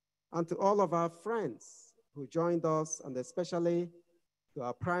 and to all of our friends who joined us, and especially to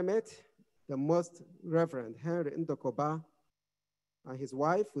our primate, the Most Reverend Henry Ndokoba, and his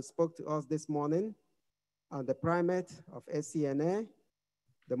wife who spoke to us this morning, and the primate of SCNA,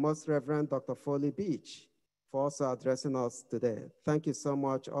 the Most Reverend Dr. Foley Beach, for also addressing us today. Thank you so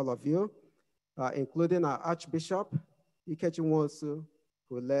much, all of you. Including our Archbishop, Ikechi Nwosu,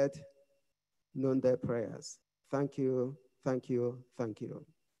 who led noonday prayers. Thank you, thank you, thank you.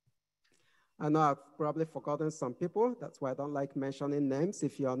 I know I've probably forgotten some people. That's why I don't like mentioning names.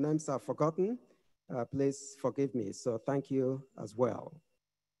 If your names are forgotten, please forgive me. So thank you as well.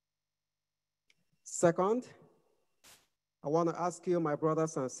 Second, I want to ask you, my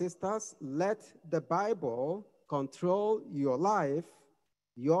brothers and sisters, let the Bible control your life,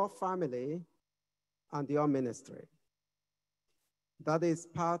 your family, and your ministry. That is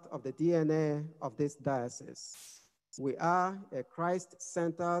part of the DNA of this diocese. We are a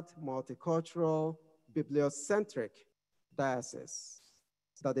Christ-centered, multicultural, bibliocentric diocese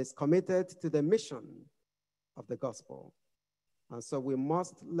that is committed to the mission of the gospel. And so we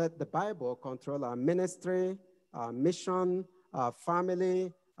must let the Bible control our ministry, our mission, our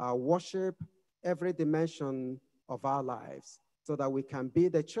family, our worship, every dimension of our lives, so that we can be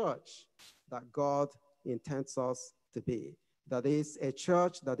the church that God intends us to be. That is a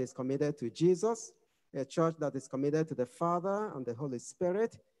church that is committed to Jesus, a church that is committed to the Father and the Holy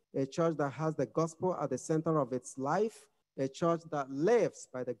Spirit, a church that has the gospel at the center of its life, a church that lives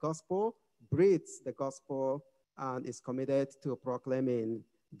by the gospel, breathes the gospel, and is committed to proclaiming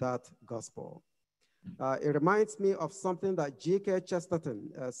that gospel. It reminds me of something that G.K.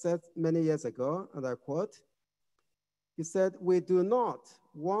 Chesterton said many years ago, and I quote, he said, "We do not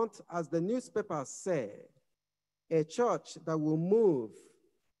want, as the newspapers say, a church that will move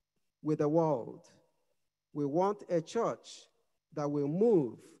with the world. We want a church that will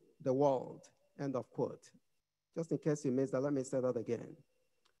move the world," end of quote. Just in case you missed that, let me say that again.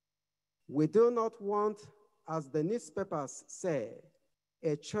 We do not want, as the newspapers say,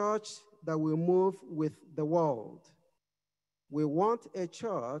 a church that will move with the world. We want a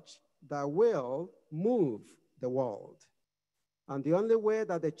church that will move the world. And the only way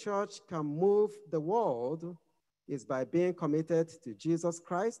that the church can move the world is by being committed to Jesus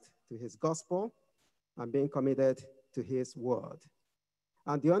Christ, to his gospel, and being committed to his word.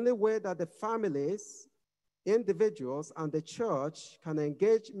 And the only way that the families, individuals, and the church can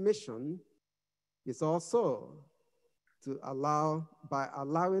engage mission is also by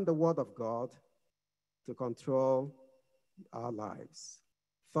allowing the word of God to control our lives.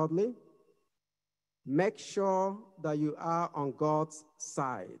 Thirdly, make sure that you are on God's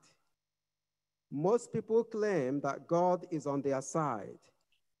side. Most people claim that God is on their side,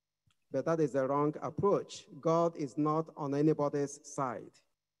 but that is the wrong approach. God is not on anybody's side.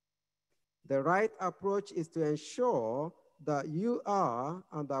 The right approach is to ensure that you are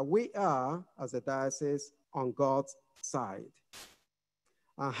and that we are, as a diocese, on God's side.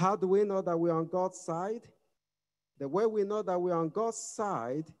 And how do we know that we're on God's side? The way we know that we're on God's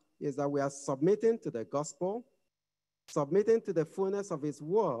side is that we are submitting to the gospel, submitting to the fullness of his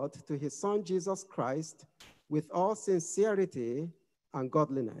word, to his son Jesus Christ, with all sincerity and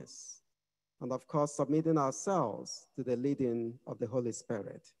godliness. And of course, submitting ourselves to the leading of the Holy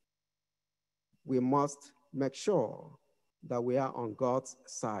Spirit. We must make sure that we are on God's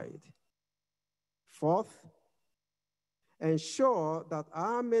side. Fourth, ensure that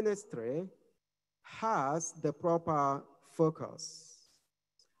our ministry has the proper focus.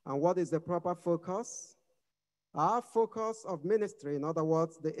 And what is the proper focus? Our focus of ministry, in other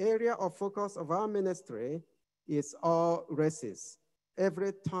words, the area of focus of our ministry is all races,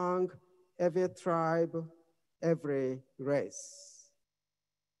 every tongue, every tribe, every race.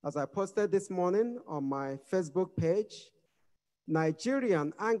 As I posted this morning on my Facebook page,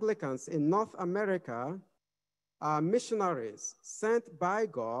 Nigerian Anglicans in North America are missionaries sent by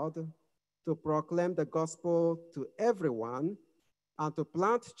God to proclaim the gospel to everyone and to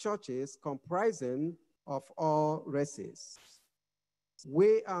plant churches comprising of all races.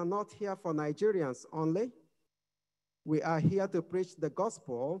 We are not here for Nigerians only. We are here to preach the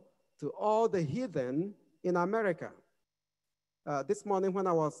gospel to all the heathen in America. This morning when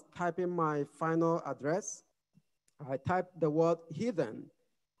I was typing my final address, I typed the word heathen,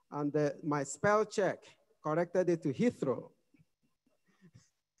 and my spell check corrected it to Heathrow.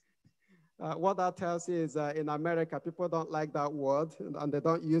 What that tells you is in America, people don't like that word and they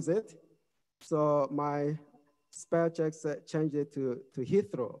don't use it. So my spell check changed it to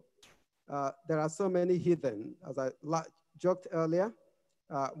Heathrow. There are so many heathen. As I joked earlier,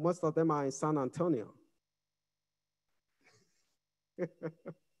 most of them are in San Antonio.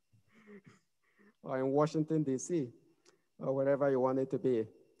 Or in Washington, D.C., or wherever you want it to be.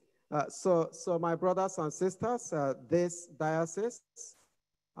 So my brothers and sisters, this diocese,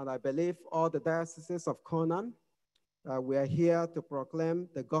 and I believe all the dioceses of Conan, we are here to proclaim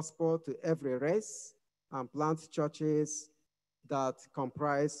the gospel to every race and plant churches that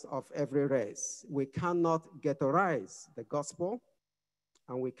comprise of every race. We cannot ghettoize the gospel,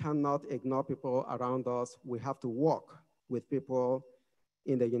 and we cannot ignore people around us. We have to walk with people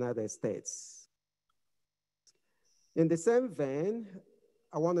in the United States. In the same vein,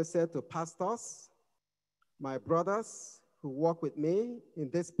 I want to say to pastors, my brothers who walk with me in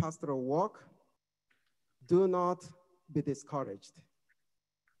this pastoral walk, do not be discouraged.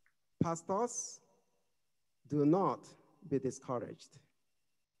 Pastors, do not be discouraged.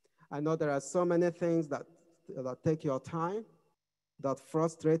 I know there are so many things that take your time, that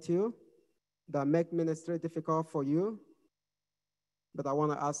frustrate you, that make ministry difficult for you. But I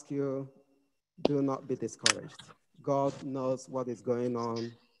want to ask you, do not be discouraged. God knows what is going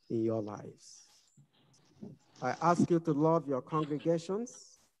on in your lives. I ask you to love your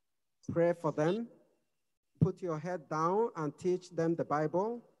congregations, pray for them, put your head down and teach them the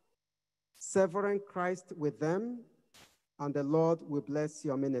Bible, severing Christ with them, and the Lord will bless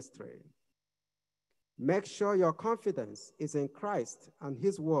your ministry. Make sure your confidence is in Christ and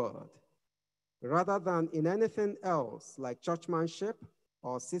his word, rather than in anything else like churchmanship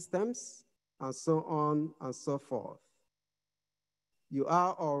or systems, and so on and so forth. You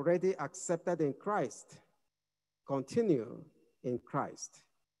are already accepted in Christ, continue in Christ.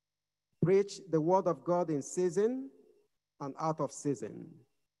 Preach the word of God in season and out of season,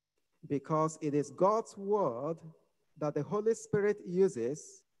 because it is God's word that the Holy Spirit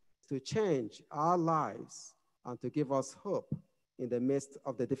uses to change our lives and to give us hope in the midst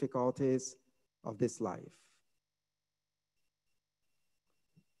of the difficulties of this life.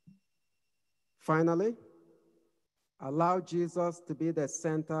 Finally, allow Jesus to be the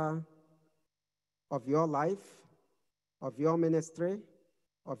center of your life, of your ministry,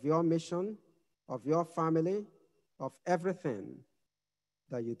 of your mission, of your family, of everything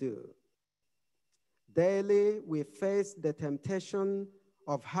that you do. Daily, we face the temptation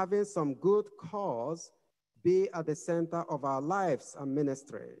of having some good cause be at the center of our lives and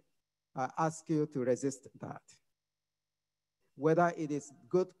ministry. I ask you to resist that. Whether it is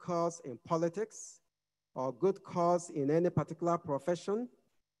good cause in politics or good cause in any particular profession,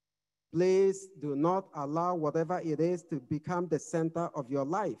 please do not allow whatever it is to become the center of your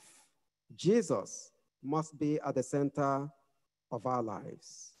life. Jesus must be at the center of our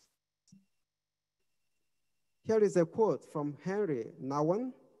lives. Here is a quote from Henry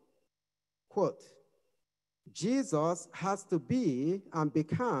Nouwen. Quote, Jesus has to be and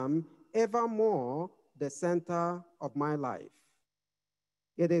become evermore the center of my life.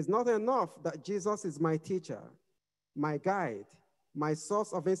 It is not enough that Jesus is my teacher, my guide, my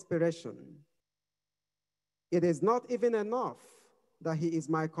source of inspiration. It is not even enough that he is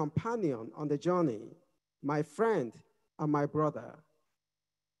my companion on the journey, my friend and my brother.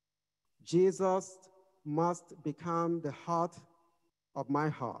 Jesus must become the heart of my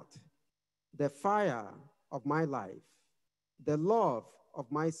heart, the fire of my life, the love of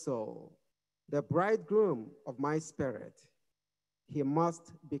my soul, the bridegroom of my spirit. He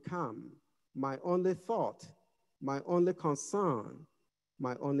must become my only thought, my only concern,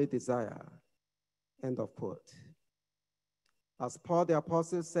 my only desire. End of quote. As Paul the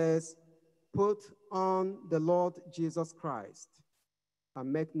Apostle says, put on the Lord Jesus Christ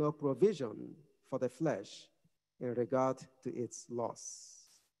and make no provision for the flesh in regard to its loss.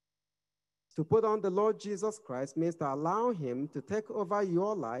 To put on the Lord Jesus Christ means to allow him to take over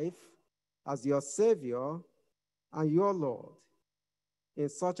your life as your Savior and your Lord in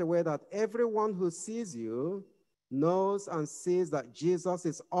such a way that everyone who sees you knows and sees that Jesus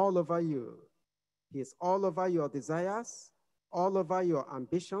is all over you. He's all over your desires, all over your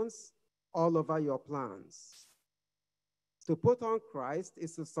ambitions, all over your plans. To put on Christ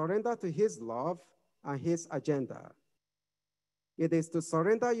is to surrender to his love and his agenda. It is to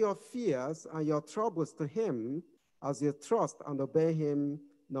surrender your fears and your troubles to him as you trust and obey him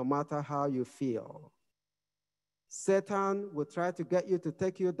no matter how you feel. Satan will try to get you to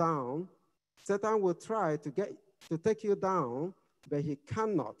take you down. Satan will try to take you down, but he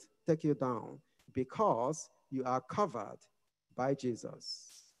cannot take you down because you are covered by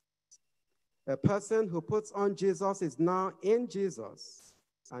Jesus. A person who puts on Jesus is now in Jesus,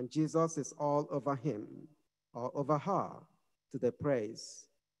 and Jesus is all over him or over her to the praise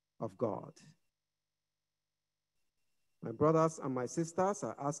of God. My brothers and my sisters,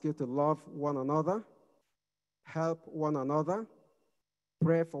 I ask you to love one another, help one another,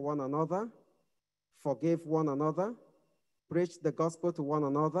 pray for one another, forgive one another, preach the gospel to one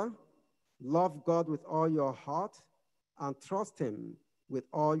another, love God with all your heart, and trust him with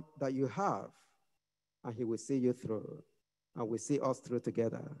all that you have, and he will see you through, and we see us through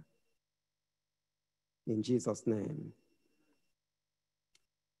together. In Jesus' name.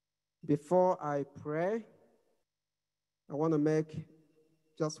 Before I pray, I want to make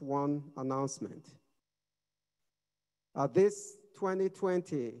just one announcement. At this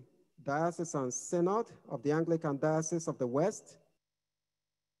 2020 Diocesan Synod of the Anglican Diocese of the West,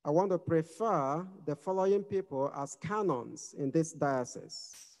 I want to prefer the following people as canons in this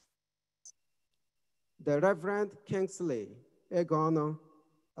diocese. The Reverend Kingsley Egono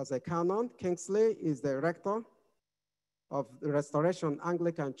as a canon. Kingsley is the rector of the Restoration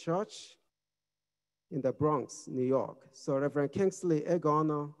Anglican Church in the Bronx, New York. So Reverend Kingsley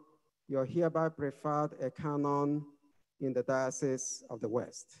Egono, you're hereby preferred a canon in the Diocese of the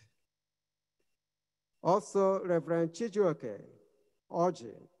West. Also, Reverend Chijioke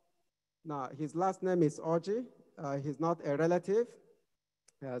Oji. Now, his last name is Oji. He's not a relative,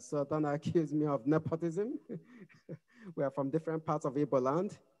 so don't accuse me of nepotism. We are from different parts of Igbo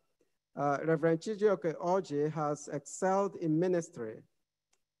land. Reverend Chijioke Oji has excelled in ministry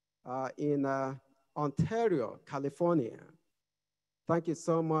in Ontario, California. Thank you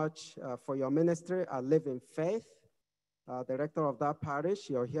so much for your ministry. I live in faith. Director of that parish,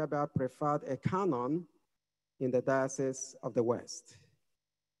 you're hereby preferred a canon in the Diocese of the West.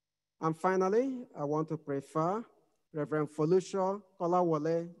 And finally, I want to prefer Reverend Folusho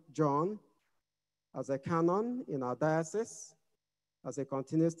Kolawole John as a canon in our diocese, as he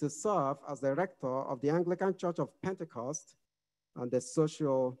continues to serve as the rector of the Anglican Church of Pentecost and the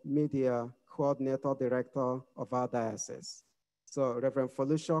social media coordinator director of our diocese. So Reverend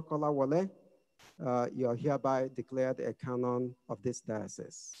Folusho Kolawole, you are hereby declared a canon of this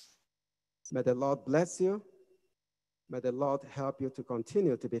diocese. May the Lord bless you. May the Lord help you to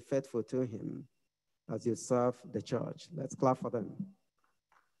continue to be faithful to him as you serve the church. Let's clap for them.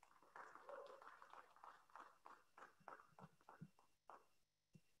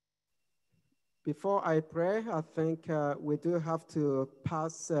 Before I pray, I think we do have to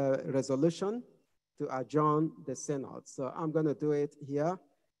pass a resolution to adjourn the synod. So I'm going to do it here.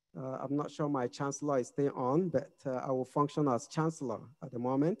 I'm not sure my chancellor is still on, but I will function as chancellor at the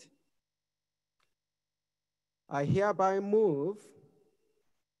moment. I hereby move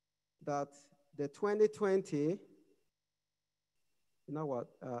that the 2020, you know what,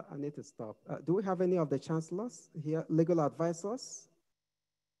 I need to stop. Do we have any of the chancellors here, legal advisors?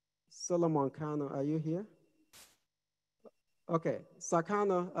 Solomon Kano, are you here? Okay,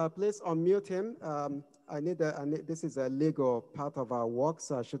 Sakano, please unmute him. This is a legal part of our work,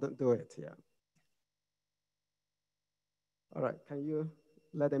 so I shouldn't do it here. All right, can you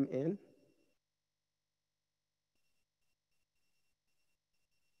let him in?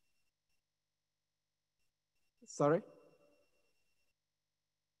 Sorry?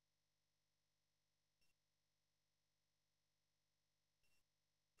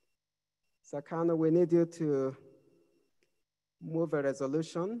 Sakano, we need you to move a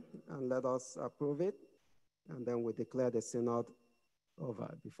resolution and let us approve it, and then we declare the synod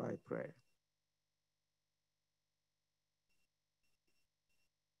over before I pray.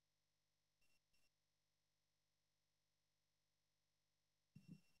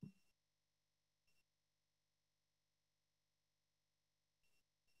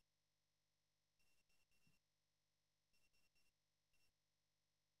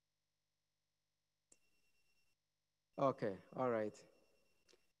 Okay, all right.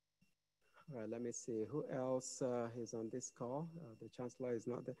 All right, let me see. Who else is on this call? The chancellor is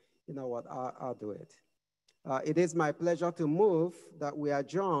not there. You know what? I'll do it. It is my pleasure to move that we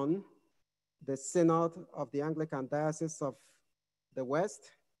adjourn the Synod of the Anglican Diocese of the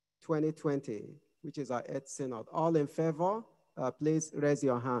West 2020, which is our 8th Synod. All in favor, please raise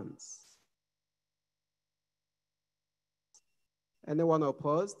your hands. Anyone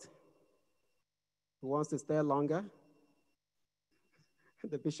opposed who wants to stay longer?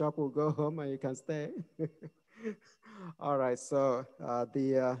 The bishop will go home and you can stay. All right, so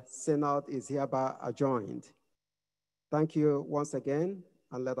the synod is hereby adjourned. Thank you once again,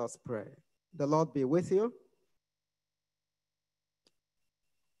 and let us pray. The Lord be with you.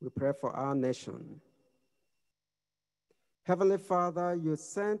 We pray for our nation. Heavenly Father, you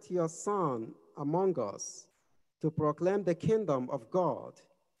sent your Son among us to proclaim the kingdom of God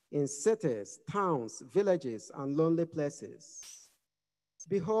in cities, towns, villages, and lonely places.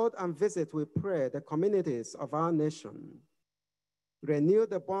 Behold and visit, we pray, the communities of our nation. Renew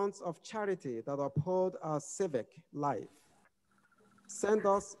the bonds of charity that uphold our civic life. Send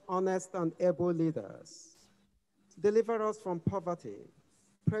us honest and able leaders. Deliver us from poverty,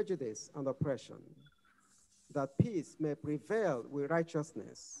 prejudice, and oppression, that peace may prevail with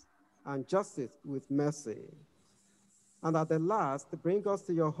righteousness and justice with mercy. And at the last, bring us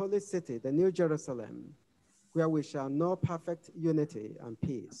to your holy city, the New Jerusalem, where we shall know perfect unity and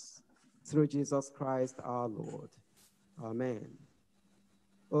peace, through Jesus Christ our Lord. Amen.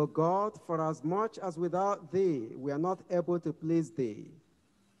 O God, for as much as without thee we are not able to please thee,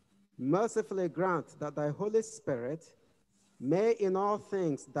 mercifully grant that thy Holy Spirit may in all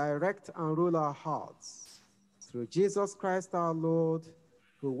things direct and rule our hearts, through Jesus Christ our Lord,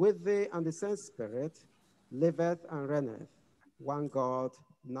 who with thee and the same Spirit liveth and reigneth, one God,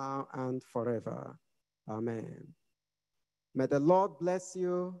 now and forever. Amen. May the Lord bless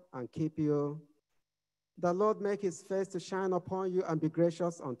you and keep you. The Lord make his face to shine upon you and be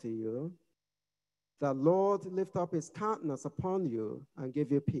gracious unto you. The Lord lift up his countenance upon you and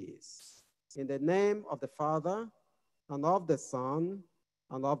give you peace. In the name of the Father, and of the Son,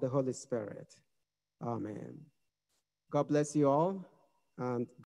 and of the Holy Spirit. Amen. God bless you all, and